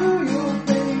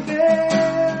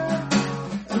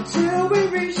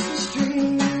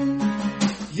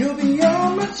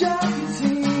jockey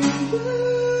team.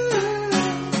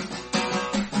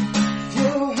 If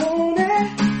you're horny,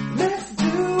 let's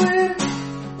do it.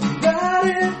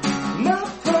 Riding my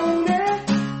pony,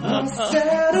 my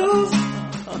saddle's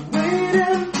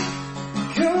waiting.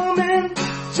 Come and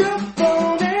jump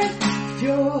on it. If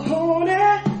you're horny,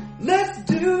 let's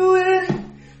do it.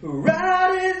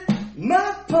 Riding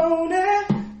my pony,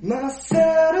 my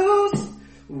saddle's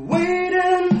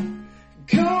waiting.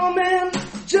 Come and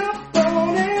jump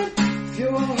on it. If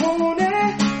you're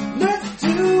horny, let's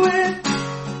do it.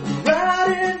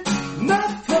 Riding my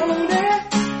pony,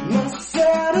 my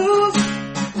saddle's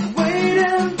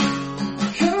waiting.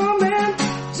 Come and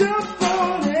jump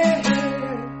on it.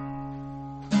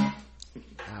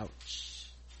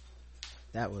 Ouch.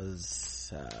 That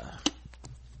was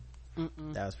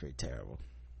pretty terrible.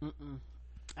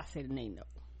 I say the name though.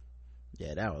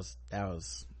 Yeah, that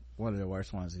was one of the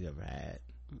worst ones you ever had.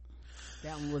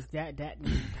 That one was that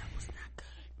was not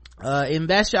good. In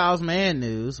That's Y'all's Man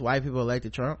news, white people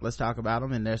elected Trump. Let's talk about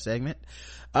them in their segment.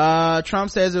 Trump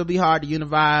says it'll be hard to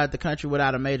unify the country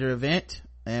without a major event.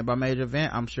 And by major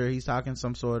event, I'm sure he's talking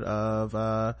some sort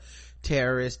of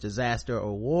terrorist disaster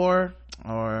or war,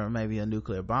 or maybe a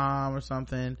nuclear bomb or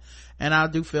something. And I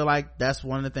do feel like that's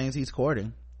one of the things he's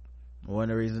courting. One of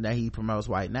the reasons that he promotes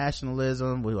white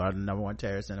nationalism, we are the number one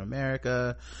terrorist in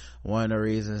America. One of the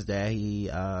reasons that he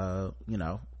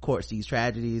courts these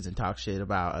tragedies and talks shit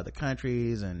about other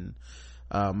countries and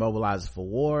mobilizes for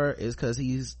war is because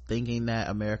he's thinking that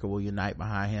America will unite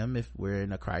behind him if we're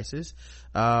in a crisis.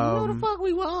 No, the fuck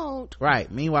we won't.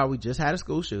 Right. Meanwhile, we just had a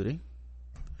school shooting,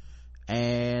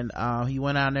 and he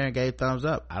went out there and gave thumbs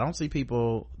up. I don't see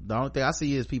people, the only thing I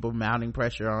see is people mounting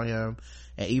pressure on him,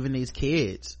 and even these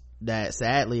kids that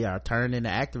sadly are turned into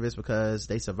activists because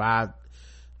they survived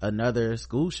another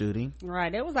school shooting.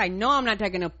 Right. They was like, no, I'm not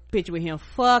taking a picture with him.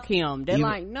 Fuck him. They're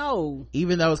like, no.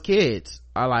 Even those kids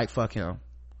are like, fuck him.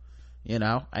 Ain't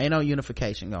no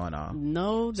unification going on.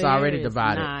 No, it's already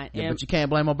divided. Yeah, but you can't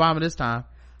blame Obama this time.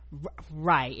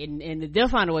 Right. And they'll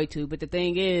find a way to, but the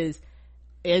thing is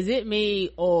it me,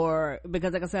 or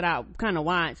because like I said, I kind of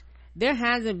watched, there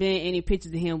hasn't been any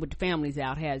pictures of him with the families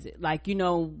out, has it? Like, when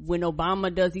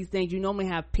Obama does these things, you normally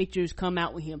have pictures come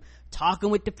out with him talking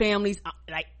with the families,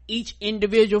 like each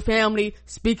individual family,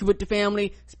 speaking with the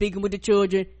family, speaking with the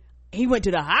children. He went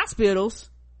to the hospitals.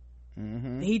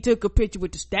 Mm-hmm. He took a picture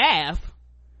with the staff.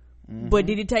 Mm-hmm. But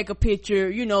did he take a picture,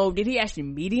 did he actually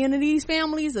meet any of these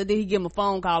families, or did he give them a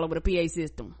phone call over the PA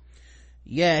system?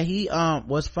 Yeah, he,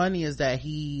 what's funny is that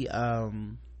he,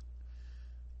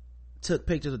 took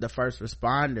pictures of the first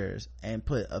responders and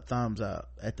put a thumbs up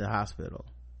at the hospital.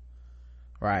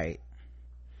 Right.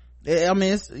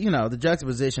 It's, the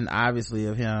juxtaposition obviously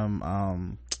of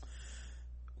him,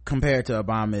 compared to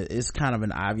Obama is kind of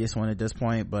an obvious one at this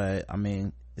point, but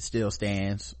it still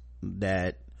stands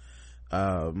that,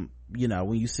 when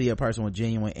you see a person with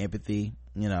genuine empathy,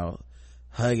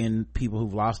 hugging people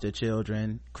who've lost their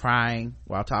children, crying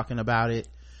while talking about it,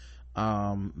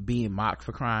 being mocked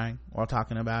for crying while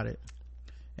talking about it,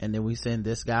 and then we send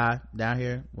this guy down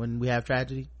here when we have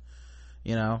tragedy,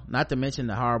 not to mention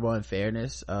the horrible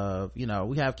unfairness of,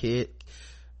 we have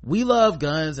we love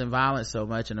guns and violence so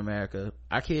much in America.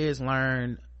 Our kids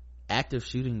learn active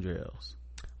shooting drills.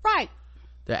 Right.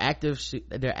 They're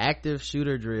active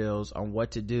shooter drills on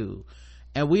what to do,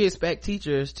 and we expect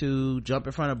teachers to jump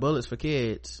in front of bullets for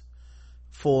kids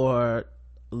for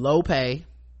low pay,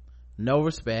 no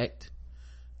respect,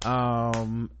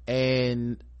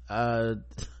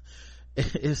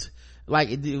 it's like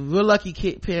we're lucky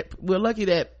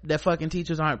that fucking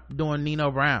teachers aren't doing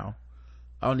Nino Brown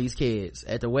on these kids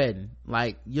at the wedding.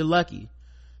 Like, you're lucky,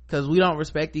 because we don't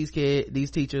respect these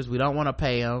teachers. We don't want to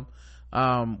pay them.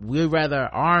 We'd rather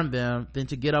arm them than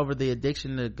to get over the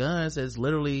addiction to guns that's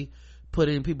literally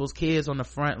putting people's kids on the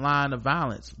front line of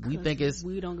violence. We don't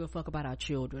give a fuck about our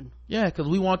children. Yeah, because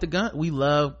we want the gun. We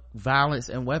love violence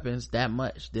and weapons that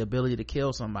much, the ability to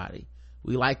kill somebody.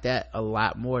 We like that a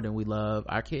lot more than we love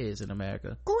our kids in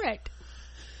America. Correct.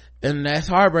 And that's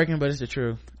heartbreaking, but it's the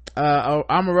truth.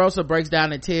 Omarosa breaks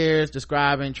down in tears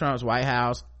describing Trump's White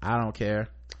House. I don't care.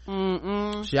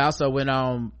 Mm-mm. She also went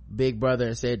on Big Brother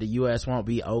and said the U.S. won't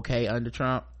be okay under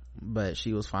Trump, but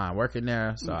she was fine working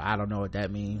there, so I don't know what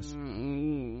that means.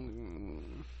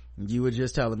 You were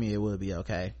just telling me it would be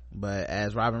okay, but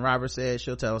as Robin Roberts said,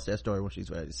 she'll tell us that story when she's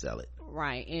ready to sell it.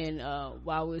 Right. And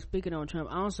while we're speaking on Trump,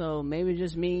 also maybe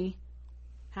just me,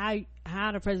 how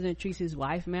the president treats his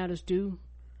wife matters too.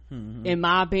 Mm-hmm. In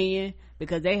my opinion,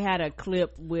 because they had a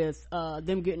clip with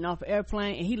them getting off an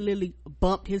airplane, and he literally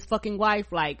bumped his fucking wife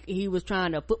like he was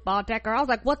trying to football attack her. I was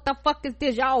like, what the fuck is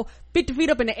this? Y'all 50 feet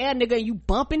up in the air, nigga, and you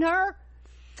bumping her?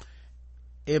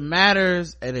 It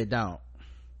matters and it don't,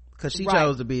 because she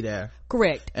chose to be there.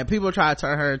 Correct. And people try to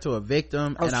turn her into a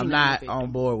victim, and I'm not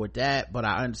on board with that, but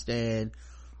I understand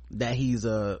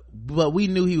that but we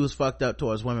knew he was fucked up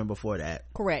towards women before that.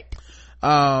 Correct.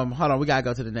 Hold on, we gotta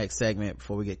go to the next segment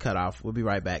before we get cut off. We'll be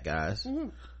right back, guys.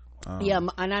 Mm-hmm. Yeah,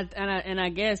 and I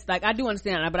guess, like, I do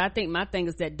understand, but I think my thing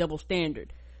is that double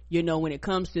standard, when it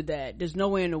comes to that. There's no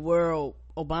way in the world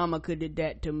Obama could did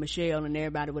that to Michelle and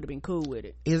everybody would have been cool with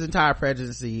it. His entire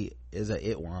presidency is a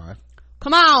it won.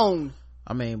 Come on.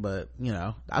 But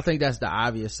I think that's the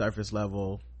obvious surface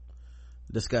level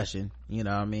discussion.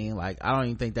 Like, I don't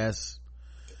even think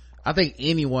I think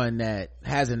anyone that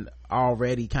hasn't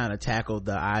already kind of tackled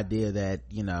the idea that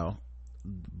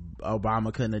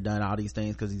Obama couldn't have done all these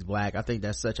things because he's black, I think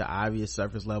that's such an obvious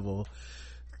surface level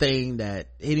thing that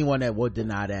anyone that would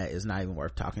deny that is not even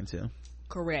worth talking to.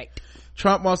 Correct.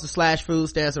 Trump wants to slash food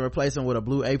stamps and replace them with a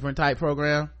blue apron type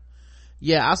program.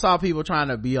 Yeah, I saw people trying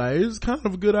to be like, it's kind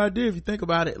of a good idea if you think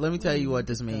about it. Let me tell you what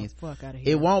this means. Fuck out of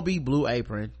here. It won't be blue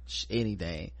apron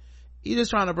anything. He's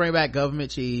just trying to bring back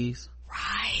government cheese.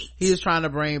 Right. He was trying to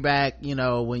bring back,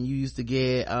 when you used to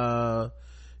get, trying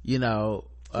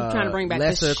to bring back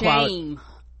lesser the shame.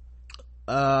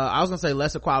 I was gonna say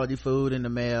lesser quality food in the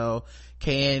mail,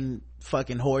 canned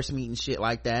fucking horse meat and shit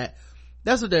like that.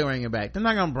 That's what they're bringing back. They're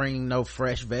not gonna bring no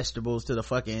fresh vegetables to the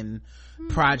fucking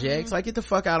projects. Like, get the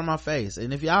fuck out of my face.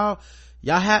 And if y'all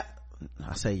have,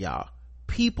 I say y'all,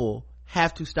 people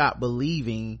have to stop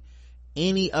believing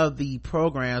any of the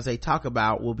programs they talk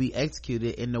about will be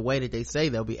executed in the way that they say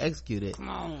they'll be executed. Come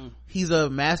on. He's a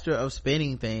master of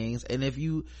spinning things, and if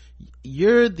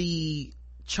you're the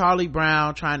Charlie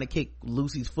Brown trying to kick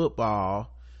Lucy's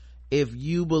football if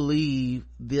you believe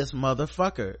this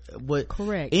motherfucker. But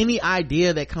correct, any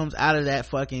idea that comes out of that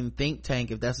fucking think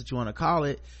tank, if that's what you want to call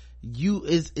it,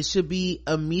 it should be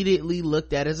immediately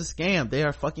looked at as a scam. They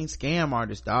are fucking scam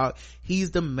artists, dog.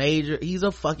 He's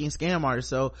a fucking scam artist.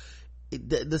 So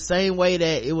the same way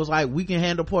that it was like, we can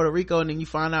handle Puerto Rico, and then you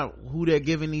find out who they're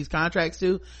giving these contracts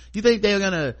to, you think they're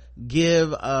gonna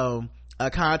give a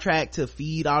contract to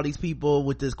feed all these people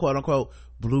with this quote unquote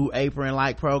blue apron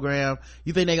like program?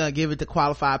 You think they're gonna give it to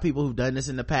qualified people who've done this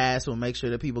in the past, who will make sure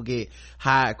that people get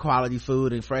high quality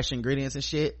food and fresh ingredients and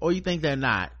shit? Or you think they're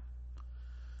not?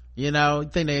 You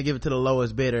think they're gonna give it to the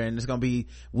lowest bidder, and it's gonna be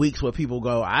weeks where people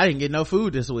go, I didn't get no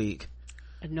food this week,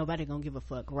 and nobody gonna give a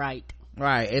fuck. Right,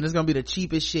 and it's gonna be the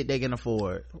cheapest shit they can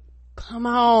afford. Come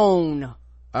on.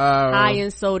 High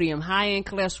in sodium, high in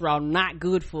cholesterol, not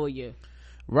good for you.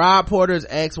 Rob Porter's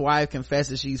ex-wife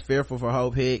confesses she's fearful for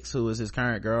Hope Hicks, who is his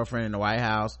current girlfriend in the White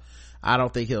House. I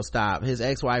don't think he'll stop. His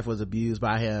ex-wife was abused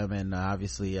by him, and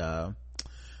obviously the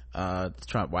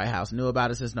Trump White House knew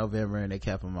about it since November, and they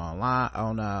kept him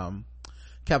on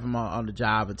the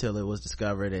job until it was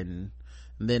discovered, and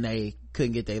then they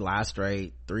couldn't get their lie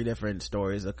straight. 3 different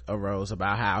stories arose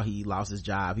about how he lost his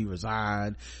job. He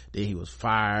resigned, then he was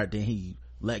fired, then he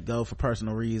let go for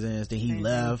personal reasons, then he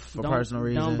left for personal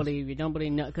reasons. Don't believe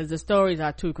no, because the stories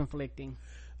are too conflicting.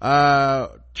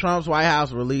 Trump's White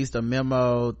House released a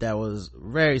memo that was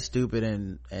very stupid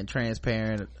and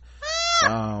transparent.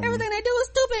 Everything they do is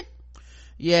stupid.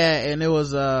 Yeah, and it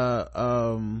was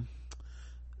a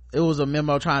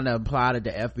memo trying to imply that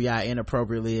the FBI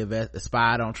inappropriately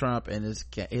spied on Trump and his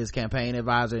campaign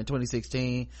advisor in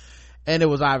 2016, and it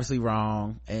was obviously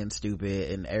wrong and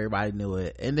stupid, and everybody knew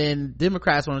it. And then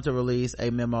Democrats wanted to release a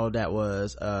memo that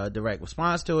was a direct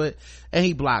response to it, and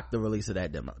he blocked the release of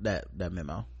that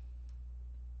memo.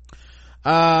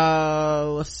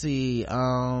 Let's see.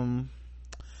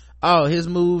 His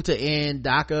move to end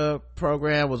DACA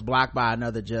program was blocked by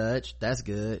another judge. That's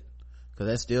good, because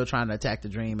they're still trying to attack the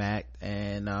DREAM Act.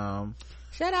 And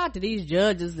shout out to these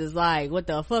judges that's like, what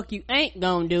the fuck you ain't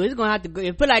gonna do? It's gonna have to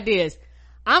go, put like this,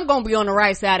 I'm gonna be on the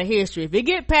right side of history. If it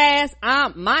get passed,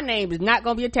 my name is not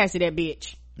gonna be attached to that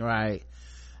bitch. Right.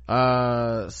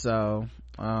 And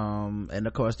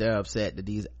of course they're upset that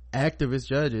these activist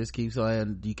judges keep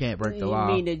saying you can't break the law.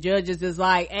 You mean the judges is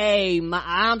like, hey,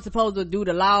 I'm supposed to do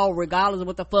the law regardless of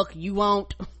what the fuck you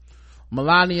want?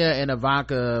 Melania and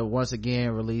Ivanka once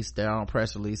again released their own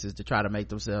press releases to try to make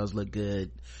themselves look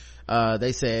good.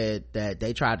 They said that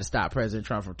they tried to stop President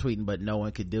Trump from tweeting, but no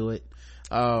one could do it.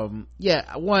 One,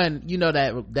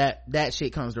 that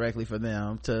shit comes directly from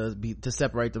them to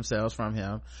separate themselves from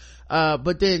him.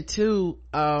 But then 2,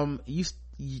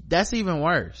 that's even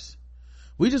worse.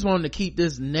 We just wanted to keep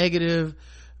this negative,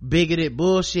 bigoted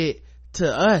bullshit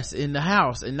to us in the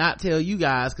house and not tell you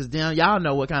guys, because then y'all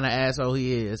know what kind of asshole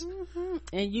he is. Mm-hmm.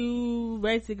 And you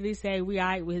basically say we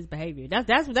alright with his behavior.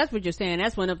 That's what you're saying.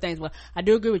 That's one of the things. Well, I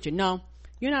do agree with you. No,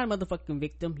 you're not a motherfucking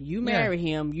victim. You marry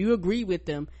him. You agree with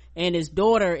him. And his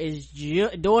daughter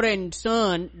daughter and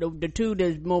son, the 2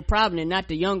 that's more prominent, not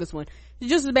the youngest one, is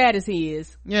just as bad as he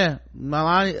is. Yeah,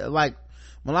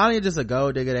 Melania just a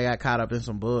gold digger that got caught up in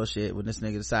some bullshit when this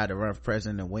nigga decided to run for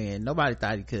president and win. Nobody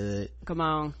thought he could. Come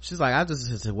on. She's like, I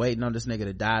just waiting on this nigga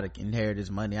to die to inherit his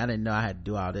money. I didn't know I had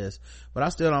to do all this, but I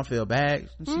still don't feel bad.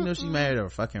 She knew she married a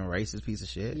fucking racist piece of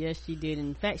shit. Yes, she did.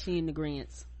 In fact, she in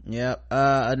agreeance. Yep.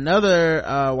 Another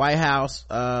White House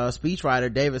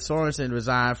speechwriter, David Sorensen,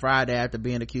 resigned Friday after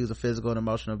being accused of physical and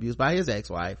emotional abuse by his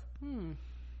ex-wife.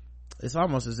 It's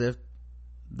almost as if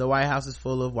the White House is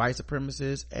full of white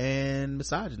supremacists and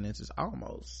misogynists. It's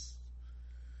almost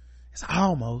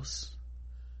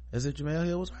as if Jamel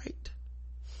Hill was right.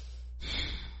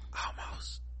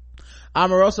 Almost.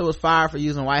 Omarosa was fired for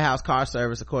using White House car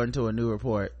service, according to a new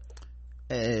report.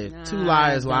 2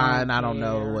 liars lying. I don't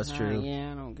know what's true.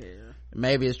 I don't care.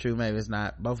 Maybe it's true, maybe it's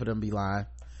not. Both of them be lying.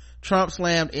 Trump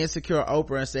slammed insecure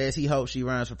Oprah and says he hopes she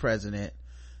runs for president.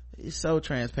 He's so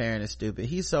transparent and stupid.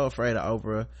 He's so afraid of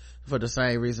Oprah for the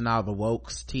same reason all the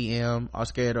wokes, TM, are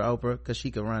scared of Oprah, because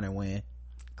she could run and win.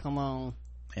 Come on.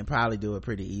 And probably do it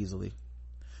pretty easily.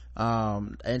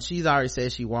 And she's already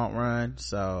said she won't run,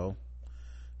 so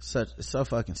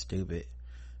fucking stupid.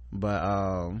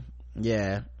 But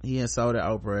yeah, he insulted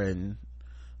Oprah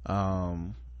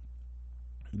and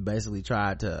basically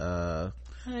tried to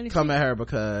come at her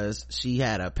because she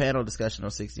had a panel discussion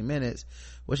on 60 Minutes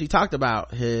where she talked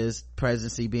about his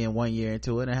presidency being 1 year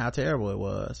into it and how terrible it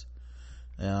was.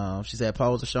 She said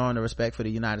polls are showing the respect for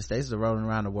the United States is eroding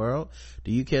around the world.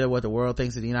 Do you care what the world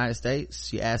thinks of the United States?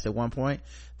 She asked at one point.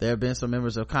 There have been some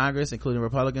members of Congress, including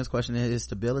Republicans, questioning his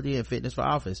stability and fitness for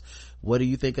office. What do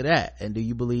you think of that? And do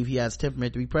you believe he has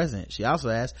temperament to be president? She also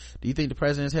asked, do you think the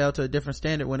president is held to a different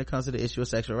standard when it comes to the issue of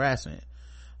sexual harassment?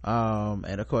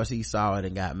 And of course he saw it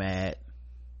and got mad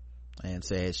and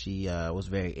said she was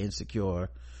very insecure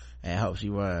and hoped she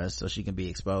runs so she can be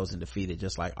exposed and defeated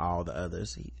just like all the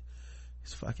others.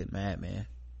 He's fucking mad, man.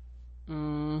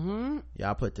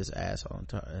 Y'all put this asshole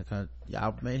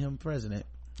y'all made him president,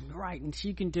 right? And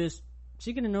she can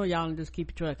annoy y'all and just keep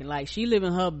it trucking. Like, she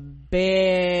living her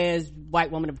best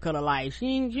white woman of color life.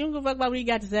 She don't give a fuck about what he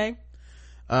got to say.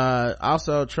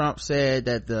 Also Trump said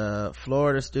that the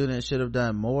Florida student should have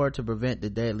done more to prevent the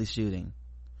deadly shooting.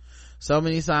 So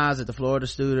many signs that the Florida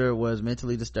student was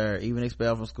mentally disturbed, even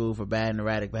expelled from school for bad and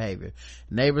erratic behavior.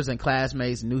 Neighbors and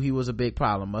classmates knew he was a big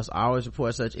problem. Must always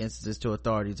report such instances to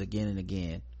authorities again and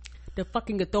again. The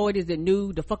fucking authorities that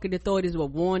knew, the fucking authorities were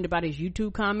warned about his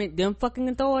YouTube comment, them fucking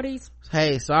authorities.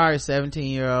 Hey, sorry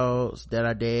 17-year-olds that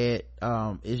are dead.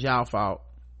 It's y'all fault.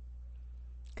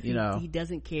 You know, he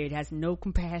doesn't care. He has no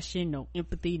compassion, no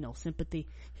empathy, no sympathy.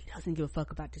 He doesn't give a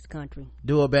fuck about this country.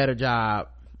 Do a better job,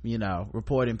 you know,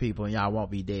 reporting people and y'all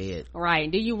won't be dead. Right.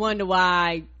 And do you wonder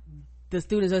why the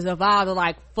students as involved are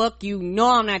like, fuck you,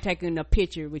 no, I'm not taking a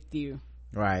picture with you.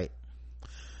 Right.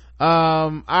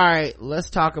 All right,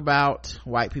 let's talk about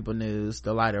white people news,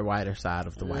 the whiter side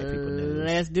of the white people news.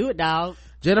 Let's do it, dog.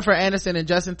 Jennifer Aniston and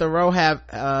Justin Theroux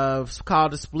have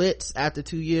called a splits after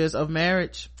 2 years of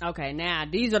marriage. Okay, now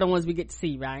these are the ones we get to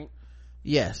see, right?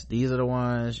 Yes, these are the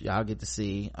ones y'all get to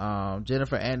see.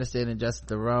 Jennifer Aniston and Justin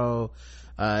Theroux.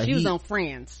 She was on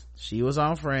Friends. She was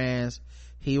on Friends.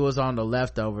 He was on The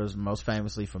Leftovers, most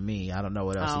famously for me. I don't know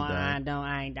what else he done.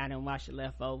 I didn't watch The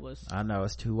Leftovers. I know,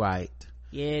 it's too white.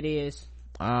 Yeah, it is.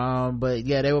 But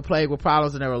yeah, they were plagued with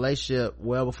problems in their relationship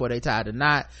well before they tied the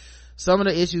knot. Some of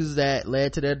the issues that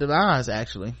led to their demise,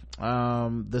 actually.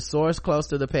 The source close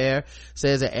to the pair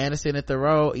says that Aniston and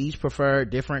Theroux each preferred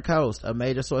different coasts, a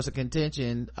major source of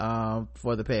contention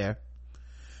for the pair.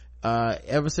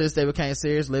 Ever since they became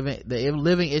serious, the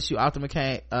living issue often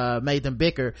made them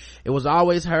bicker. It was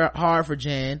always hard for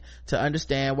Jen to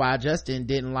understand why Justin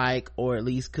didn't like, or at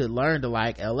least could learn to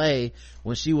like, LA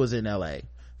when she was in LA.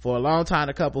 For a long time,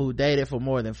 the couple who dated for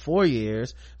more than 4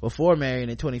 years before marrying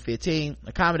in 2015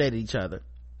 accommodated each other.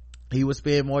 He would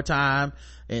spend more time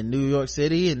in New York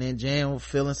City, and then Jen,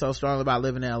 feeling so strongly about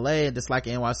living in LA and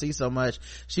disliking NYC so much,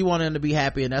 she wanted him to be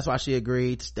happy, and that's why she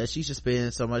agreed that he should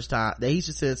spend so much time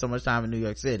in New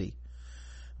York City.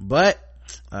 But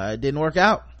it didn't work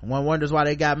out. One wonders why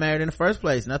they got married in the first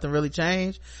place. Nothing really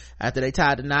changed after they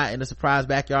tied the knot in a surprise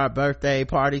backyard birthday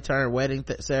party turned wedding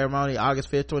ceremony August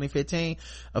 5th 2015,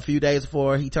 a few days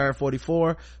before he turned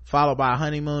 44, followed by a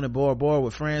honeymoon in Bora Bora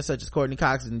with friends such as Courtney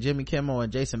Cox and Jimmy Kimmel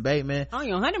and Jason Bateman. Oh,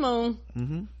 your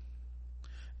honeymoon.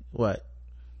 What?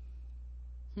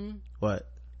 What?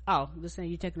 Oh, just saying,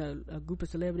 you taking a group of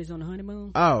celebrities on a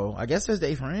honeymoon? Oh, I guess it's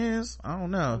their friends. I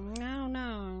don't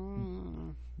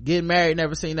know. Getting married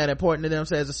never seemed that important to them,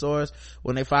 says the source.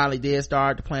 When they finally did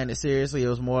start to plan it seriously, it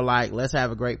was more like, let's have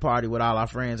a great party with all our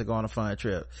friends and go on a fun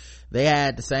trip. They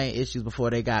had the same issues before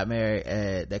they got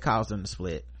married that caused them to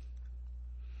split.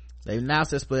 They announced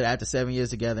their split after 7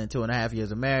 years together and 2.5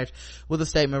 years of marriage, with a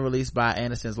statement released by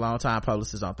Aniston's longtime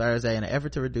publicist on Thursday. In an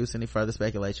effort to reduce any further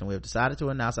speculation, we have decided to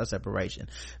announce our separation.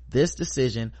 This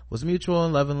decision was mutual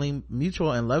and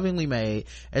lovingly made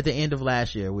at the end of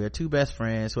last year. We are two best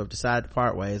friends who have decided to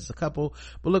part ways as a couple,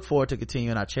 but look forward to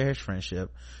continuing our cherished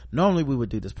friendship. Normally we would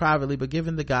do this privately, but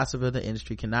given the gossip of the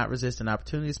industry, cannot resist an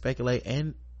opportunity to speculate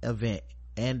and invent.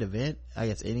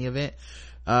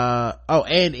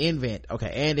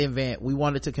 We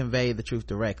wanted to convey the truth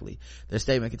directly. Their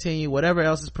statement continued, whatever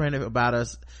else is printed about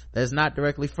us that is not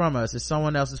directly from us is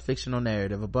someone else's fictional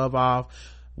narrative. Above all,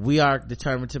 we are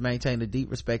determined to maintain the deep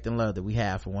respect and love that we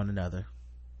have for one another.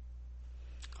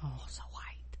 Oh, so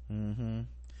white.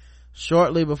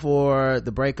 Shortly before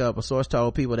the breakup, a source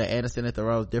told people that Aniston and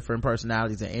Theroux's different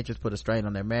personalities and interests put a strain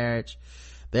on their marriage.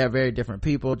 They are very different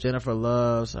people. Jennifer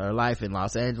loves her life in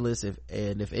Los Angeles, if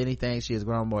anything, she has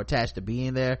grown more attached to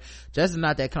being there. Justin's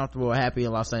not that comfortable or happy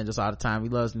in Los Angeles all the time. He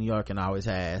loves New York and always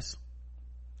has.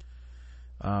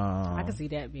 I can see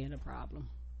that being a problem.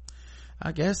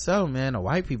 I guess so, man. A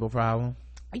white people problem.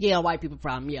 Yeah, a white people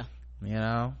problem. Yeah, you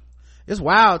know, it's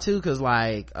wild too, because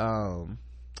like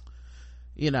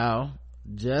you know,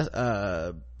 just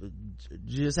had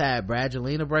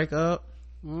Brangelina break up,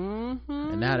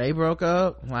 and now they broke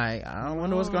up. Like, I don't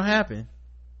wonder what's gonna happen.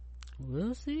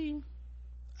 We'll see.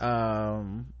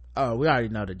 Oh, we already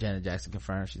know that Janet Jackson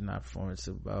confirmed she's not performing at the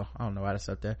Super Bowl. I don't know why that's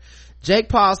up there. Jake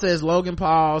Paul says Logan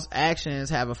Paul's actions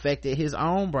have affected his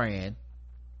own brand.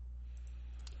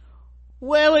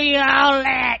 Where were y'all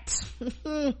at?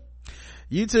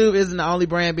 YouTube isn't the only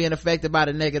brand being affected by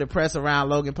the negative press around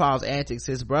Logan Paul's antics.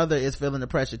 His brother is feeling the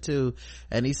pressure too,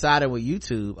 and he sided with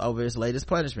YouTube over his latest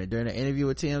punishment. During an interview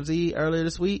with TMZ earlier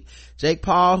this week, Jake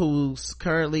Paul, who's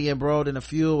currently embroiled in a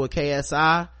feud with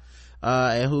KSI,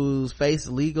 and who's faced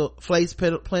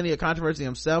plenty of controversy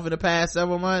himself in the past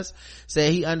several months,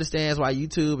 said he understands why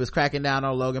YouTube is cracking down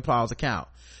on Logan Paul's account.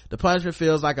 The punishment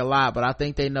feels like a lot, but I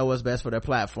think they know what's best for their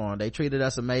platform. They treated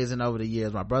us amazing over the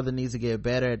years. My brother needs to get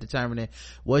better at determining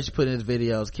what you put in his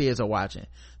videos kids are watching.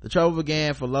 The trouble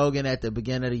began for Logan at the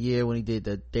beginning of the year when he did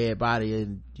the dead body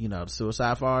and, you know, the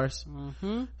suicide farce.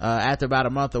 After about a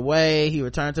month away, he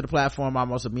returned to the platform,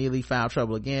 almost immediately found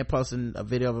trouble again, posting a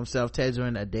video of himself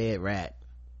tasering a dead rat.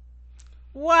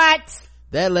 What?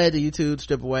 That led to YouTube to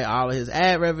strip away all of his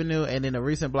ad revenue, and in a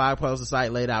recent blog post, the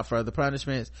site laid out further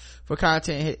punishments for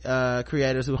content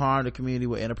creators who harm the community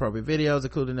with inappropriate videos,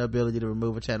 including the ability to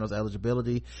remove a channel's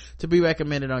eligibility to be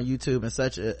recommended on YouTube, and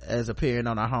such as appearing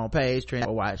on our homepage. Trend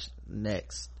or watch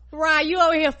next. Right, you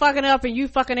over here fucking up and you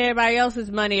fucking everybody else's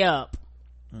money up.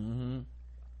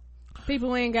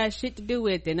 People ain't got shit to do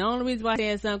with it. And the only reason why I'm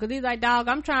saying something, because he's like, dog,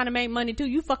 I'm trying to make money too.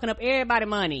 You fucking up everybody's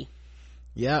money.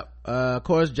 Yep. Of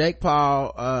course, Jake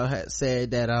Paul had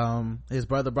said that his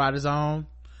brother brought his own.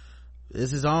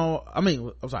 It's his own.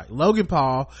 Logan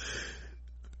Paul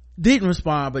didn't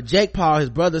respond, but Jake Paul, his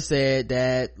brother, said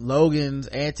that Logan's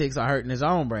antics are hurting his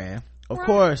own brand. Of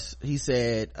course, he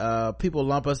said people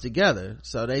lump us together,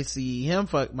 so they see him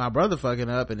my brother fucking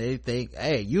up, and they think,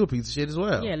 hey, you a piece of shit as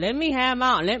well. Yeah, let me have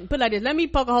my own. Put it like this, let me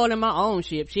poke a hole in my own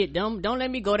shit. Don't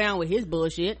let me go down with his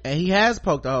bullshit. And he has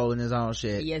poked a hole in his own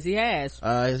shit. Yes, he has.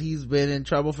 He's been in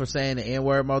trouble for saying the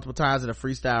N-word multiple times in a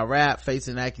freestyle rap,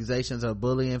 facing accusations of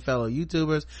bullying fellow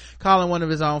YouTubers, calling one of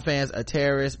his own fans a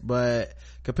terrorist. But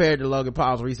compared to Logan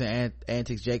Paul's recent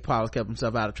antics, Jake Paul has kept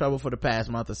himself out of trouble for the past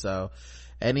month or so,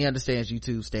 and he understands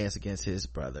YouTube's stance against his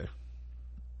brother.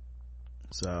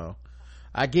 So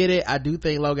I get it. I do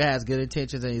think Logan has good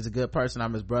intentions and he's a good person.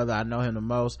 I'm his brother. I know him the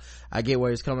most. I get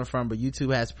where he's coming from, but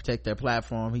YouTube has to protect their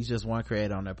platform. He's just one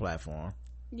creator on their platform.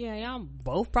 Yeah, y'all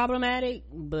both problematic,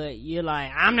 but you're like,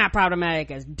 I'm not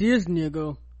problematic as this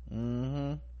nigga.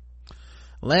 Lana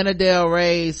Del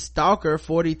Rey's stalker,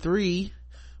 43,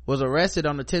 was arrested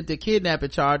on attempted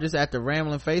kidnapping charges after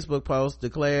rambling Facebook post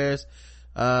declares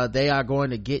they are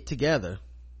going to get together.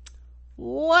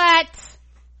 What?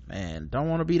 Man, don't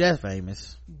want to be that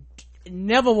famous.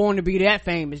 Never want to be that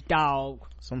famous, dog.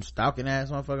 Some stalking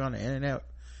ass motherfucker on the internet.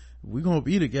 We gonna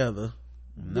be together.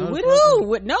 No, with who? No,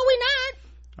 we not.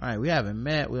 All right, we haven't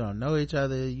met. We don't know each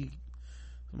other. You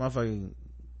motherfucking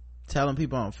telling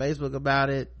people on Facebook about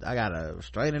it. I got a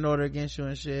restraining order against you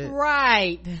and shit.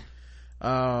 Right.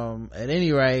 At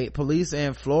any rate, police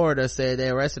in Florida said they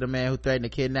arrested a man who threatened to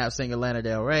kidnap singer Lana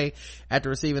Del Rey after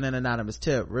receiving an anonymous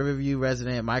tip. Riverview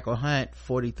resident Michael Hunt,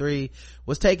 43,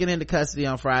 was taken into custody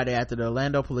on Friday after the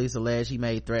Orlando police alleged he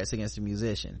made threats against the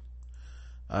musician.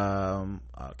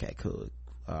 Okay, cool.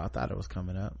 I thought it was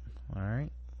coming up. All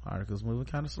right, article's moving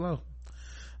kind of slow.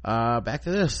 Back to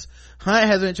this. Hunt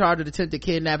has been charged with attempted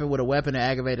kidnapping with a weapon and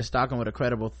aggravated stalking with a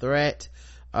credible threat.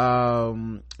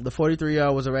 The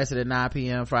 43-year-old was arrested at 9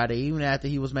 p.m. Friday evening after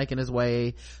he was making his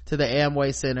way to the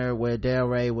Amway Center where Del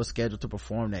Rey was scheduled to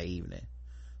perform that evening.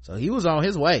 So he was on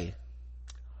his way.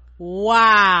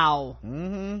 Wow.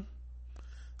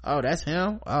 Oh, that's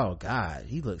him? Oh god,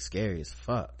 he looks scary as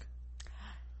fuck.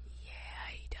 Yeah,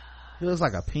 he does. He looks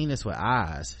like a penis with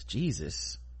eyes.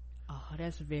 Jesus. Oh,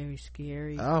 that's very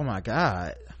scary. Oh my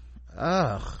god.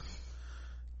 Ugh.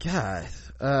 God.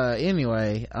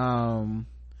 Anyway,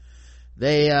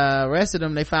 they arrested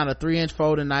him. They found a 3-inch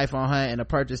folding knife on Hunt and a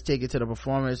purchase ticket to the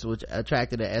performance, which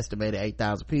attracted an estimated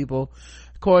 8,000 people.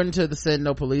 According to the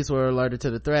Sentinel, police were alerted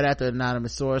to the threat after an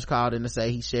anonymous source called in to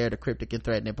say he shared a cryptic and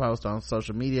threatening post on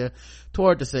social media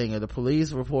toward the singer. The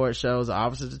police report shows the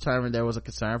officers determined there was a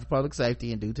concern for public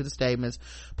safety, and due to the statements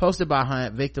posted by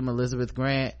Hunt, victim Elizabeth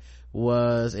Grant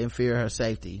was in fear of her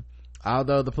safety.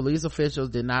 Although the police officials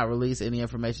did not release any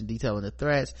information detailing the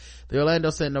threats, the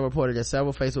Orlando Sentinel reported that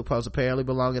several Facebook posts apparently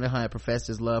belonging to Hunt professed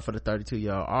his love for the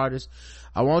 32-year-old artist.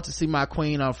 I want to see my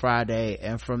queen on Friday,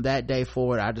 and from that day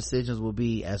forward, our decisions will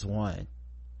be as one.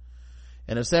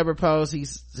 In a separate post, he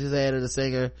said the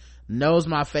singer knows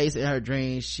my face in her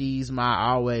dreams. She's my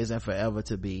always and forever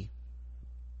to be.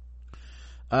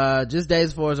 Just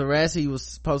days before his arrest, he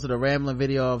was posted a rambling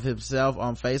video of himself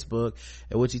on Facebook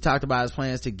in which he talked about his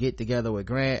plans to get together with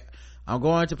Grant. I'm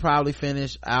going to probably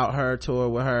finish out her tour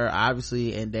with her,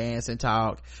 obviously, and dance and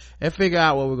talk and figure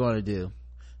out what we're going to do.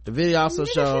 The video also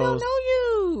shows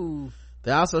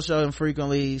they also show him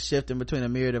frequently shifting between a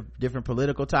myriad of different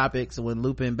political topics when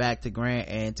looping back to Grant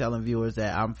and telling viewers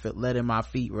that I'm letting my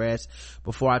feet rest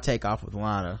before I take off with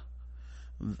Lana.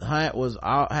 Hunt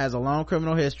has a long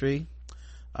criminal history.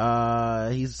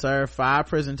 He's served 5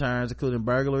 prison terms, including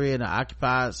burglary in an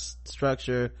occupied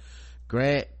structure,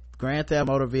 grand theft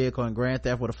motor vehicle, and grand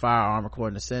theft with a firearm,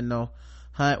 according to Sentinel.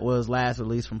 Hunt was last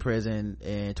released from prison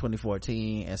in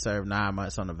 2014 and served 9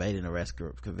 months on evading arrest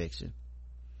conviction.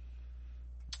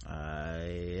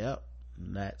 Yep,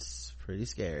 that's pretty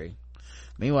scary.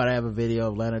 Meanwhile, I have a video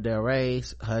of Lana Del Rey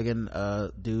hugging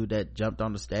a dude that jumped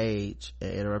on the stage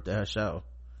and interrupted her show.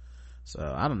 So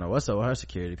I don't know what's up with her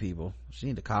security people. She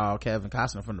need to call Kevin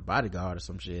Costner from The Bodyguard or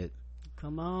some shit.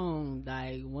 Come on,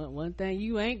 like one thing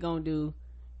you ain't gonna do.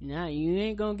 Nah, you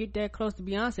ain't gonna get that close to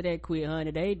Beyonce that quick,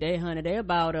 honey. They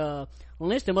about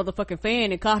lynched the motherfucking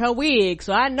fan and caught her wig.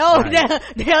 So I know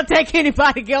they'll take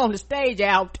anybody to get on the stage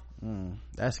out.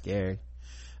 That's scary.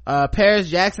 Paris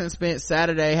Jackson spent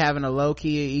Saturday having a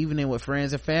low-key evening with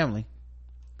friends and family.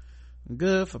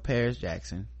 Good for Paris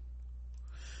Jackson.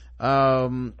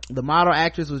 The model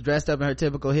actress was dressed up in her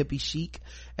typical hippie chic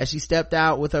as she stepped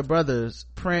out with her brothers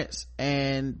Prince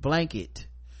and Blanket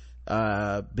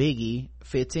Biggie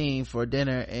 15 for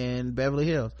dinner in Beverly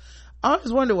Hills. I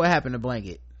always wonder what happened to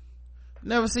Blanket.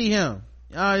 Never see him.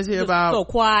 You always hear about so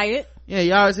quiet. Yeah,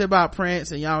 you always hear about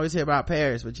Prince and you always hear about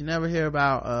Paris, but you never hear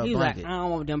about he's Blanket. Like, I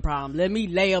don't want them problems. Let me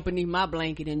lay up beneath my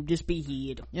blanket and just be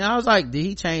hid. You know, I was like, did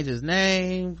he change his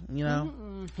name? You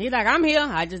know, he's like, I'm here,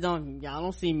 I just don't, y'all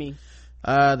don't see me.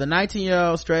 The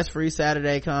 19-year-old stress-free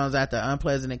Saturday comes after an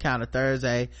unpleasant encounter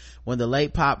Thursday when the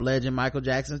late pop legend Michael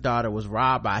Jackson's daughter was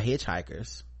robbed by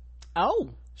hitchhikers.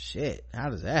 Oh shit, how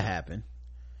does that happen?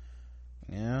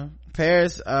 Yeah,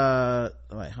 Paris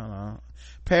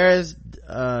Paris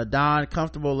donned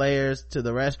comfortable layers to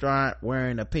the restaurant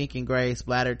wearing a pink and gray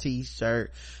splattered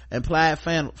t-shirt and plaid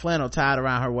flannel tied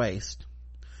around her waist.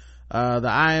 The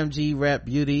IMG rep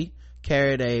Beauty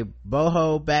carried a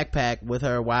boho backpack with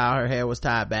her while her hair was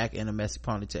tied back in a messy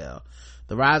ponytail.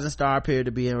 The rising star appeared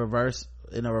to be in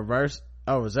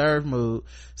a reserved mood,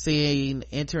 seen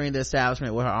entering the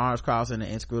establishment with her arms crossed and an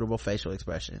inscrutable facial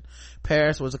expression.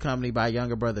 Paris was accompanied by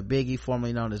younger brother Biggie,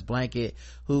 formerly known as Blanket,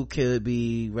 who could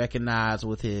be recognized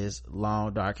with his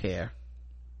long dark hair.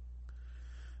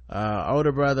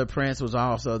 Older brother Prince was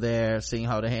also there, seen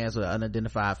holding hands with an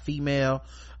unidentified female.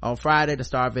 On Friday, the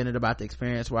star vented about the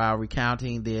experience while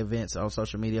recounting the events on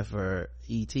social media for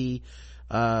ET.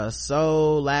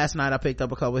 So last night I picked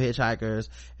up a couple hitchhikers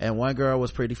and one girl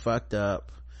was pretty fucked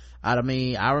up. I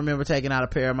remember taking out a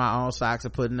pair of my own socks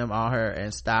and putting them on her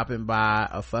and stopping by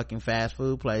a fucking fast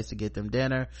food place to get them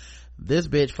dinner. This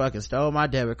bitch fucking stole my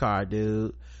debit card,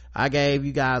 dude. I gave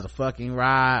you guys a fucking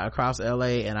ride across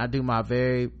LA and I do my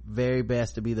very, very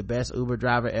best to be the best Uber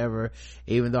driver ever,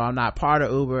 even though I'm not part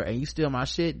of Uber, and you steal my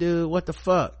shit, dude. What the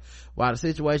fuck? While the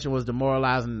situation was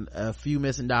demoralizing, a few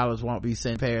missing dollars won't be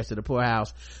sent Paris to the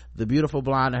poorhouse. The beautiful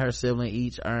blonde and her sibling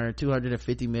each earned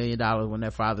 $250 million when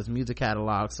their father's music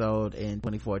catalog sold in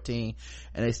 2014,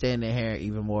 and they stand their hair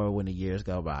even more when the years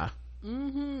go by.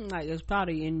 Like it's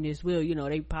probably in this will, you know,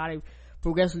 they probably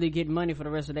progressively get money for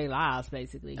the rest of their lives,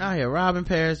 basically. Out here robbing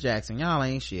Paris Jackson. Y'all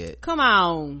ain't shit. Come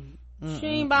on. She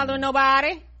ain't bothering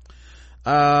nobody.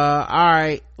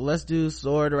 Alright, let's do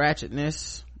sword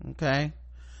ratchetness. Okay.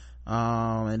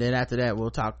 And then after that we'll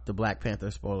talk the Black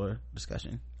Panther spoiler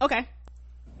discussion. Okay.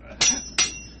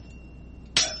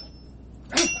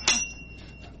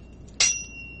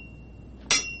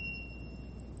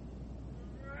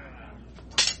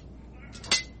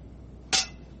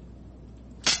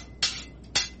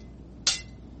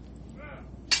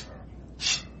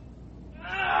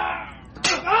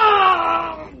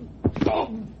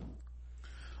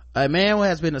 A man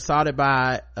has been assaulted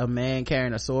by a man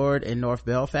carrying a sword in North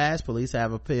Belfast. Police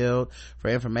have appealed for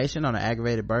information on an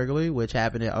aggravated burglary which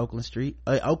happened in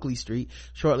Oakley Street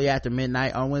shortly after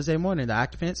midnight on Wednesday morning. The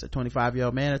occupants, a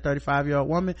 25-year-old man and a 35-year-old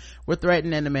woman, were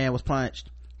threatened and the man was punched.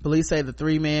 Police say the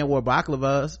 3 men wore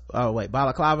balaclavas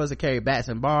and carried bats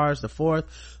and bars. The 4th,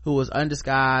 who was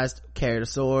undisguised, carried a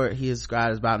sword. He is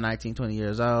described as about 19, 20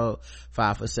 years old,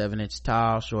 5 foot 7 inches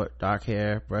tall, short, dark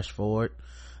hair, brushed forward.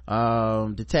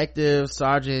 Detective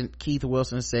Sergeant Keith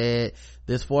Wilson said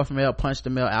this 4th male punched the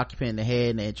male occupant in the head,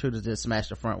 and the intruders then smashed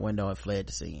the front window and fled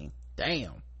the scene.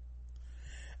 Damn.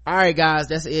 All right, guys,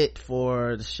 that's it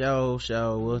for the show.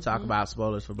 We'll talk about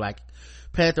spoilers for Black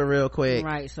Panther real quick.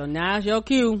 Right, so now's your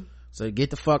cue. So get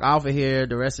the fuck off of here.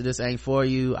 The rest of this ain't for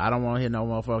you. I don't want to hear no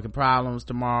more fucking problems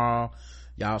tomorrow.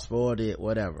 Y'all spoiled it,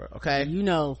 whatever. Okay,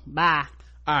 bye.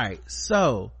 All right,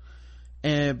 so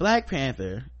in Black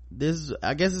Panther,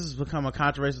 I guess this has become a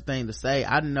controversial thing to say.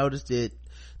 I noticed it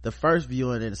the first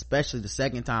viewing, and especially the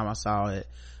second time I saw it.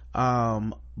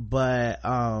 But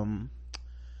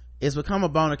it's become a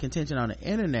bone of contention on the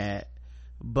internet.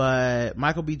 But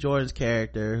Michael B. Jordan's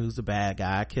character, who's the bad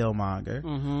guy,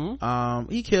 Killmonger,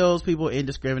 he kills people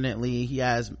indiscriminately. He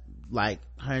has like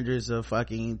hundreds of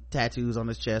fucking tattoos on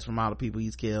his chest from all the people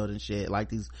he's killed and shit, like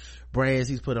these brands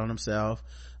he's put on himself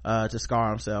to scar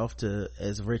himself to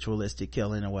as ritualistic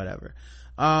killing or whatever.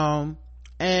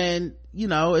 And you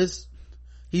know,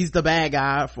 he's the bad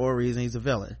guy for a reason. He's a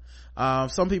villain.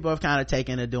 Some people have kind of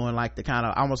taken to doing like the kind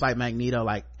of almost like Magneto,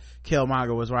 like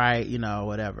Killmonger was right, you know,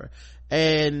 whatever.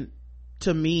 And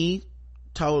to me,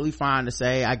 totally fine to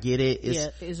say. I get it.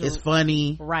 It's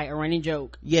funny, right? A running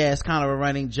joke. Yeah, it's kind of a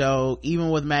running joke. Even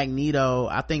with Magneto,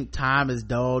 I think time has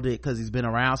dulled it because he's been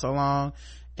around so long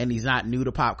and he's not new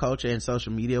to pop culture, and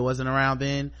social media wasn't around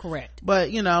then. Correct.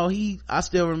 But you know, I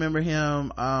still remember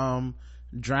him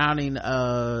drowning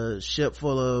a ship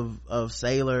full of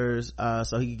sailors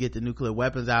so he could get the nuclear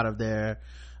weapons out of there.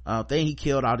 Then he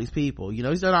killed all these people. You know,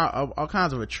 he's done all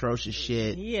kinds of atrocious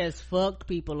shit. He has fucked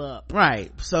people up.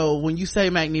 Right. So when you say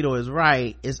Magneto is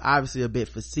right, it's obviously a bit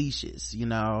facetious, you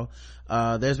know.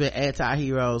 There's been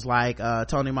anti-heroes like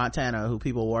Tony Montana, who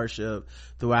people worship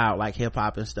throughout like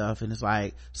hip-hop and stuff, and it's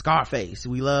like Scarface,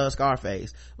 we love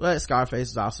Scarface, but Scarface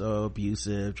is also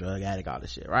abusive, drug addict, all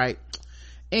this shit, right?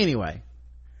 Anyway,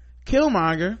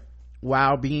 Killmonger,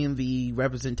 while being the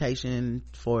representation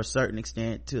for a certain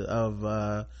extent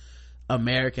of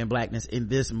American blackness in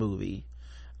this movie,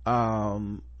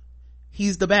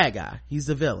 he's the bad guy, he's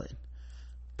the villain.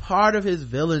 Part of his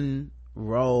villain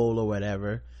role or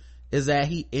whatever is that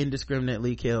he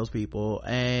indiscriminately kills people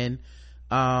and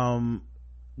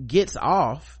gets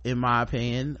off, in my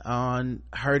opinion, on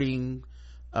hurting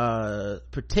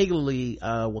particularly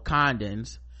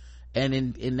Wakandans, and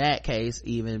in that case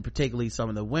even particularly some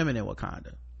of the women in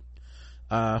Wakanda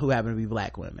who happen to be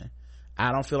black women.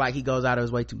 I don't feel like he goes out of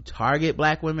his way to target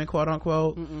black women, quote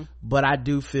unquote. But I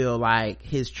do feel like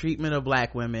his treatment of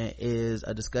black women is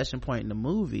a discussion point in the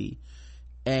movie,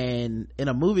 and in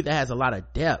a movie that has a lot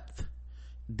of depth,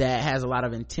 that has a lot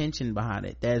of intention behind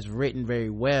it, that's written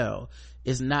very well.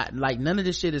 It's not like none of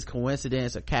this shit is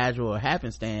coincidence or casual or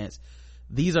happenstance.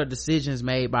 These are decisions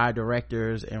made by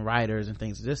directors and writers and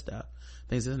things of this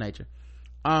nature.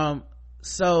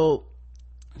 So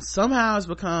somehow it's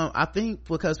become, I think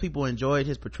because people enjoyed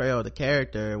his portrayal of the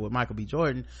character with Michael B.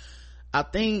 Jordan, I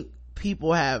think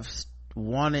people have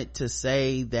wanted to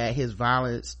say that his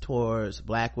violence towards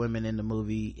black women in the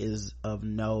movie is of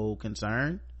no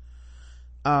concern,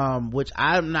 which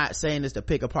I'm not saying this to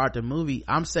pick apart the movie.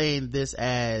 I'm saying this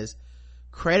as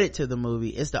credit to the movie.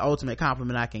 It's the ultimate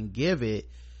compliment I can give it.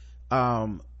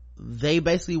 They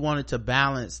basically wanted to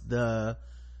balance the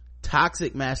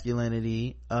toxic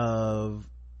masculinity of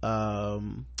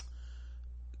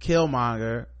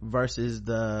Killmonger versus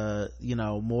the, you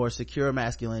know, more secure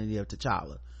masculinity of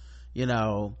T'Challa. You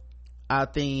know, I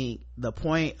think the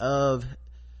point of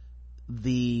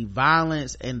the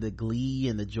violence and the glee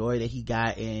and the joy that he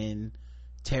got in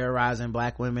terrorizing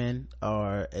black women,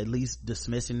 or at least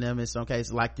dismissing them in some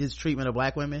cases, like this treatment of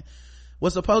black women,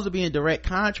 was supposed to be in direct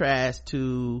contrast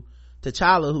to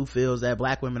T'Challa, who feels that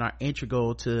black women are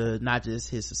integral to not just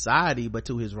his society but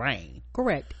to his reign.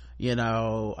 Correct. You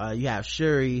know, you have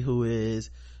Shuri, who is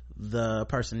the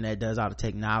person that does all the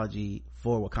technology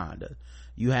for Wakanda.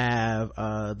 You have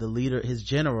the leader, his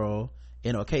general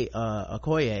in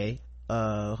Okoye,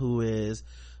 who is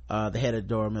the head of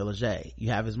Dora Milaje.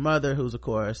 You have his mother, who's of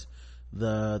course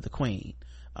the queen.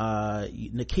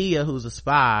 Nakia, who's a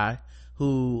spy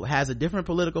who has a different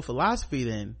political philosophy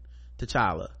than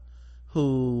T'Challa,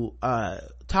 who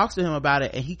talks to him about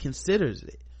it, and he considers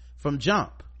it from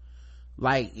jump,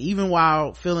 like even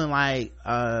while feeling like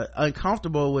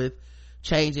uncomfortable with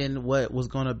changing what was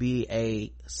going to be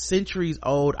a centuries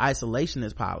old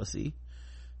isolationist policy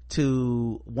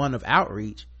to one of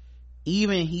outreach.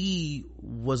 even he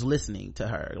was listening to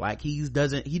her. Like he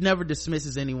never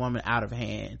dismisses any woman out of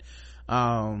hand,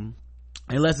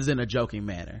 unless it's in a joking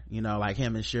manner, you know, like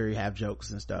him and Shuri have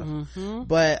jokes and stuff.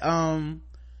 But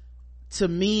to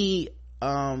me,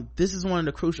 this is one of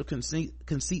the crucial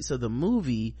conceits of the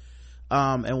movie,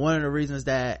 and one of the reasons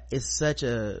that it's such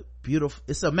a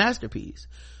it's a masterpiece,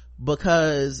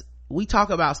 because we talk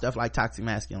about stuff like toxic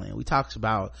masculinity. We talk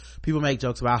about, people make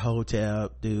jokes about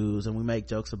hotel dudes, and we make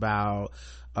jokes about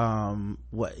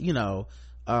what, you know,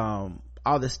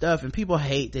 all this stuff, and people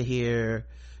hate to hear,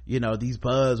 you know, these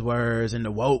buzzwords and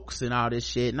the wokes and all this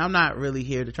shit, and I'm not really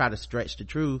here to try to stretch the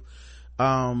truth,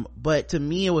 but to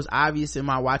me it was obvious in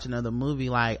my watching of the movie,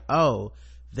 like, oh,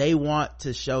 they want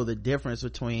to show the difference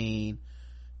between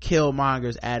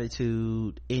Killmonger's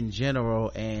attitude in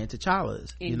general and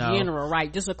T'Challa's in general,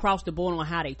 right, just across the board on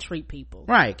how they treat people,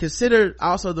 right. Consider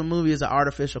also the movie is an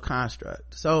artificial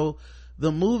construct, so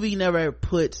the movie never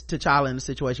puts T'Challa in a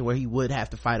situation where he would have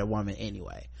to fight a woman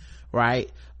anyway,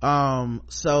 right?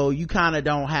 So you kind of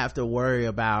don't have to worry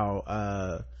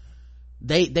about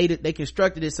they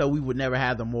constructed it so we would never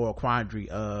have the moral quandary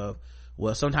of,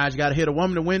 well, sometimes you gotta hit a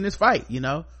woman to win this fight, you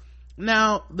know.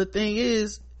 Now the thing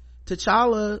is,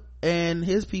 T'Challa and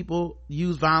his people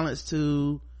use violence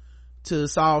to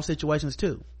solve situations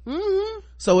too.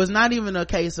 So it's not even a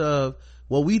case of,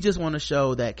 well, we just want to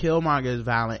show that Killmonger is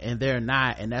violent and they're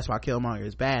not, and that's why Killmonger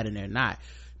is bad and they're not.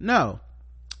 No.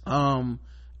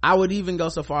 I would even go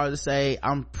so far as to say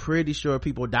I'm pretty sure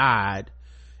people died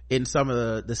in some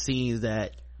of the scenes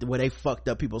where they fucked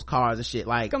up people's cars and shit.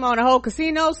 Like, come on, the whole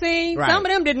casino scene, right. Some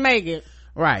of them didn't make it,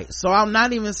 right? So I'm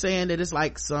not even saying that it's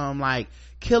like some like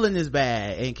killing is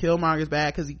bad and Killmonger is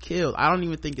bad because he killed. I don't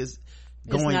even think it's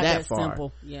going that far.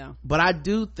 Simple. Yeah, but I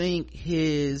do think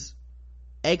his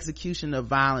execution of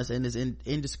violence and his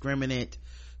indiscriminate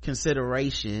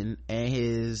consideration and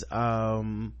his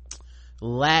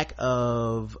lack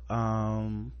of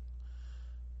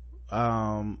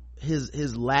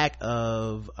his lack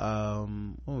of what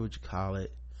would you call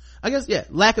it, I guess, yeah,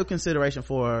 lack of consideration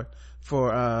for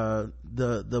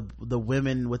the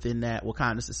women within that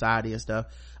Wakanda society and stuff,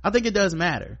 I think it does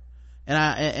matter.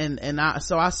 And I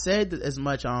so I said as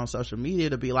much on social media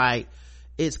to be like,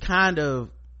 it's kind of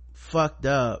fucked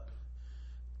up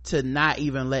to not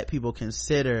even let people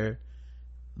consider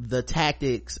the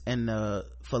tactics and the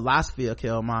philosophy of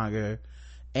Killmonger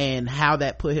and how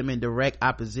that put him in direct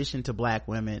opposition to black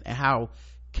women and how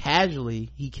casually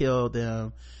he killed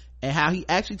them and how he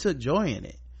actually took joy in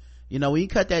it. You know, when he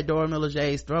cut that Dora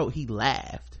Milaje's throat, he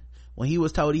laughed. When he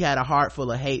was told he had a heart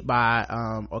full of hate by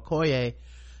Okoye,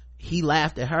 he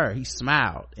laughed at her. He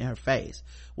smiled in her face.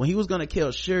 When he was gonna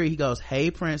kill Shuri, he goes, "Hey,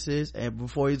 princess," and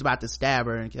before he's about to stab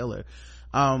her and kill her,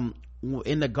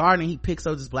 in the garden, he picks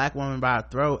up this black woman by her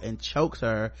throat and chokes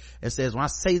her and says, "When I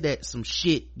say that some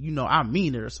shit, you know I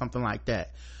mean it," or something like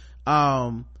that.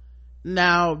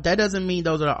 Now that doesn't mean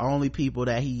those are the only people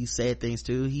that he said things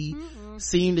to. He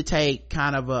seemed to take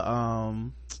kind of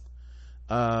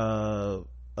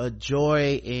a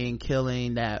joy in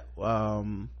killing that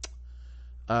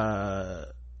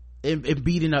in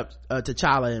beating up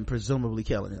T'Challa and presumably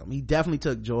killing him. He definitely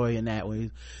took joy in that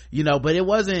one, you know, but it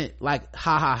wasn't like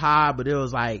ha ha ha, but it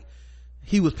was like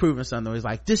he was proving something. It was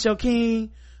like, this your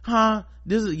king, huh?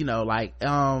 This is, you know, like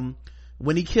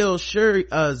when he killed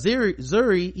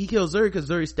Zuri, he killed Zuri because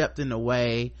Zuri stepped in the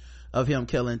way of him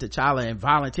killing T'Challa and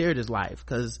volunteered his life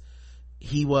because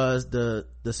he was the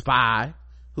spy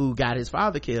who got his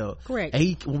father killed. Correct.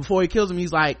 And before he kills him,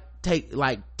 he's like, take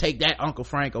that Uncle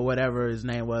Frank or whatever his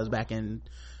name was back in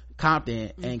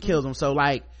Compton and kills him. So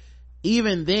like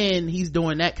even then he's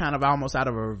doing that kind of almost out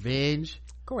of a revenge.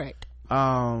 Correct.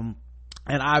 And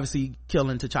obviously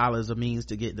killing T'Challa is a means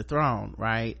to get the throne,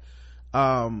 right?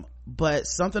 But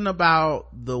something about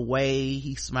the way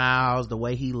he smiles, the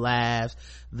way he laughs,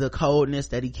 the coldness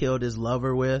that he killed his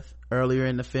lover with earlier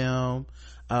in the film,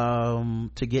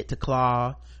 to get to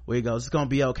Claw, where he goes, "It's gonna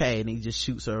be okay," and he just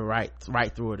shoots her right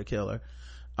through her to kill her.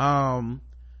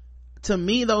 To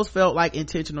me, those felt like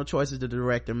intentional choices the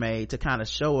director made to kind of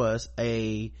show us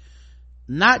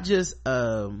not just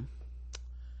a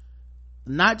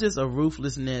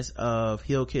ruthlessness of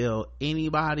he'll kill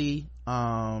anybody.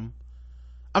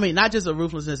 I mean, not just a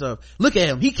ruthlessness of, look at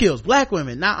him, he kills black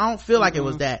women. Now, I don't feel like it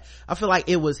was that. I feel like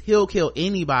it was he'll kill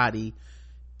anybody,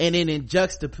 and then in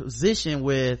juxtaposition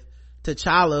with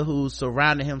T'Challa, who's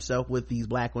surrounding himself with these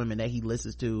black women that he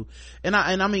listens to. And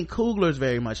I mean, Coogler's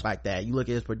very much like that. You look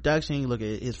at his production, you look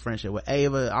at his friendship with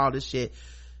Ava, all this shit.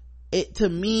 To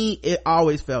me, it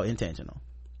always felt intentional.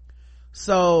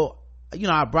 So, you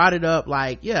know, I brought it up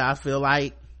like, yeah, I feel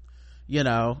like, you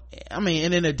know. I mean,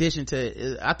 and in addition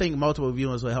to, I think multiple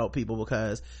viewings will help people,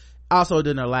 because also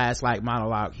during the last like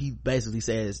monologue, he basically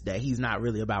says that he's not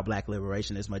really about black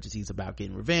liberation as much as he's about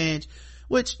getting revenge,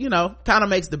 which, you know, kind of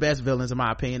makes the best villains, in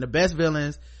my opinion. The best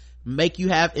villains make you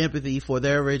have empathy for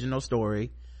their original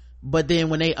story, but then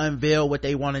when they unveil what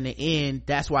they want in the end,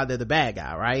 that's why they're the bad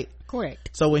guy, right?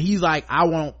 Correct. So when he's like, I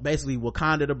want basically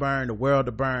Wakanda to burn, the world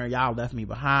to burn, y'all left me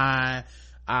behind,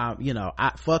 you know,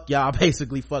 fuck y'all,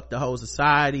 basically fuck the whole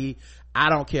society, I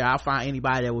don't care, I'll find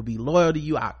anybody that would be loyal to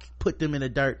you, I'll put them in the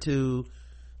dirt too.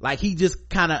 Like, he just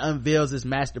kind of unveils this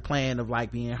master plan of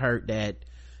like being hurt that,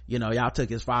 you know, y'all took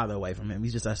his father away from him.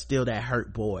 He's just still that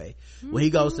hurt boy. When he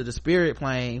goes to the spirit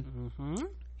plane,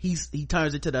 he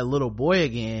turns into that little boy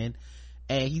again,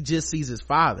 and he just sees his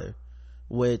father,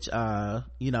 which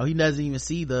you know, he doesn't even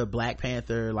see the Black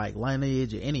Panther like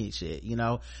lineage or any shit, you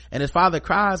know. And his father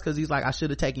cries because he's like, I should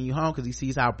have taken you home, because he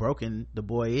sees how broken the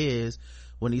boy is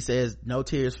when he says no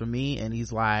tears for me, and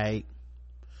he's like,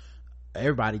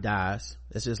 everybody dies,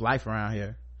 it's just life around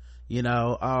here, you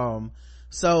know.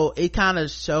 So it kind of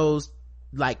shows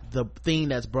like the thing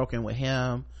that's broken with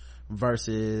him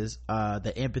versus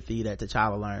the empathy that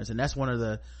T'Challa learns. And that's one of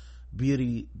the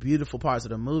beautiful parts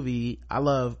of the movie. I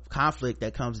love conflict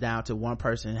that comes down to one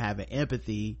person having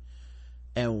empathy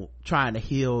and trying to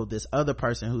heal this other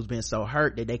person who's been so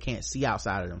hurt that they can't see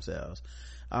outside of themselves.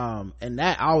 And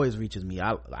that always reaches me.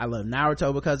 I love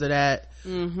Naruto because of that.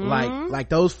 Like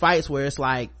those fights where it's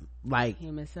like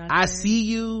I see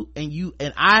you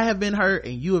and I have been hurt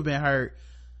and you have been hurt,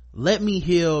 let me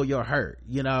heal your hurt,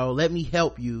 you know, let me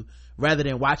help you, rather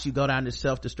than watch you go down this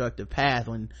self-destructive path.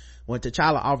 When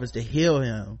T'Challa offers to heal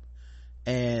him,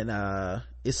 and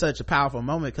it's such a powerful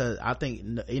moment, because I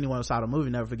think anyone who saw the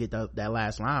movie never forget that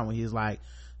last line when he's like,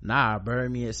 nah, bury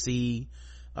me at sea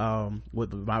with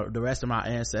the rest of my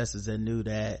ancestors that knew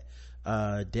that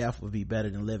death would be better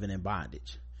than living in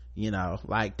bondage, you know,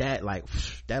 like that line.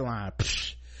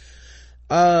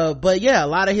 But yeah, a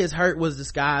lot of his hurt was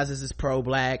disguised as his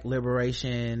pro-black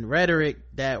liberation rhetoric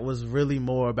that was really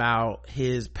more about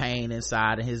his pain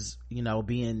inside and his, you know,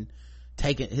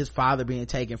 his father being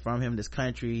taken from him, this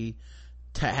country,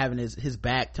 having his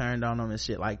back turned on him and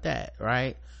shit like that,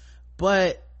 right?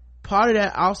 But part of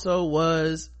that also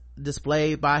was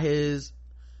displayed by his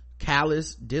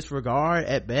callous disregard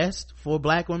at best for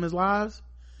black women's lives,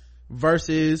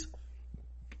 versus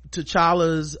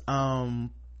T'Challa's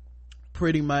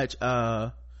pretty much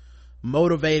one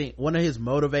of his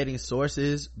motivating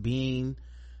sources being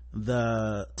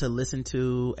to listen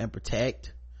to and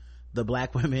protect the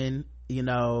black women, you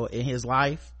know, in his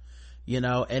life, you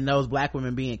know, and those black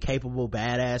women being capable,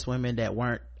 badass women that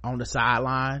weren't on the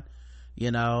sideline,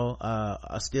 you know.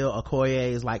 Still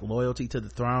Okoye's like loyalty to the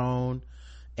throne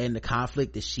and the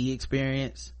conflict that she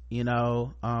experienced, you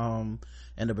know, and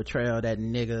the betrayal of that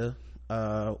nigga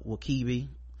Wakibi,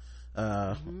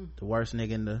 the worst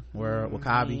nigga in the world,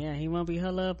 Wakabi. Yeah, he won't be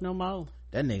her love no more.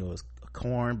 That nigga was a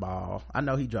cornball. I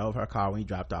know he drove her car when he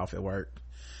dropped off at work.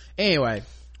 Anyway,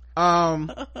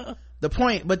 the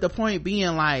point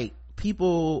being, like,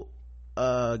 people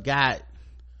got,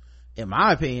 in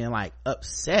my opinion, like,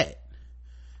 upset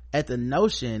at the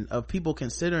notion of people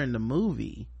considering the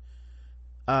movie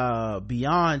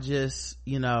beyond just,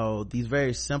 you know, these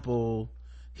very simple,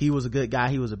 he was a good guy,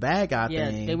 he was a bad guy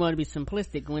thing. They want to be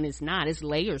simplistic when it's not. It's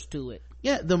layers to it.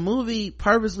 Yeah, the movie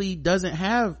purposely doesn't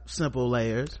have simple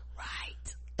layers.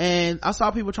 Right. And I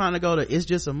saw people trying to go to, it's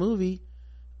just a movie.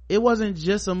 It wasn't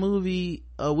just a movie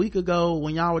a week ago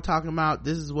when y'all were talking about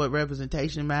this is what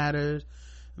representation matters,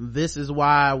 this is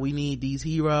why we need these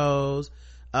heroes,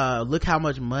 look how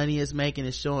much money it's making,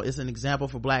 it's showing, it's an example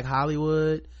for Black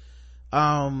Hollywood.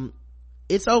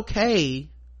 It's okay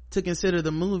to consider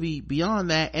the movie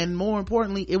beyond that, and more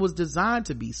importantly, it was designed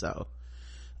to be so.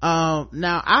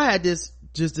 Now I had this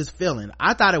feeling,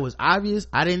 I thought it was obvious.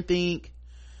 I didn't think,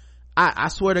 I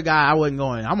swear to God, I wasn't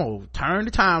going, I'm gonna turn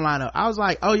the timeline up. I was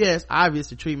like, oh yeah, it's obvious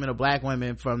the treatment of black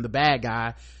women from the bad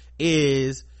guy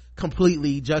is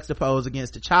completely juxtaposed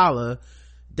against T'Challa.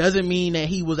 Doesn't mean that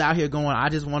he was out here going, I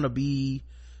just want to be,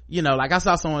 you know, like I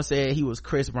saw someone say he was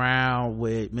Chris Brown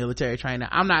with military training.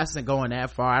 I'm not going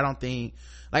that far. I don't think,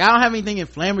 like, I don't have anything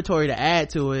inflammatory to add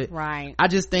to it. Right. I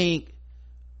just think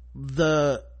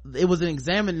it was an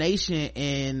examination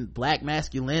in black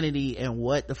masculinity and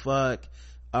what the fuck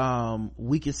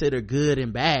we consider good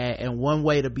and bad, and one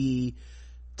way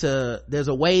there's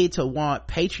a way to want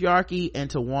patriarchy and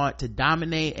to want to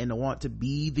dominate and to want to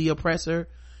be the oppressor,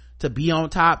 to be on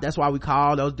top. That's why we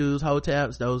call those dudes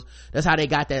hoteps. That's how they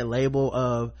got that label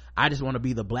of, I just want to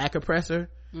be the black oppressor.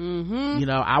 You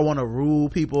know, I want to rule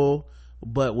people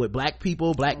but with black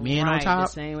people, black men on top,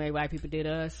 the same way white people did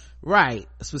us, right?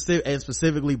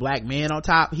 Specifically black men on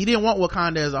top. He didn't want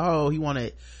Wakanda as a whole. He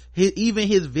wanted even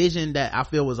his vision that I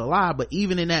feel was a lie, but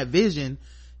even in that vision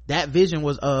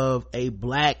was of a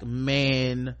black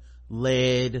man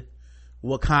led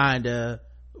Wakanda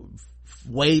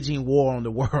waging war on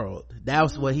the world. That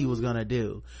was what he was gonna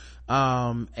do.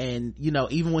 And you know,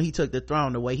 even when he took the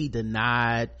throne, the way he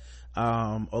denied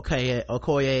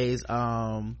Okoye's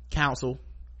counsel,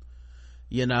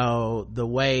 you know, the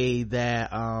way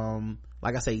that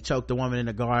like I say, he choked the woman in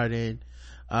the garden,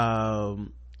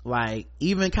 like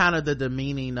even kind of the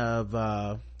demeaning of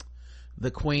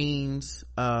the queen's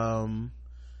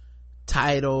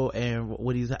title and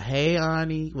what he's hey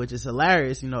Ani, which is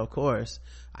hilarious, you know. Of course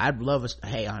I'd love a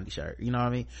hey Ani shirt, you know what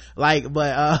I mean, like,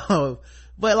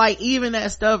 but like even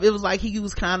that stuff, it was like he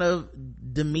was kind of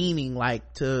demeaning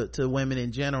like to women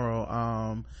in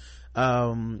general.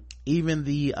 Even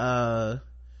the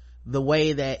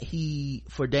way that he,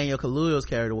 for Daniel Kaluuya's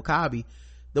character W'Kabi,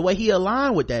 the way he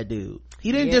aligned with that dude,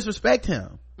 he didn't disrespect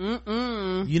him.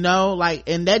 You know, like,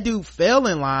 and that dude fell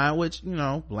in line, which, you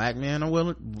know, black men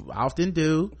often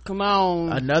do. Come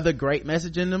on. Another great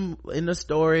message in the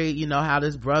story, you know, how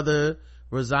this brother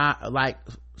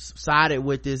sided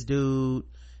with this dude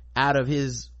out of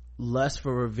his lust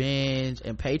for revenge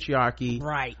and patriarchy,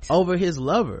 right, over his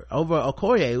lover, over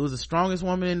Okoye, who was the strongest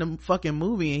woman in the fucking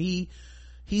movie, and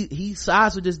he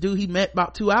sides with this dude he met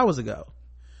about 2 hours ago,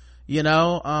 you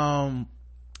know.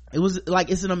 It was like,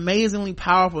 it's an amazingly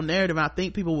powerful narrative. I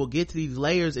think people will get to these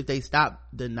layers if they stop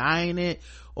denying it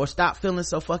or stop feeling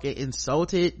so fucking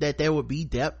insulted that there would be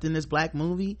depth in this black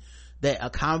movie, that a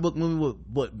comic book movie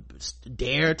would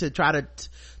dare to try to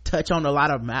touch on a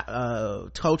lot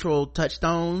of cultural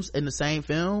touchstones in the same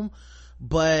film.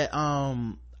 But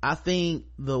I think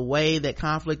the way that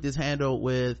conflict is handled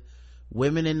with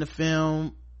women in the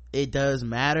film, it does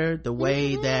matter. The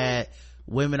way that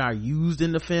women are used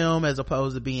in the film as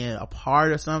opposed to being a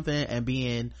part of something and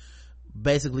being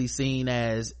basically seen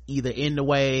as either in the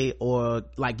way or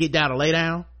like get down or lay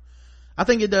down, I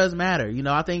think it does matter. You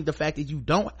know, I think the fact that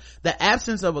the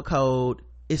absence of a code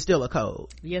is still a code.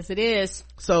 Yes, it is.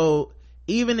 So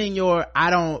even in your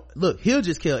he'll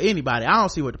just kill anybody, I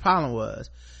don't see what the problem was.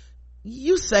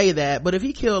 You say that, but if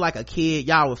he killed like a kid,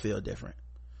 y'all would feel different.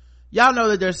 Y'all know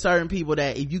that there's certain people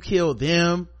that if you kill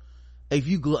them, if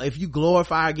you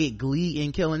glorify or get glee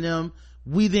in killing them,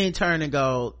 we then turn and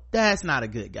go, that's not a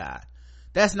good guy,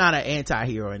 that's not an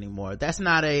anti-hero anymore, that's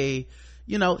not a,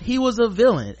 you know, he was a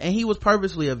villain and he was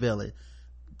purposely a villain,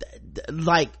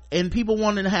 like, and people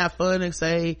wanting to have fun and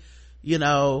say, you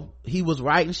know, he was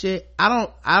right and shit. I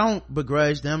don't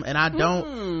begrudge them, and I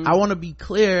want to be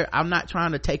clear, I'm not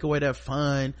trying to take away their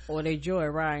fun or their joy,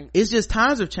 right? It's just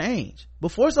times have changed.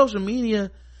 Before social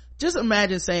media, just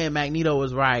imagine saying Magneto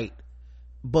was right,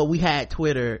 but we had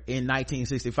Twitter in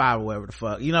 1965 or whatever the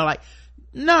fuck, you know, like,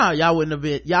 no, y'all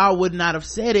would not have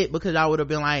said it, because y'all would have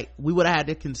been like, we would have had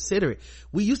to consider it.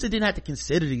 We used to didn't have to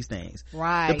consider these things,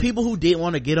 right? The people who didn't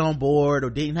want to get on board or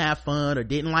didn't have fun or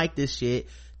didn't like this shit,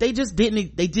 they just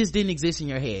didn't exist in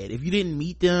your head. If you didn't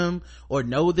meet them or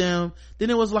know them,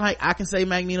 then it was like, I can say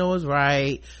Magneto was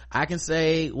right, I can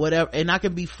say whatever, and I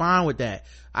can be fine with that.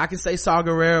 I can say Saw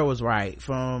Gerrera was right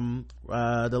from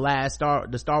the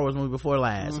Star Wars movie before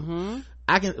last.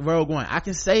 Rogue One, I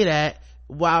can say that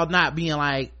while not being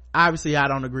like, obviously I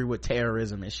don't agree with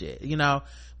terrorism and shit, you know.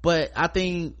 But I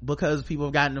think because people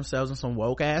have gotten themselves in some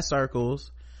woke ass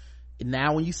circles,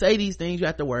 now when you say these things, you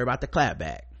have to worry about the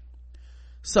clapback.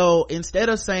 So instead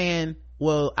of saying,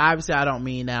 well, obviously I don't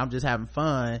mean that, I'm just having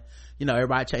fun, you know,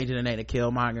 everybody changing their name to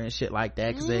Killmonger and shit like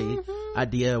that, because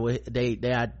they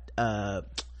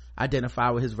identify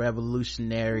with his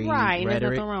revolutionary right, rhetoric.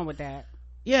 there's nothing wrong with that.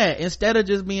 Yeah, instead of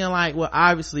just being like, well,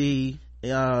 obviously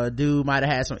dude might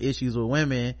have had some issues with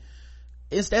women,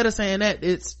 instead of saying that,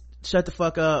 it's shut the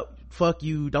fuck up, fuck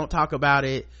you, don't talk about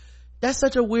it. That's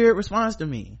such a weird response to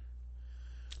me,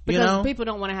 because you know? People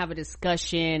don't want to have a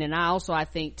discussion. And I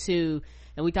think too,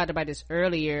 and we talked about this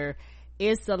earlier,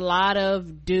 it's a lot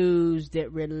of dudes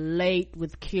that relate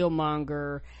with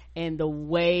Killmonger and the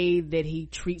way that he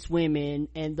treats women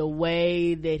and the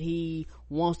way that he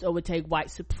wants to overtake white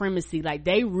supremacy. Like,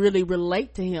 they really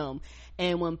relate to him.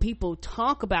 And when people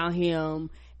talk about him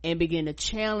and begin to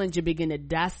challenge and begin to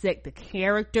dissect the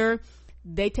character,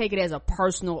 they take it as a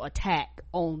personal attack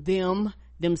on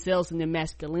themselves and their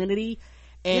masculinity.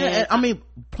 And yeah, I mean,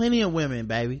 plenty of women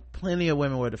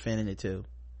were defending it too,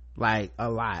 like a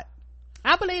lot.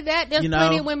 I believe that there's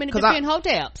plenty of women that defend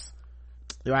hoteps.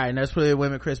 Right, and there's plenty of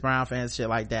women Chris Brown fans, shit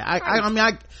like that. I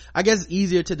mean, I guess it's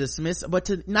easier to dismiss, but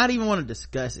to not even want to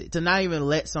discuss it, to not even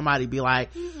let somebody be like,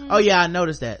 oh yeah, I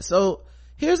noticed that. So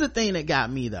here's the thing that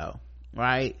got me though,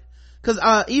 right? Cause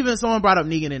even someone brought up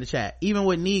Negan in the chat. Even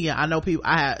with Negan, I know people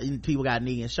got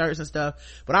Negan shirts and stuff,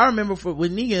 but I remember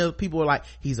with Negan, people were like,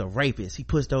 he's a rapist, he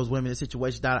puts those women in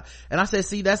situations, and I said,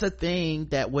 see, that's a thing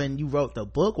that when you wrote the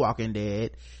book Walking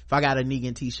Dead, if I got a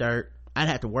Negan t-shirt, I'd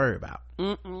have to worry about.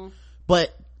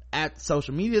 But at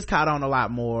social media's caught on a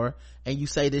lot more, and you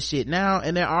say this shit now,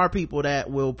 and there are people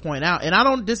that will point out, and I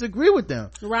don't disagree with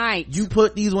them. Right. You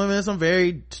put these women in some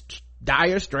very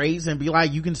dire straits and be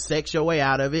like, you can sex your way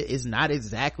out of it. It's not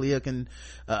exactly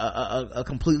a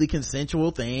completely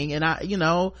consensual thing,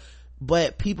 and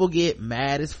but people get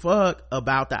mad as fuck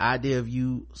about the idea of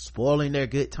you spoiling their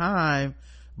good time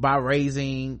by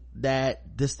raising that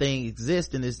this thing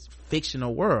exists in this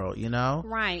fictional world,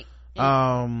 right.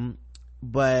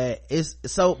 But it's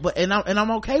so, and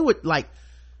I'm okay with, like,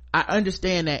 I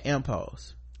understand that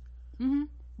impulse,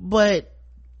 but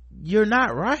you're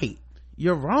not right,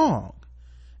 you're wrong.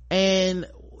 And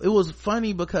it was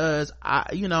funny because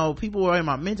people were in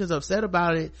my mentions upset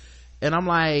about it, and I'm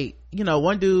like,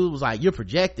 one dude was like, you're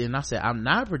projecting, and I said, I'm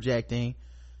not projecting.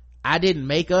 I didn't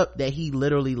make up that he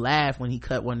literally laughed when he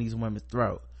cut one of these women's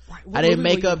throat. Right. I didn't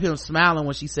make up him smiling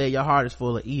when she said your heart is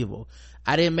full of evil.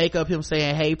 I didn't make up him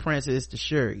saying, hey princess, to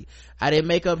Shuri. I didn't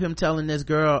make up him telling this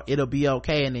girl it'll be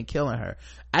okay and then killing her.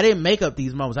 I didn't make up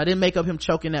these moments. I didn't make up him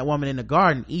choking that woman in the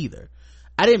garden either.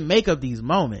 I didn't make up these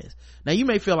moments. Now you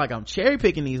may feel like I'm cherry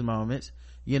picking these moments,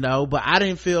 but I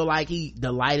didn't feel like he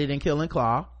delighted in killing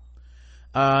Claw.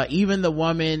 Even the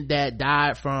woman that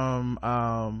died from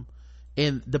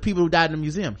and the people who died in the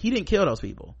museum, he didn't kill those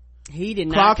people. He did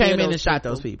not. Claw came in and shot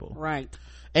those people. Right.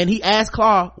 And he asked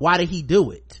Claw, why did he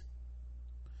do it?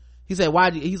 He said, why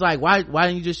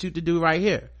didn't you just shoot the dude right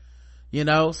here?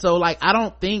 So like, I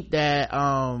don't think that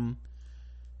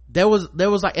there was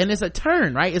like, and it's a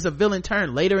turn, right? It's a villain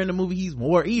turn. Later in the movie, he's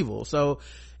more evil. So,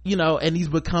 and he's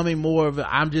becoming more of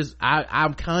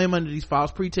I'm coming under these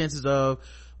false pretenses of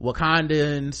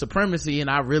Wakandan supremacy, and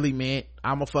I really meant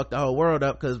I'm gonna fuck the whole world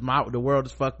up because the world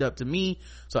is fucked up to me,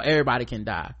 so everybody can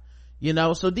die.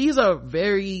 So these are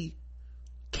very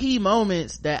key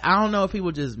moments that I don't know if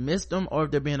people just missed them or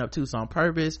if they're being obtuse on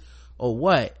purpose or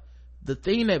what. The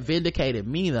thing that vindicated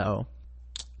me though,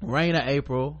 Raina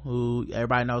April, who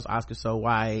everybody knows Oscar So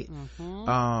White,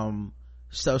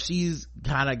 so she's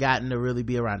kind of gotten to really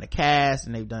be around the cast,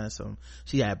 and they've done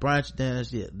she had brunch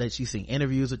dinners, she's seen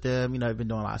interviews with them, they've been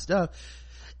doing a lot of stuff.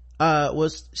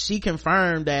 She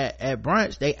confirmed that at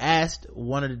brunch they asked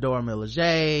one of the Dora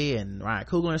Milaje and Ryan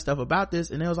Coogler and stuff about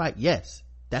this, and it was like, yes,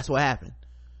 that's what happened.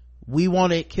 We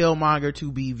wanted Killmonger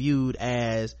to be viewed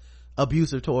as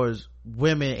abusive towards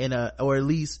women or at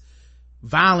least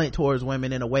violent towards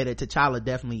women in a way that T'Challa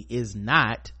definitely is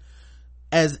not,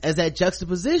 as that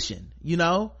juxtaposition.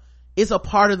 It's a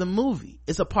part of the movie,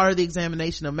 it's a part of the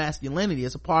examination of masculinity,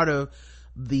 it's a part of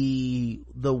the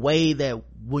way that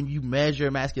when you measure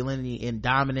masculinity in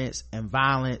dominance and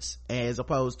violence as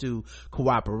opposed to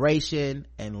cooperation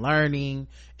and learning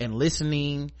and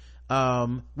listening,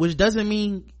 which doesn't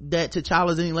mean that T'Challa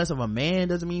is any less of a man,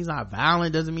 doesn't mean he's not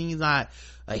violent, doesn't mean he's not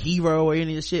a hero or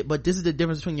any of this shit, but this is the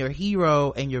difference between your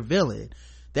hero and your villain.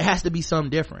 There has to be some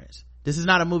difference. This is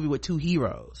not a movie with two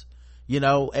heroes.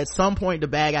 At some point the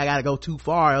bad guy gotta go too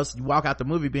far, else you walk out the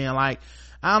movie being like,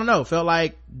 I don't know, felt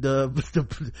like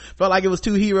felt like it was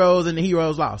two heroes and the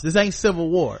heroes lost. This ain't Civil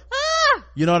War.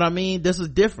 You know what I mean? This was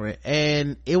different,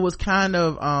 and it was kind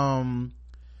of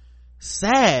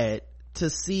sad to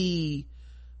see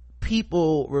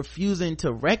people refusing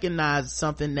to recognize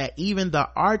something that even the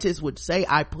artist would say,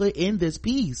 I put in this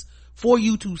piece for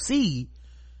you to see.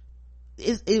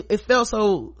 It felt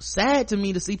so sad to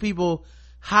me to see people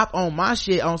hop on my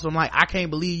shit on some like, I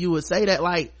can't believe you would say that.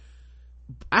 Like,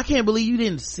 I can't believe you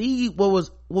didn't see what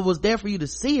was there for you to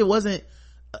see. It wasn't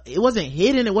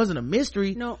hidden, it wasn't a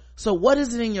mystery. No. So what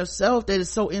is it in yourself that is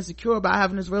so insecure about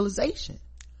having this realization?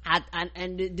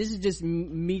 And this is just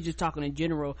me just talking in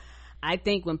general. I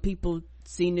think when people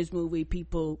seen this movie,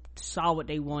 people saw what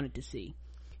they wanted to see.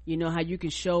 How you can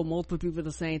show multiple people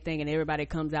the same thing and everybody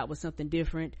comes out with something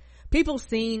different. People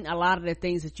seen a lot of the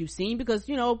things that you've seen because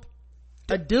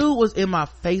a dude was in my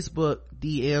Facebook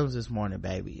DMs this morning,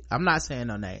 baby. I'm not saying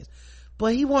no names,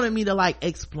 but he wanted me to like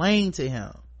explain to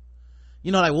him,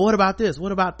 like, well, what about this,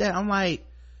 what about that? I'm like,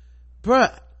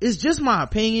 bruh, it's just my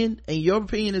opinion and your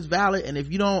opinion is valid, and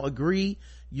if you don't agree,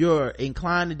 you're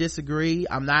inclined to disagree.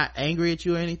 I'm not angry at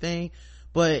you or anything,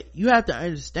 but you have to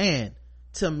understand,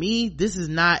 to me, this is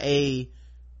not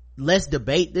let's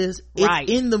debate this. Right.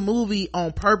 It's in the movie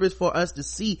on purpose for us to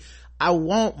see. I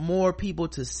want more people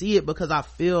to see it because I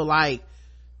feel like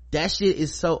that shit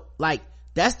is so, like,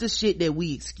 that's the shit that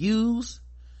we excuse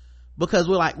because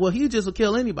we're like, well, he just will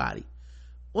kill anybody.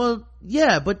 Well,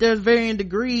 yeah, but there's varying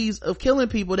degrees of killing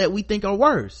people that we think are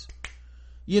worse.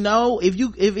 You know, if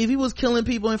he was killing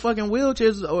people in fucking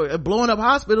wheelchairs or blowing up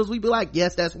hospitals, we'd be like,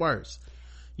 yes, that's worse.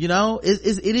 You know,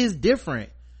 it is different.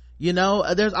 You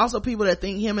know, there's also people that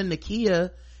think him and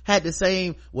Nakia had the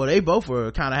same, well, they both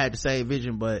were kind of had the same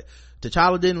vision, but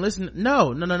T'Challa didn't listen.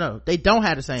 No. They don't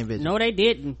have the same vision. No, they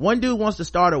didn't. One dude wants to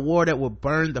start a war that will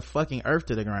burn the fucking earth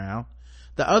to the ground.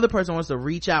 The other person wants to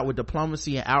reach out with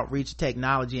diplomacy and outreach,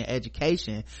 technology and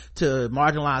education to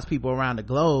marginalized people around the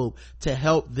globe to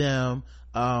help them,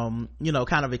 you know,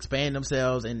 kind of expand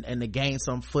themselves and to gain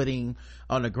some footing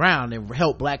on the ground and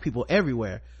help black people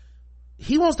everywhere.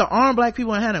 He wants to arm black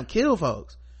people and have them kill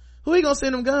folks. Who he gonna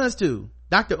send them guns to?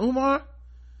 Dr. Umar?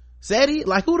 Seti?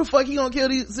 Like, who the fuck he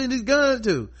gonna send these guns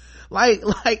to? Like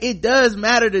it does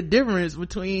matter the difference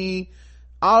between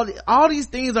all these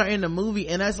things are in the movie,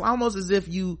 and that's almost as if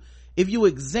you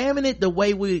examine it the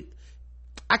way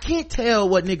I can't tell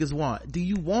what niggas want. Do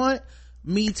you want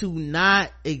me to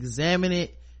not examine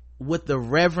it with the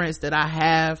reverence that I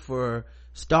have for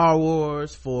Star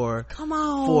Wars, for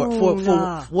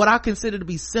what I consider to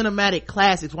be cinematic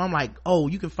classics, where I'm like, oh,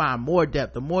 you can find more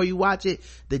depth. The more you watch it,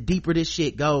 the deeper this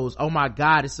shit goes. Oh my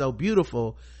god, it's so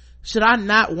beautiful. Should I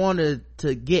not want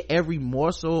to get every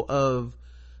morsel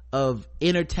of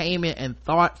entertainment and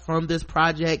thought from this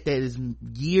project that is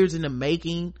years in the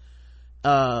making,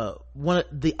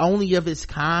 the only of its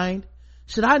kind?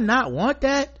 Should I not want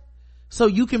that so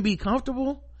you can be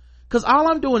comfortable? Because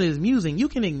all I'm doing is musing. You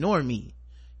can ignore me.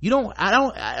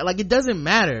 It doesn't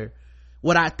matter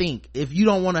what I think. If you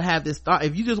don't want to have this thought,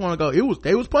 if you just want to go,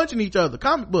 they was punching each other,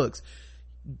 comic books,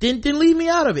 then leave me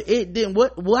out of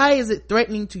it. Why is it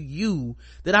threatening to you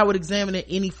that I would examine it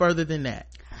any further than that?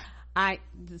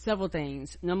 Several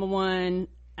things. Number one,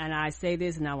 and I say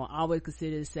this and I will always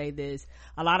consider to say this,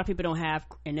 a lot of people don't have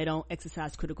and they don't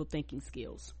exercise critical thinking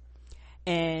skills.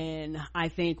 And I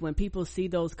think when people see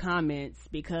those comments,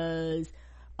 because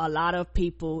a lot of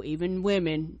people, even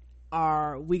women,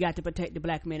 we got to protect the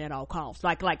black man at all costs.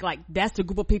 Like that's the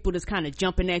group of people that's kind of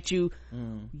jumping at you.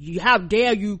 How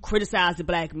dare you criticize the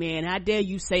black man? How dare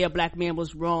you say a black man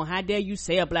was wrong? How dare you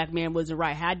say a black man wasn't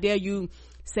right? How dare you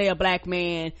say a black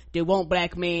man that won't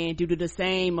black man due to the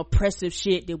same oppressive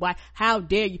shit that why? How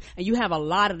dare you? And you have a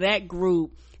lot of that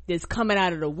group that's coming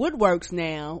out of the woodworks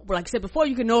now. Like I said before,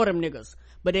 you can know them niggas,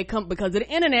 but they come because of the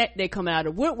internet. They come out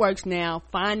of woodworks now,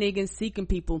 finding and seeking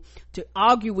people to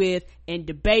argue with and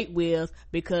debate with,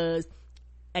 because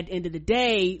at the end of the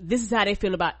day, this is how they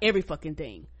feel about every fucking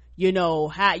thing. You know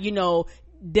how,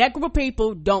 that group of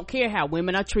people don't care how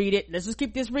women are treated. Let's just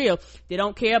keep this real. They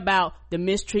don't care about the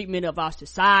mistreatment of our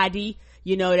society.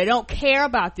 They don't care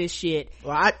about this shit.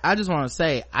 Well, I just want to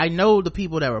say, I know the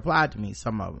people that replied to me,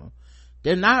 some of them,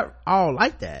 they're not all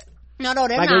like that. No,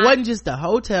 they're like, not. It wasn't just the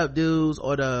hotep dudes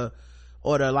or the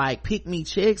like pick me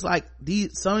chicks. Like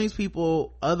some of these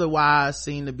people otherwise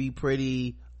seem to be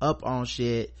pretty up on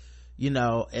shit,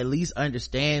 at least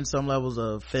understand some levels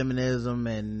of feminism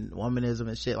and womanism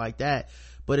and shit like that.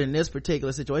 But in this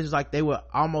particular situation, it's like they were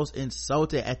almost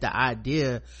insulted at the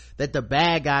idea that the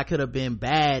bad guy could have been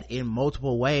bad in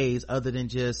multiple ways other than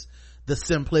just the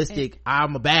simplistic,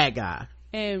 I'm a bad guy.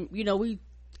 And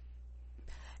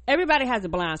everybody has a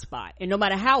blind spot, and no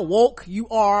matter how woke you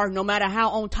are, no matter how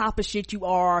on top of shit you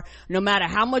are, no matter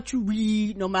how much you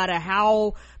read, no matter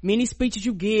how many speeches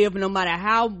you give, no matter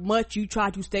how much you try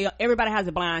to stay up, everybody has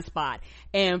a blind spot.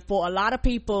 And for a lot of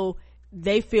people,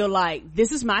 they feel like,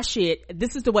 this is my shit,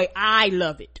 this is the way I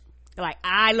love it, like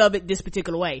I love it this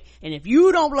particular way, and if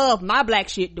you don't love my black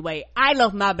shit the way I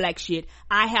love my black shit,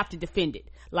 I have to defend it.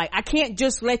 Like, I can't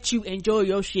just let you enjoy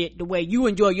your shit the way you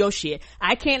enjoy your shit.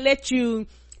 I can't let you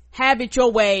have it your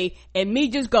way and me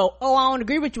just go, oh, I don't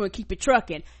agree with you, and keep it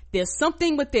trucking. There's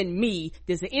something within me,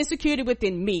 there's an insecurity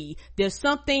within me, there's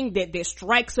something that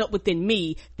strikes up within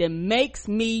me that makes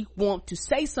me want to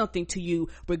say something to you,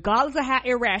 regardless of how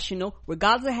irrational,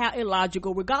 regardless of how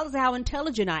illogical, regardless of how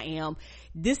intelligent I am.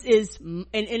 This is,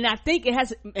 and I think it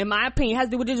has, in my opinion, it has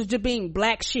to do with this just being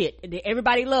black shit that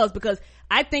everybody loves, because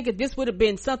I think if this would have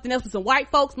been something else with some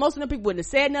white folks, most of them people wouldn't have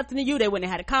said nothing to you, they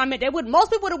wouldn't have had a comment,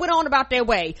 most people would have went on about their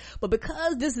way. But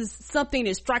because this is something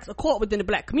that strikes a chord within the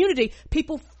black community,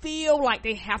 people feel like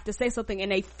they have to say something,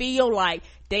 and they feel like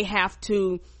they have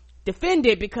to defend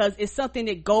it because it's something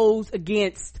that goes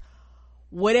against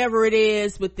whatever it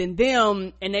is within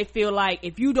them, and they feel like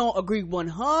if you don't agree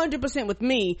 100% with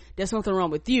me, there's something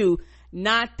wrong with you.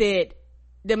 Not that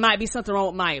there might be something wrong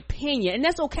with my opinion, and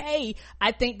that's okay.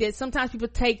 I think that sometimes people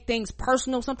take things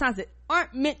personal, sometimes it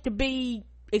aren't meant to be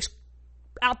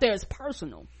out there as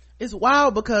personal. It's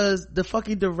wild because the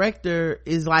fucking director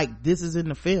is like, this is in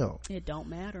the film. It don't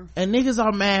matter. And niggas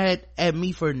are mad at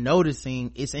me for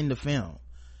noticing it's in the film.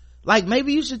 Like,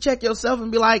 maybe you should check yourself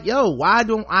and be like, yo, why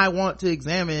don't I want to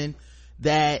examine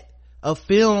that a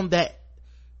film that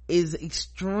is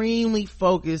extremely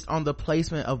focused on the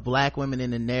placement of black women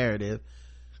in the narrative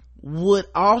would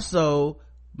also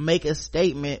make a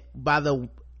statement by the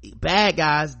bad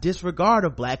guys' disregard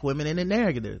of black women in the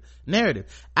narrative.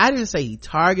 I didn't say he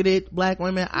targeted black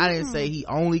women. I didn't say he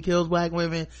only kills black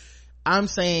women. I'm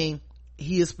saying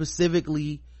he is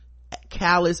specifically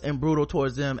callous and brutal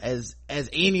towards them as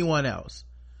anyone else.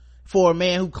 For a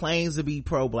man who claims to be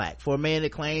pro-black, for a man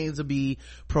that claims to be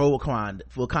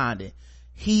pro-Wakandan,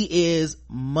 he is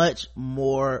much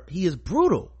more, he is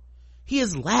brutal. He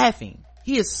is laughing.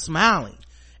 He is smiling.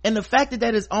 And the fact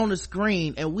that is on the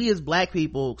screen and we as black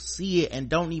people see it and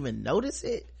don't even notice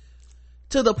it,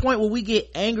 to the point where we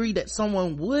get angry that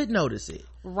someone would notice it.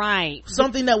 Right.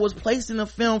 Something that was placed in the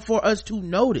film for us to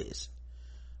notice,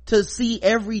 to see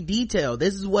every detail.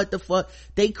 This is what the fuck,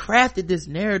 they crafted this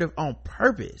narrative on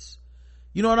purpose.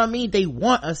 You know what I mean? They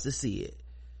want us to see it.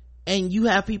 And you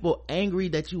have people angry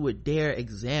that you would dare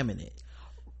examine it.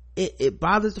 It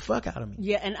bothers the fuck out of me.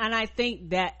 Yeah, and I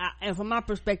think that, and from my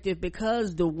perspective,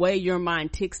 because the way your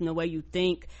mind ticks and the way you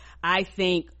think, I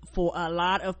think for a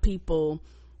lot of people,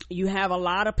 you have a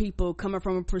lot of people coming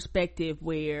from a perspective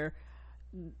where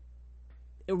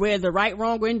the right,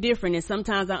 wrong, or indifferent, and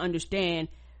sometimes I understand,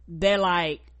 they're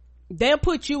like, they'll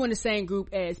put you in the same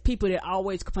group as people that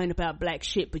always complain about black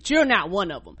shit, but you're not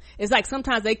one of them. It's like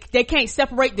sometimes they can't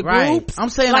separate the groups. I'm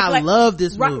saying I love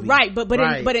this movie. Right,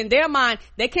 but in their mind,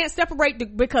 they can't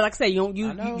separate because, like I say,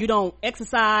 you don't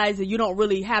exercise and you don't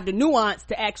really have the nuance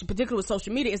to actually, particularly with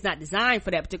social media, it's not designed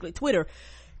for that, particularly Twitter.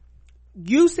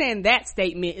 You saying that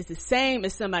statement is the same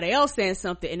as somebody else saying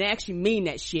something and they actually mean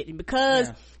that shit. And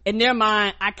because in their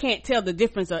mind, I can't tell the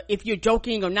difference of if you're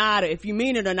joking or not, or if you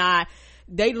mean it or not,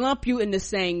 they lump you in the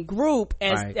same group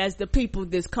as the people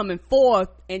that's coming forth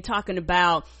and talking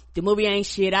about the movie ain't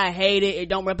shit, I hate it, it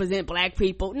don't represent black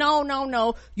people.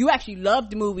 No. You actually love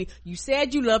the movie. You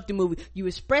said you loved the movie. You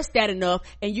expressed that enough,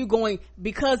 and you going,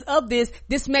 because of this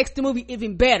makes the movie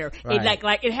even better. Right. It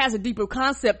like it has a deeper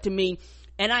concept to me.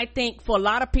 And I think for a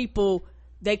lot of people,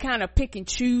 they kind of pick and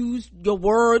choose your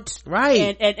words.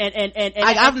 Right. And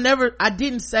I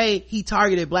didn't say he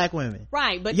targeted black women.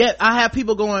 Right. But yet I have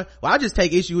people going, well, I just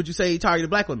take issue with you say he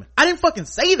targeted black women. I didn't fucking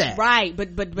say that. Right. But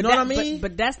you know what I mean?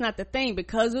 But that's not the thing.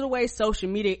 Because of the way social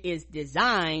media is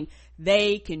designed,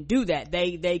 they can do that.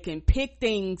 They can pick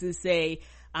things and say,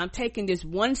 I'm taking this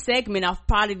one segment off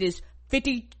probably this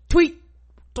 50 tweet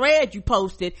thread you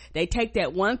posted. They take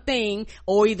that one thing,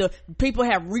 or either people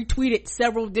have retweeted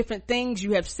several different things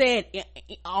you have said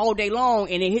all day long,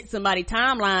 and it hits somebody's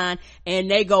timeline and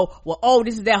they go, well, oh,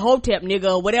 this is that Hotep nigga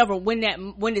or whatever, when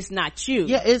it's not you.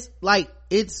 Yeah,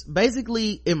 it's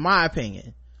basically, in my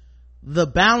opinion, the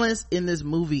balance in this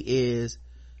movie is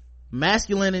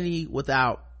masculinity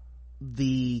without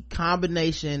the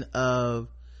combination of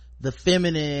the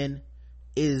feminine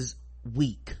is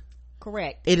weak.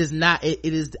 Correct. It is not, it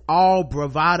is all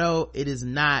bravado. It is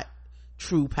not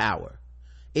true power.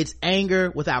 It's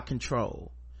anger without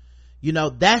control. You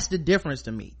know, that's the difference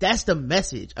to me. That's the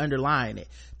message underlying it.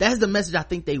 That's the message I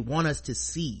think they want us to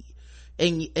see.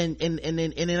 And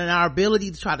in our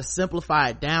ability to try to simplify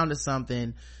it down to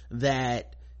something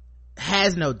that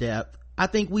has no depth, I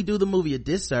think we do the movie a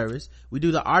disservice. We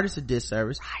do the artist a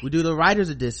disservice. Right. We do the writers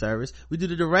a disservice. We do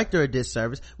the director a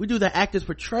disservice. We do the actor's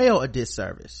portrayal a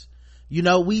disservice. You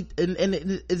know,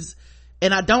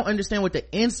 and I don't understand what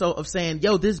the insult of saying,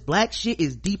 yo, this black shit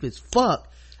is deep as fuck.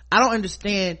 I don't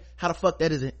understand how the fuck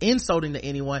that is insulting to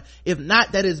anyone. If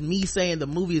not, that is me saying the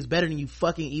movie is better than you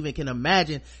fucking even can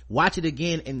imagine. Watch it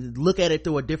again and look at it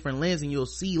through a different lens, and you'll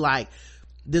see like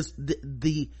this,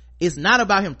 it's not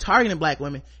about him targeting black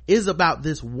women. It's about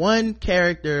this one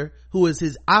character who is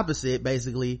his opposite,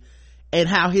 basically, and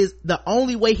how the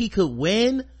only way he could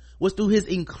win was through his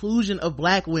inclusion of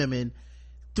black women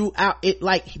throughout it.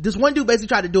 Like, this one dude basically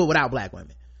tried to do it without black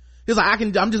women. He's like,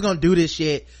 I'm just gonna do this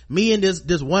shit. Me and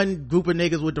this one group of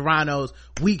niggas with the rhinos,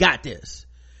 we got this.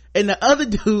 And the other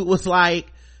dude was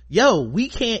like, yo,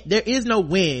 there is no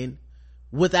win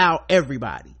without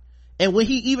everybody. And when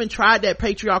he even tried that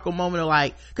patriarchal moment of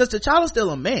like, cause T'Challa's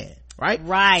still a man.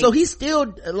 right? So he's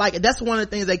still like, that's one of the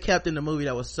things they kept in the movie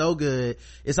that was so good.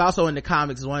 It's also in the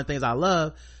comics. It's one of the things I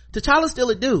love. T'Challa's still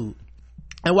a dude,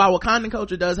 and while Wakandan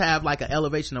culture does have like an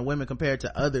elevation of women compared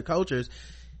to other cultures,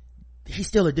 he's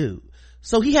still a dude.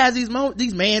 So he has these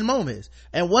man moments,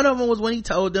 and one of them was when he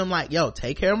told them like, yo,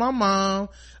 take care of my mom,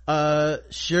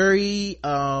 Shuri,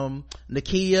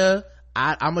 Nakia,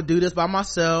 I'm gonna do this by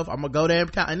myself, I'm gonna go there,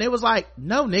 and they was like,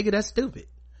 no nigga, that's stupid,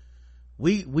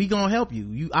 we gonna help you,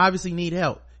 you obviously need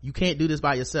help, you can't do this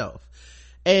by yourself.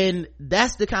 And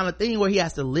that's the kind of thing where he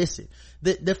has to listen.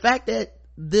 The fact that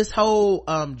this whole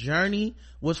journey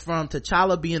was from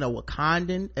T'Challa being a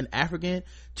Wakandan, an African,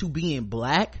 to being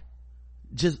black,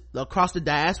 just across the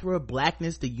diaspora,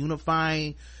 blackness, the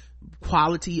unifying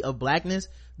quality of blackness,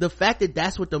 the fact that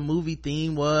that's what the movie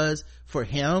theme was for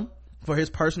him, for his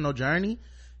personal journey,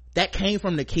 that came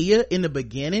from Nakia in the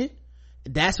beginning,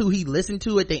 that's who he listened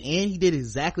to at the end. He did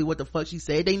exactly what the fuck she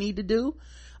said they need to do,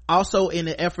 also in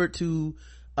an effort to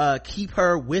keep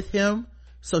her with him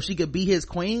so she could be his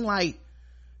queen. Like,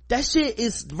 that shit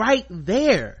is right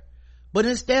there. But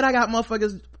instead I got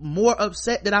motherfuckers more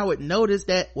upset that I would notice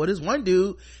that, well, this one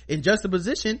dude in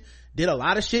Juxtaposition did a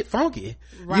lot of shit funky.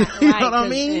 Right, you know what I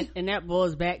mean? And that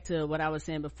boils back to what I was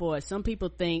saying before. Some people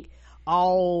think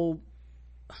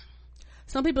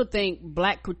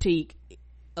black critique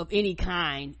of any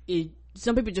kind is,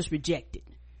 some people just reject it.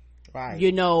 Right.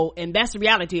 You know, and that's the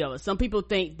reality of it. Some people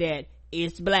think that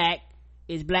it's black,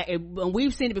 and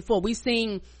we've seen it before. We've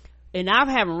seen, and I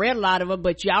haven't read a lot of them,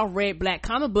 but y'all read black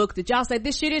comic books that y'all say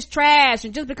this shit is trash,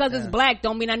 and just because it's black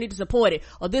don't mean I need to support it,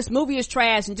 or this movie is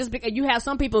trash, and just because you have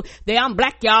some people that I'm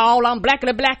black y'all, I'm black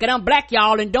and black, and I'm black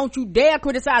y'all, and don't you dare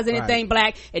criticize anything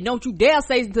black, and don't you dare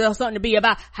say something to be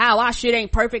about how our shit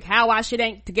ain't perfect, how our shit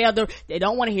ain't together. They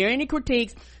don't want to hear any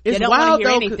critiques. They don't want to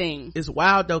hear anything. It's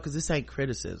wild though, because this ain't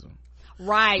criticism.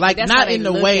 Right. Like, that's not in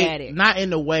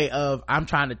the way of I'm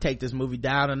trying to take this movie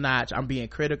down a notch, I'm being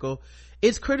critical.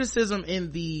 It's criticism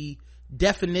in the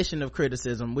definition of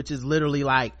criticism, which is literally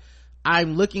like,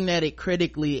 I'm looking at it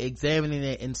critically, examining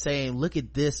it, and saying, look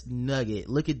at this nugget,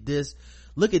 look at this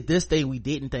thing we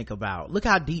didn't think about, look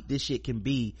how deep this shit can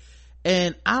be.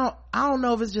 And I don't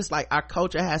know if it's just like our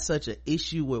culture has such an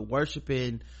issue with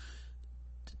worshiping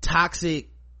toxic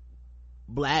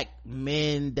black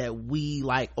men that we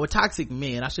like, or toxic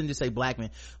men, I shouldn't just say black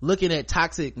men, looking at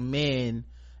toxic men,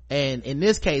 and in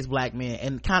this case black men,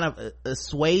 and kind of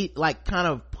swayed, like kind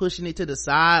of pushing it to the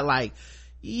side, like,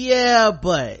 yeah,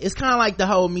 but it's kind of like the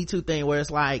whole Me Too thing, where it's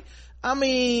like, I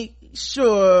mean,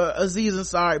 sure, Aziz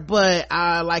Ansari, but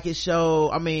I like his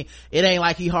show, I mean, it ain't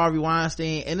like he Harvey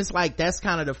Weinstein. And it's like, that's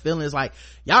kind of the feeling, is like,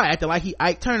 y'all acting like he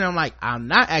Ike Turner. I'm like, I'm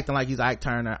not acting like he's Ike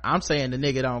Turner, I'm saying the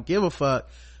nigga don't give a fuck.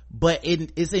 But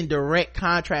it's in direct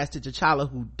contrast to T'Challa,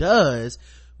 who does,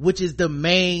 which is the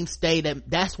mainstay.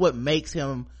 That's what makes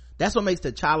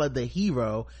T'Challa the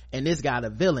hero and this guy the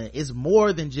villain. It's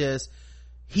more than just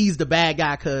he's the bad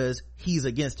guy because he's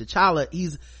against T'Challa.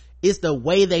 It's the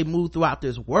way they move throughout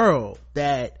this world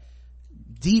that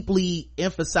deeply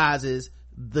emphasizes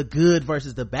the good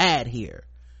versus the bad here.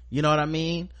 You know what I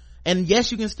mean? And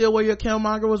yes, you can still wear your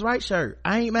Killmonger was right shirt.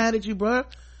 I ain't mad at you, bruh.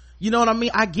 You know what I mean?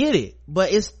 I get it,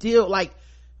 but it's still like,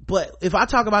 but if I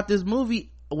talk about this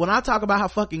movie, when I talk about how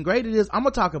fucking great it is, I'm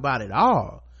gonna talk about it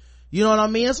all. You know what I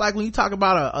mean? It's like when you talk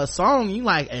about a song, you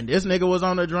like, and this nigga was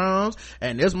on the drums,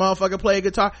 and this motherfucker played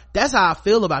guitar. That's how I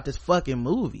feel about this fucking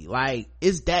movie. Like,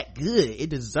 it's that good.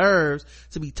 It deserves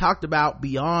to be talked about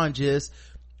beyond just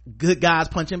good guys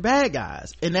punching bad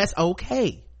guys, and that's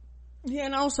okay. Yeah,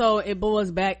 and also it boils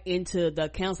back into the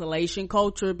cancellation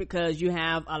culture, because you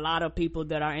have a lot of people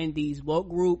that are in these woke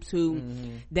groups who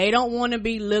they don't want to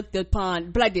be looked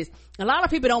upon like this. A lot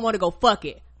of people don't want to go, fuck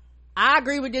it, I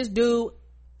agree with this dude,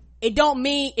 it don't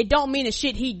mean the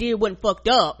shit he did wasn't fucked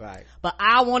up, right? But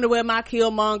I want to wear my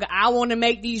Killmonger, I want to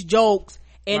make these jokes,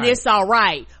 and it's all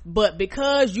right. But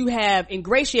because you have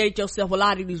ingratiated yourself with a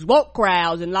lot of these woke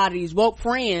crowds and a lot of these woke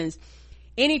friends,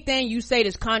 anything you say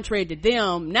that's contrary to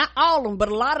them, not all of them, but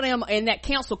a lot of them are in that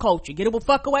cancel culture. Get the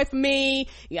fuck away from me.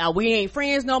 Yeah, we ain't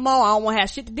friends no more. I don't want to have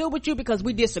shit to do with you because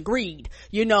we disagreed,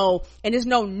 you know. And there's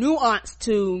no nuance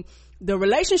to the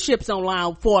relationships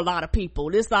online for a lot of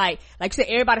people. It's like you said,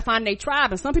 everybody find their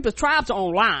tribe, and some people's tribes are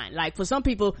online. Like, for some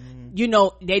people, you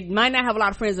know, they might not have a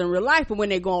lot of friends in real life, but when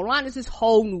they go online, there's this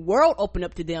whole new world open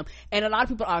up to them. And a lot of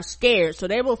people are scared, so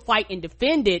they will fight and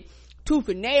defend it tooth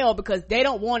and nail, because they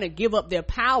don't want to give up their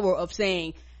power of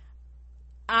saying,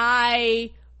 I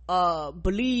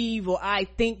believe, or I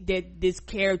think that this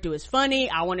character is funny,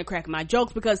 I want to crack my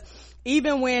jokes. Because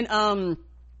even when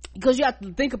because you have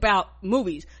to think about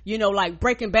movies, you know, like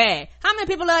Breaking Bad. How many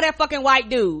people love that fucking white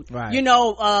dude? Right. You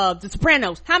know, The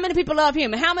Sopranos. How many people love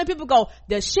him? And how many people go,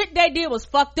 the shit they did was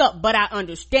fucked up, but I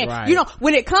understand. Right. You know,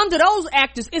 when it comes to those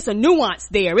actors, it's a nuance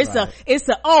there. It's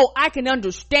oh, I can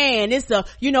understand. It's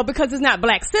you know, because it's not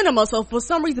black cinema. So for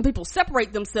some reason, people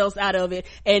separate themselves out of it,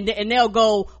 and they'll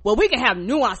go, well, we can have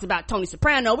nuance about Tony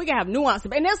Soprano. We can have nuance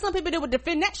about, and there's some people that would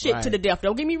defend that shit to the death.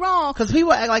 Don't get me wrong. Cause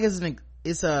people act like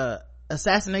it's a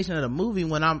assassination of the movie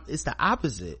when it's the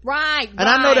opposite. Right. And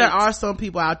I know there are some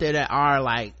people out there that are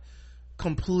like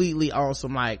completely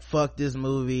awesome, like, fuck this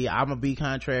movie, I'm gonna be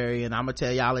contrary and I'm gonna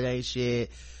tell y'all it ain't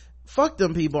shit. Fuck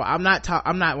them people. I'm not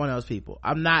one of those people.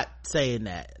 I'm not saying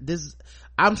that.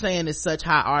 I'm saying it's such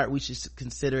high art, we should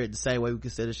consider it the same way we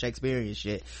consider Shakespearean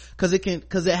shit. Cause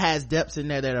it has depths in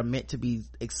there that are meant to be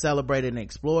celebrated and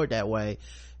explored that way.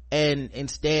 And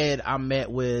instead I'm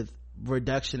met with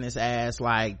reductionist ass,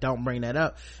 like, don't bring that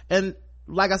up. And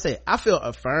like I said, I feel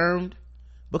affirmed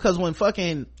because when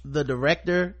fucking the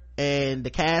director and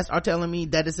the cast are telling me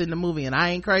that it's in the movie and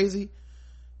I ain't crazy,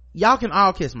 y'all can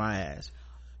all kiss my ass.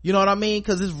 You know what I mean?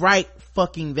 Cause it's right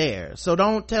fucking there. So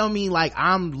don't tell me like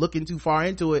I'm looking too far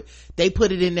into it. They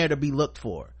put it in there to be looked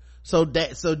for. So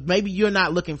maybe you're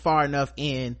not looking far enough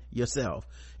in yourself.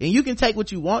 And you can take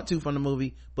what you want to from the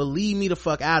movie, but leave me the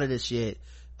fuck out of this shit.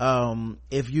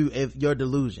 If your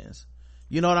delusions,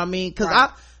 you know what I mean? Cause right.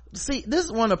 See, this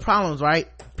is one of the problems, right?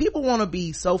 People want to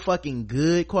be so fucking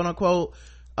good, quote unquote,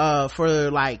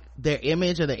 for like their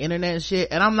image of the internet and shit.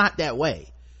 And I'm not that way.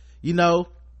 You know,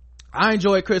 I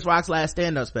enjoyed Chris Rock's last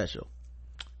stand-up special.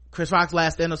 Chris Rock's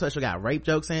last stand-up special got rape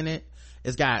jokes in it.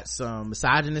 It's got some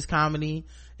misogynist comedy.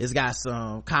 It's got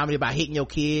some comedy about hitting your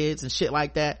kids and shit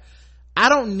like that. I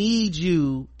don't need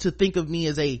you to think of me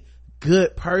as a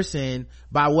good person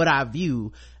by what I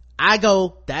view. I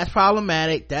go, that's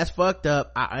problematic, that's fucked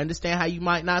up, I understand how you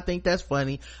might not think that's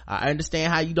funny, I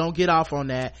understand how you don't get off on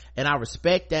that, and I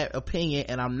respect that opinion,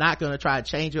 and I'm not gonna try to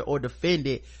change it or defend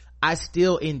it. I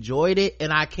still enjoyed it,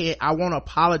 and I want to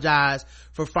apologize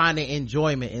for finding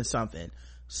enjoyment in something.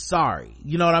 Sorry,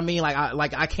 you know what I mean?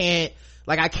 I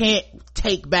can't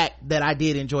take back that I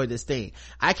did enjoy this thing.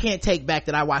 I can't take back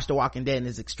that I watched The Walking Dead and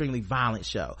this extremely violent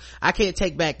show. I can't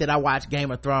take back that I watched Game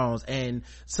of Thrones and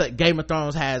Game of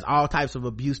Thrones has all types of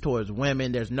abuse towards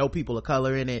women. There's no people of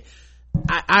color in it.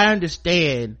 I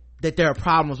understand that there are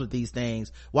problems with these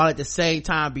things while at the same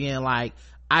time being like,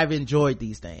 I've enjoyed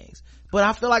these things. But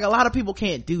I feel like a lot of people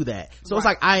can't do that. So It's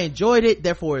like, I enjoyed it,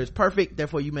 therefore it's perfect,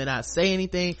 therefore you may not say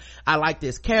anything. I like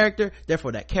this character,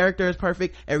 therefore that character is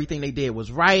perfect. Everything they did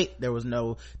was right. There was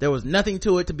nothing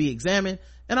to it to be examined.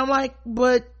 And I'm like,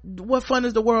 but what fun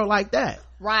is the world like that?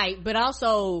 Right. But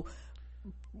also,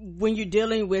 when you're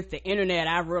dealing with the internet,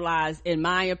 I've realized, in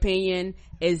my opinion,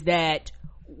 is that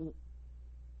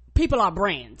people are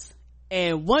brands.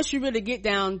 And once you really get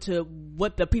down to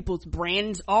what the people's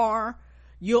brands are,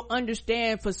 you'll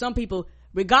understand for some people,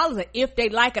 regardless of if they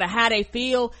like it or how they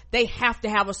feel, they have to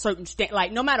have a certain stance.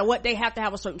 Like, no matter what, they have to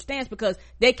have a certain stance because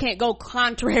they can't go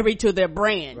contrary to their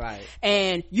brand. Right.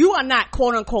 And you are not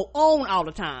quote unquote on all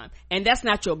the time. And that's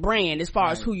not your brand as far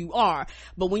as who you are.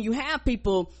 But when you have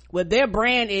people where their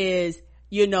brand is,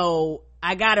 you know,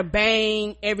 I gotta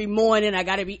bang every morning, I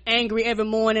gotta be angry every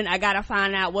morning, I gotta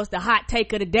find out what's the hot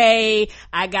take of the day,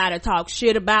 I gotta talk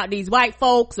shit about these white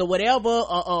folks or whatever,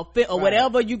 or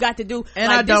whatever you got to do. And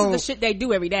like, this is the shit they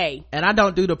do every day. And I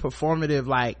don't do the performative,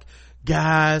 like,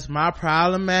 guys, my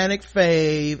problematic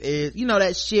fave is, you know,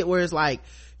 that shit where it's like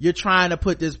you're trying to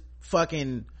put this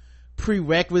fucking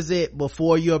prerequisite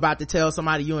before you're about to tell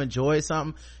somebody you enjoy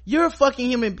something. You're a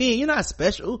fucking human being. You're not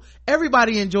special.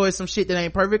 Everybody enjoys some shit that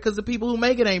ain't perfect because the people who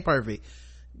make it ain't perfect.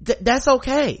 That's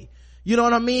okay. You know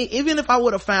what I mean? Even if I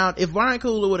would have found, if Ryan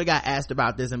Coogler would have got asked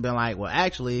about this and been like, well,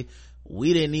 actually,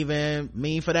 we didn't even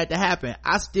mean for that to happen,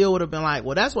 I still would have been like,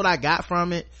 well, that's what I got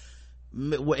from it.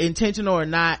 Intentional or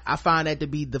not, I find that to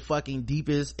be the fucking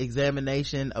deepest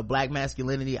examination of black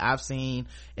masculinity I've seen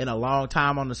in a long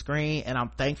time on the screen, and I'm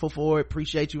thankful for it.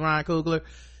 Appreciate you, Ryan Coogler.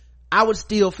 I would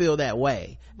still feel that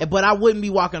way, but I wouldn't be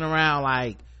walking around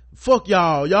like, fuck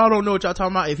y'all don't know what y'all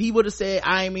talking about. If he would have said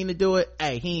I ain't mean to do it,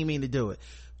 hey, he ain't mean to do it.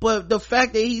 But the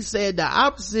fact that he said the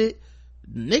opposite,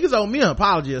 niggas owe me an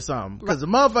apology or something, because the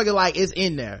motherfucker, like, it's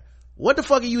in there. What the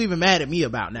fuck are you even mad at me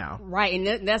about now? Right.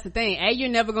 And that's the thing. A, you're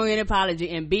never going to get an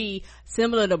apology. And B,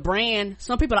 similar to brand,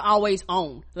 some people are always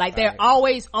on. Like, they're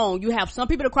always on. You have some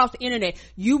people across the internet,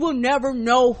 you will never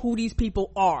know who these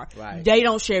people are. Right. They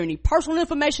don't share any personal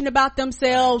information about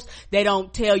themselves. They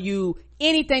don't tell you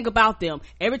anything about them.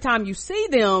 Every time you see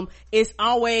them, it's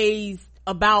always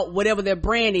about whatever their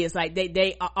brand is. Like,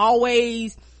 they are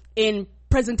always in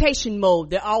presentation mode.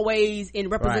 They're always in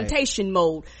representation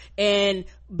mode. And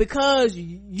because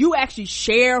you actually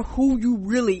share who you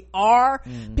really are,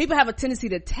 people have a tendency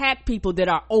to attack people that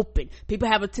are open. People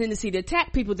have a tendency to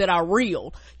attack people that are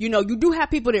real. You know, you do have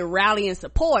people that rally and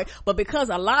support, but because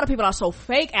a lot of people are so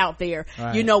fake out there,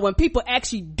 you know, when people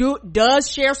actually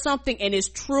does share something and it's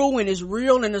true and it's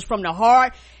real and it's from the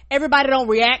heart, everybody don't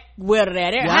react well to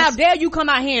that. How dare you come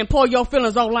out here and pour your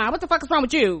feelings online? What the fuck is wrong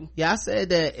with you? Yeah, I said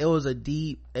that it was a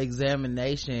deep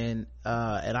examination,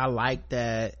 and I like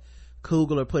that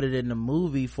Coogler put it in the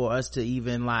movie for us to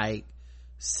even like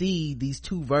see these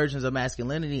two versions of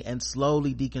masculinity and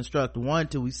slowly deconstruct one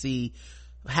till we see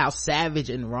how savage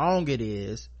and wrong it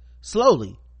is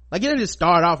slowly. Like, you didn't just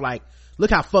start off like, look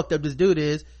how fucked up this dude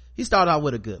is. He started off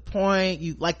with a good point.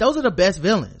 You like, those are the best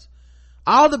villains.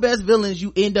 All the best villains,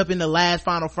 you end up in the last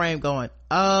final frame going,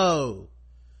 oh,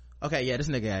 okay, yeah, this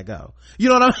nigga gotta go. You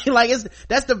know what I mean? Like,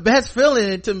 that's the best feeling.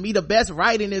 And to me, the best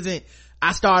writing isn't,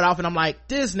 I start off and I'm like,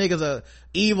 this nigga's a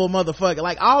evil motherfucker.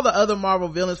 Like, all the other Marvel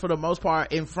villains, for the most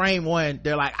part, in frame one,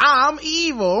 they're like, I'm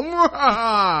evil.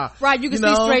 Right, you can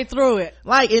see straight through it.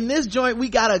 Like, in this joint, we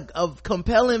got a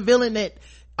compelling villain that,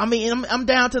 I mean, I'm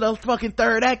down to the fucking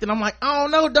third act and I'm like, I don't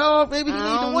know, dog, maybe he need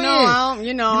to win.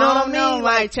 You know what I mean?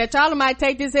 Like, T'Challa might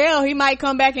take this L. He might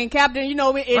come back and captain, you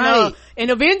know, in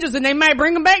Avengers, and they might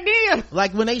bring him back then.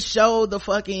 Like, when they showed the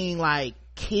fucking, like,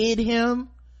 kid him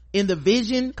in the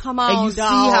Vision, come on, and you dog.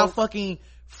 see how fucking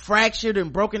fractured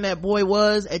and broken that boy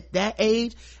was at that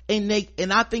age, and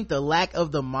I think the lack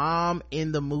of the mom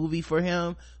in the movie for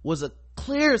him was a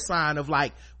clear sign of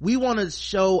like, we want to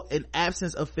show an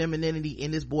absence of femininity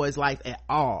in this boy's life at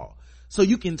all, so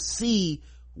you can see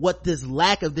what this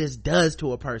lack of this does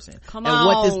to a person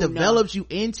what this develops you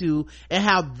into, and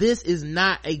how this is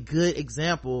not a good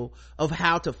example of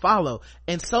how to follow.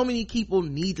 And so many people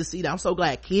need to see that. I'm so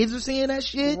glad kids are seeing that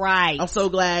shit. Right. I'm so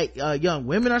glad young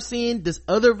women are seeing this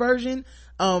other version.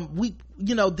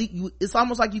 It's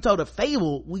almost like you told a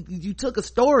fable. You took a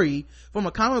story from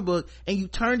a comic book and you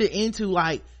turned it into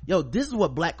like, yo, this is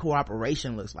what black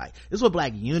cooperation looks like. This is what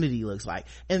black unity looks like.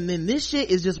 And then this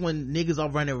shit is just when niggas are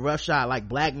running roughshod, like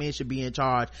black men should be in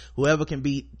charge. Whoever can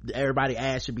beat everybody's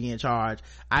ass should be in charge.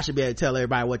 I should be able to tell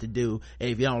everybody what to do.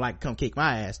 And if you don't like, come kick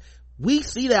my ass. We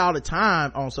see that all the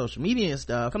time on social media and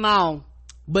stuff. Come on.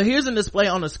 But here's a display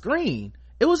on the screen.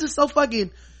 It was just so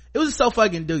fucking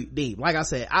deep. Like I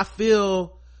said, I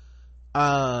feel,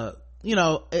 to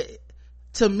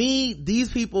me, these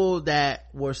people that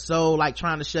were so like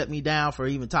trying to shut me down for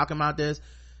even talking about this,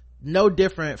 no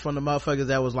different from the motherfuckers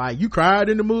that was like, you cried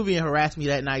in the movie and harassed me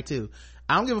that night too.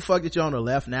 I don't give a fuck that you're on the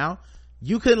left now.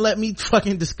 You couldn't let me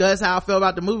fucking discuss how I feel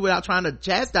about the movie without trying to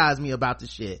chastise me about the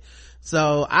shit.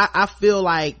 So I feel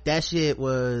like that shit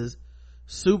was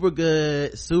super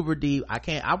good, super deep.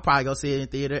 I'll probably go see it in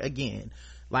theater again.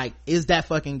 Like, is that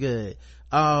fucking good?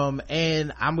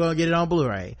 And I'm gonna get it on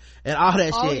Blu-ray and all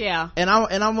that shit. Yeah. And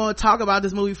I'm gonna talk about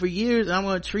this movie for years, and I'm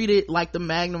gonna treat it like the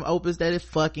magnum opus that it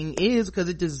fucking is, because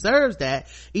it deserves that.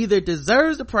 Either it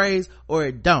deserves the praise or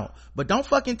it don't. But don't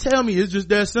fucking tell me it's just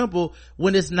that simple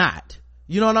when it's not.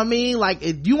 You know what I mean? Like,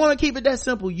 if you want to keep it that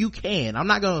simple, you can. I'm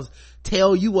not gonna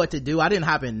tell you what to do. I didn't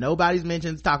hop in nobody's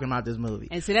mentions talking about this movie.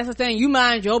 And see, that's the thing. You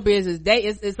mind your business.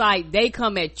 It's like they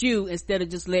come at you instead of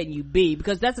just letting you be.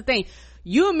 Because that's the thing.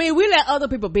 You and me, we let other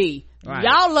people be. Right.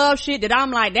 Y'all love shit that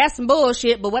I'm like, that's some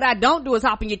bullshit. But what I don't do is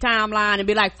hop in your timeline and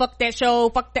be like, fuck that show,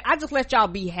 fuck that. I just let y'all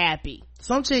be happy.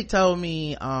 Some chick told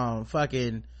me,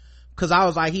 fucking, cause I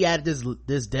was like, he added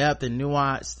this depth and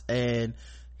nuance, and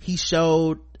he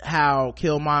showed how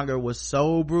Killmonger was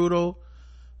so brutal,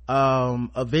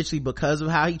 eventually, because of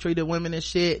how he treated women and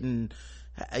shit. And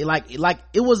like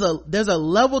there's a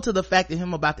level to the fact that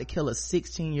him about to kill a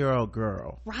 16-year-old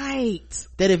girl, right,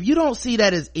 that if you don't see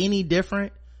that as any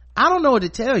different, I don't know what to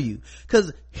tell you.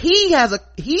 Cause he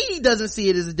doesn't see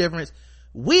it as a difference.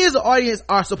 We as an audience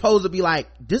are supposed to be like,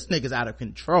 this nigga's out of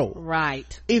control.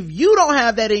 Right. If you don't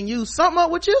have that in you, something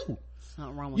up with you.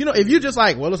 Something wrong with you know, if you're just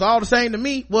like, well, it's all the same to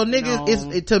me. Well,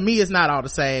 nigga, to me, it's not all the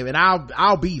same, and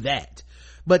I'll be that.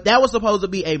 But that was supposed to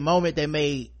be a moment that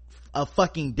made a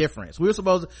fucking difference. We're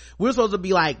supposed to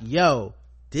be like, yo,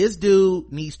 this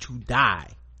dude needs to die.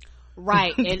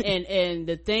 Right. and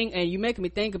the thing, and you making me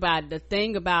think about the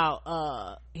thing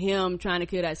about him trying to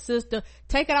kill that sister.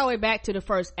 Take it all the way back to the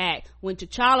first act when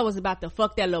T'Challa was about to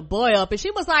fuck that little boy up, and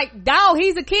she was like, dawg,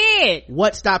 he's a kid.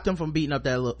 What stopped him from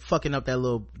fucking up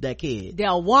that kid?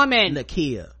 That woman,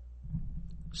 Nakia.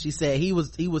 She said he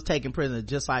was taken prisoner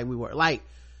just like we were. Like,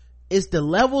 it's the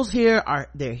levels here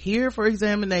they're here for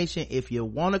examination. If you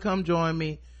want to come join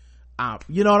me,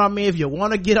 you know what I mean? If you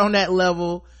want to get on that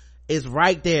level, is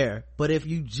right there. But if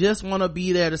you just want to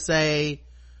be there to say,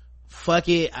 fuck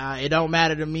it, it don't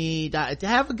matter to me, to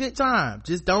have a good time,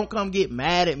 just don't come get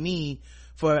mad at me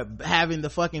for having the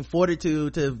fucking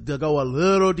fortitude to go a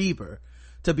little deeper,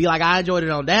 to be like, I enjoyed it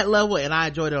on that level and I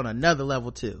enjoyed it on another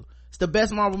level too. It's the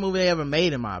best Marvel movie they ever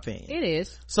made, in my opinion. It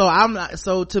is.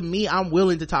 So to me, I'm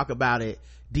willing to talk about it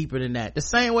deeper than that. The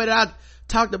same way that I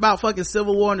talked about fucking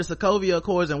Civil War and the Sokovia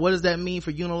Accords and what does that mean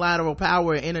for unilateral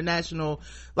power and international,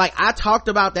 like, I talked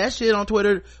about that shit on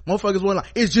Twitter. Motherfuckers were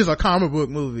like, it's just a comic book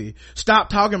movie, stop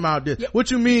talking about this. Yep.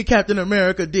 What you mean Captain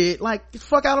America did? Like, get the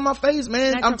fuck out of my face,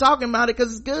 man. I'm talking about it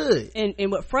because it's good.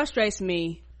 And what frustrates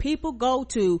me, people go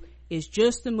to, is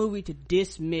just the movie to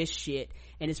dismiss shit,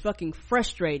 and it's fucking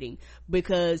frustrating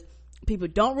because people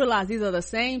don't realize these are the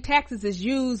same tactics that's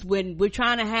used when we're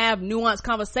trying to have nuanced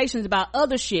conversations about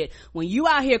other shit. When you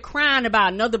out here crying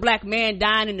about another black man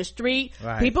dying in the street,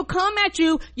 right, people come at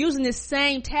you using this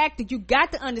same tactic. You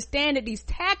got to understand that these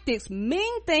tactics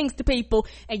mean things to people,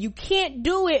 and you can't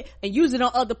do it and use it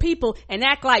on other people and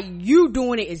act like you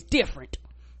doing it is different.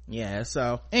 Yeah,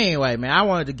 so anyway, man, I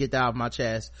wanted to get that off my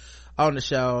chest on the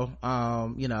show,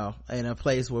 you know, in a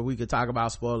place where we could talk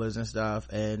about spoilers and stuff,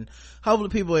 and hopefully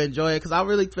people enjoy it, because I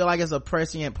really feel like it's a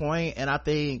prescient point, and I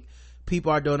think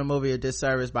people are doing the movie a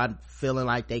disservice by feeling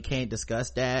like they can't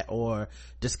discuss that, or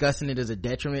discussing it as a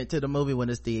detriment to the movie when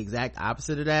it's the exact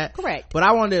opposite of that. Correct. But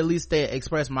I wanted to at least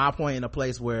express my point in a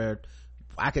place where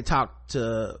I could talk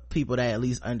to people that at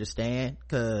least understand,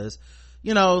 because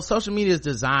you know, social media is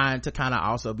designed to kind of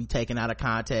also be taken out of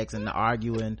context and to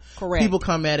argue, and correct, people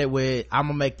come at it with, I'm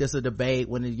gonna make this a debate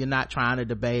when you're not trying to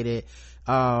debate it.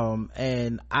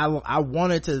 And I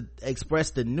wanted to express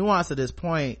the nuance of this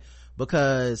point,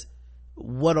 because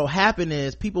what'll happen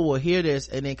is people will hear this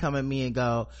and then come at me and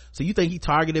go, so you think he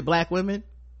targeted black women?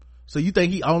 So you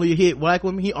think he only hit black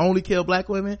women? He only killed black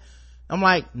women? I'm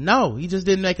like, no, he just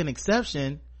didn't make an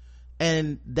exception,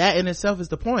 and that in itself is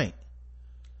the point.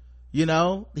 You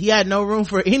know, he had no room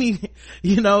for any,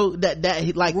 you know,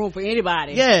 that like room for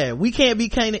anybody. Yeah, we can't be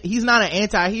he's not an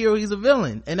anti-hero, he's a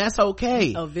villain, and that's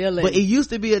okay. A villain. But it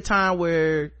used to be a time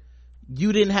where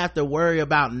you didn't have to worry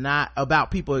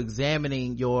about people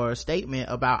examining your statement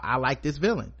about, I like this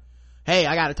villain. Hey,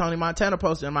 I got a Tony Montana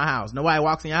poster in my house. Nobody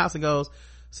walks in your house and goes,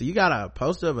 so you got a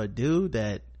poster of a dude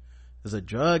that is a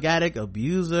drug addict,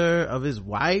 abuser of his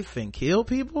wife, and kill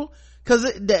people? Cause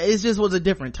it just was a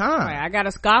different time. Right, I got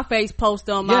a Scarface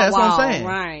poster on my that's wall. What I'm saying.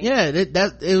 Right. Yeah,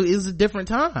 it is a different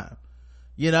time.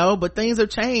 You know, but things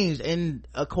have changed, and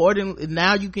accordingly,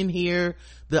 now you can hear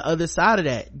the other side of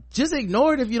that. Just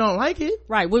ignore it if you don't like it.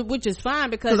 Right, which is fine,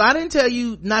 because I didn't tell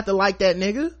you not to like that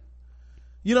nigga.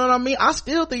 You know what I mean? I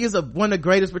still think it's one of the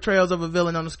greatest portrayals of a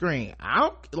villain on the screen.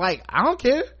 I don't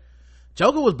care.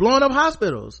 Joker was blowing up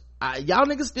hospitals. Y'all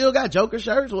niggas still got Joker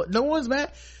shirts. No one's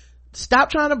mad. Stop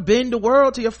trying to bend the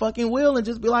world to your fucking will and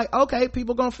just be like, okay,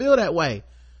 people gonna feel that way.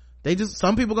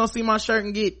 Some people gonna see my shirt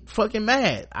and get fucking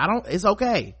mad. It's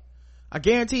okay. I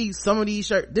guarantee some of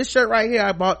these this shirt right here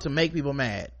I bought to make people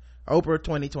mad. Oprah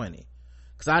 2020.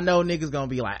 Cause I know niggas gonna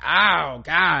be like, oh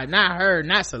God, not her,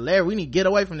 not celebrity. We need to get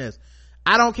away from this.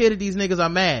 I don't care that these niggas are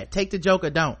mad. Take the joke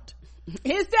or don't.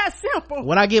 It's that simple.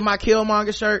 When I get my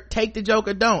Killmonger shirt, take the joke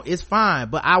or don't. It's fine.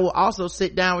 But I will also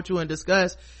sit down with you and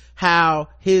discuss how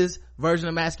his version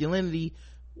of masculinity,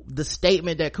 the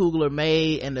statement that Coogler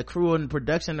made and the crew and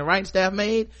production, the writing staff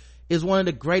made, is one of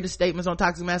the greatest statements on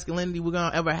toxic masculinity we're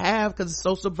gonna ever have, because it's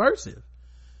so subversive.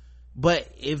 But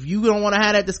if you don't want to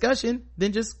have that discussion,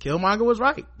 then just Killmonger was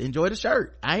right. Enjoy the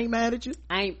shirt. I ain't mad at you.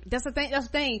 That's the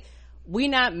thing. We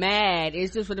not mad.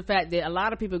 It's just for the fact that a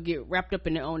lot of people get wrapped up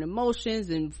in their own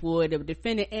emotions and for the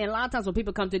defendant. And a lot of times when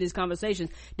people come to these conversations,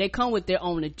 they come with their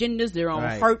own agendas, their own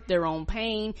hurt, their own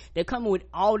pain. They're coming with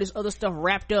all this other stuff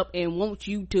wrapped up and want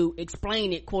you to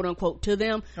explain it, quote unquote, to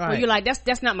them. Right. Where you're like,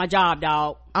 that's not my job,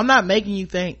 dog. I'm not making you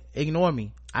think, ignore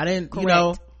me. I didn't, correct.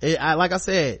 You know, like I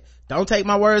said, don't take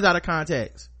my words out of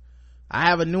context. I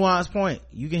have a nuanced point.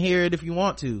 You can hear it if you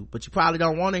want to, but you probably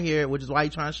don't want to hear it, which is why you're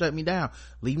trying to shut me down.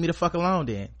 Leave me the fuck alone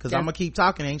then, because I'm gonna keep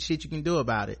talking. Ain't shit you can do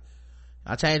about it.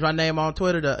 I changed my name on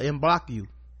Twitter to unblock you,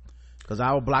 because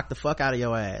I will block the fuck out of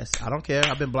your ass. I don't care.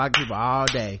 I've been blocking people all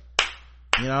day.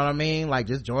 You know what I mean? Like,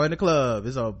 just join the club.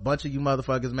 There's a bunch of you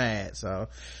motherfuckers mad. So,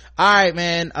 all right,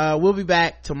 man. We'll be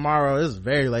back tomorrow. This is a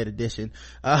very late edition.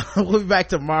 We'll be back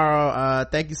tomorrow.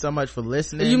 Thank you so much for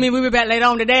listening. You mean we'll be back later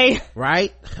on today?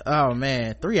 Right? Oh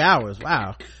man, 3 hours.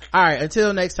 Wow. All right.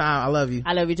 Until next time, I love you.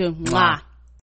 I love you too. Mwah.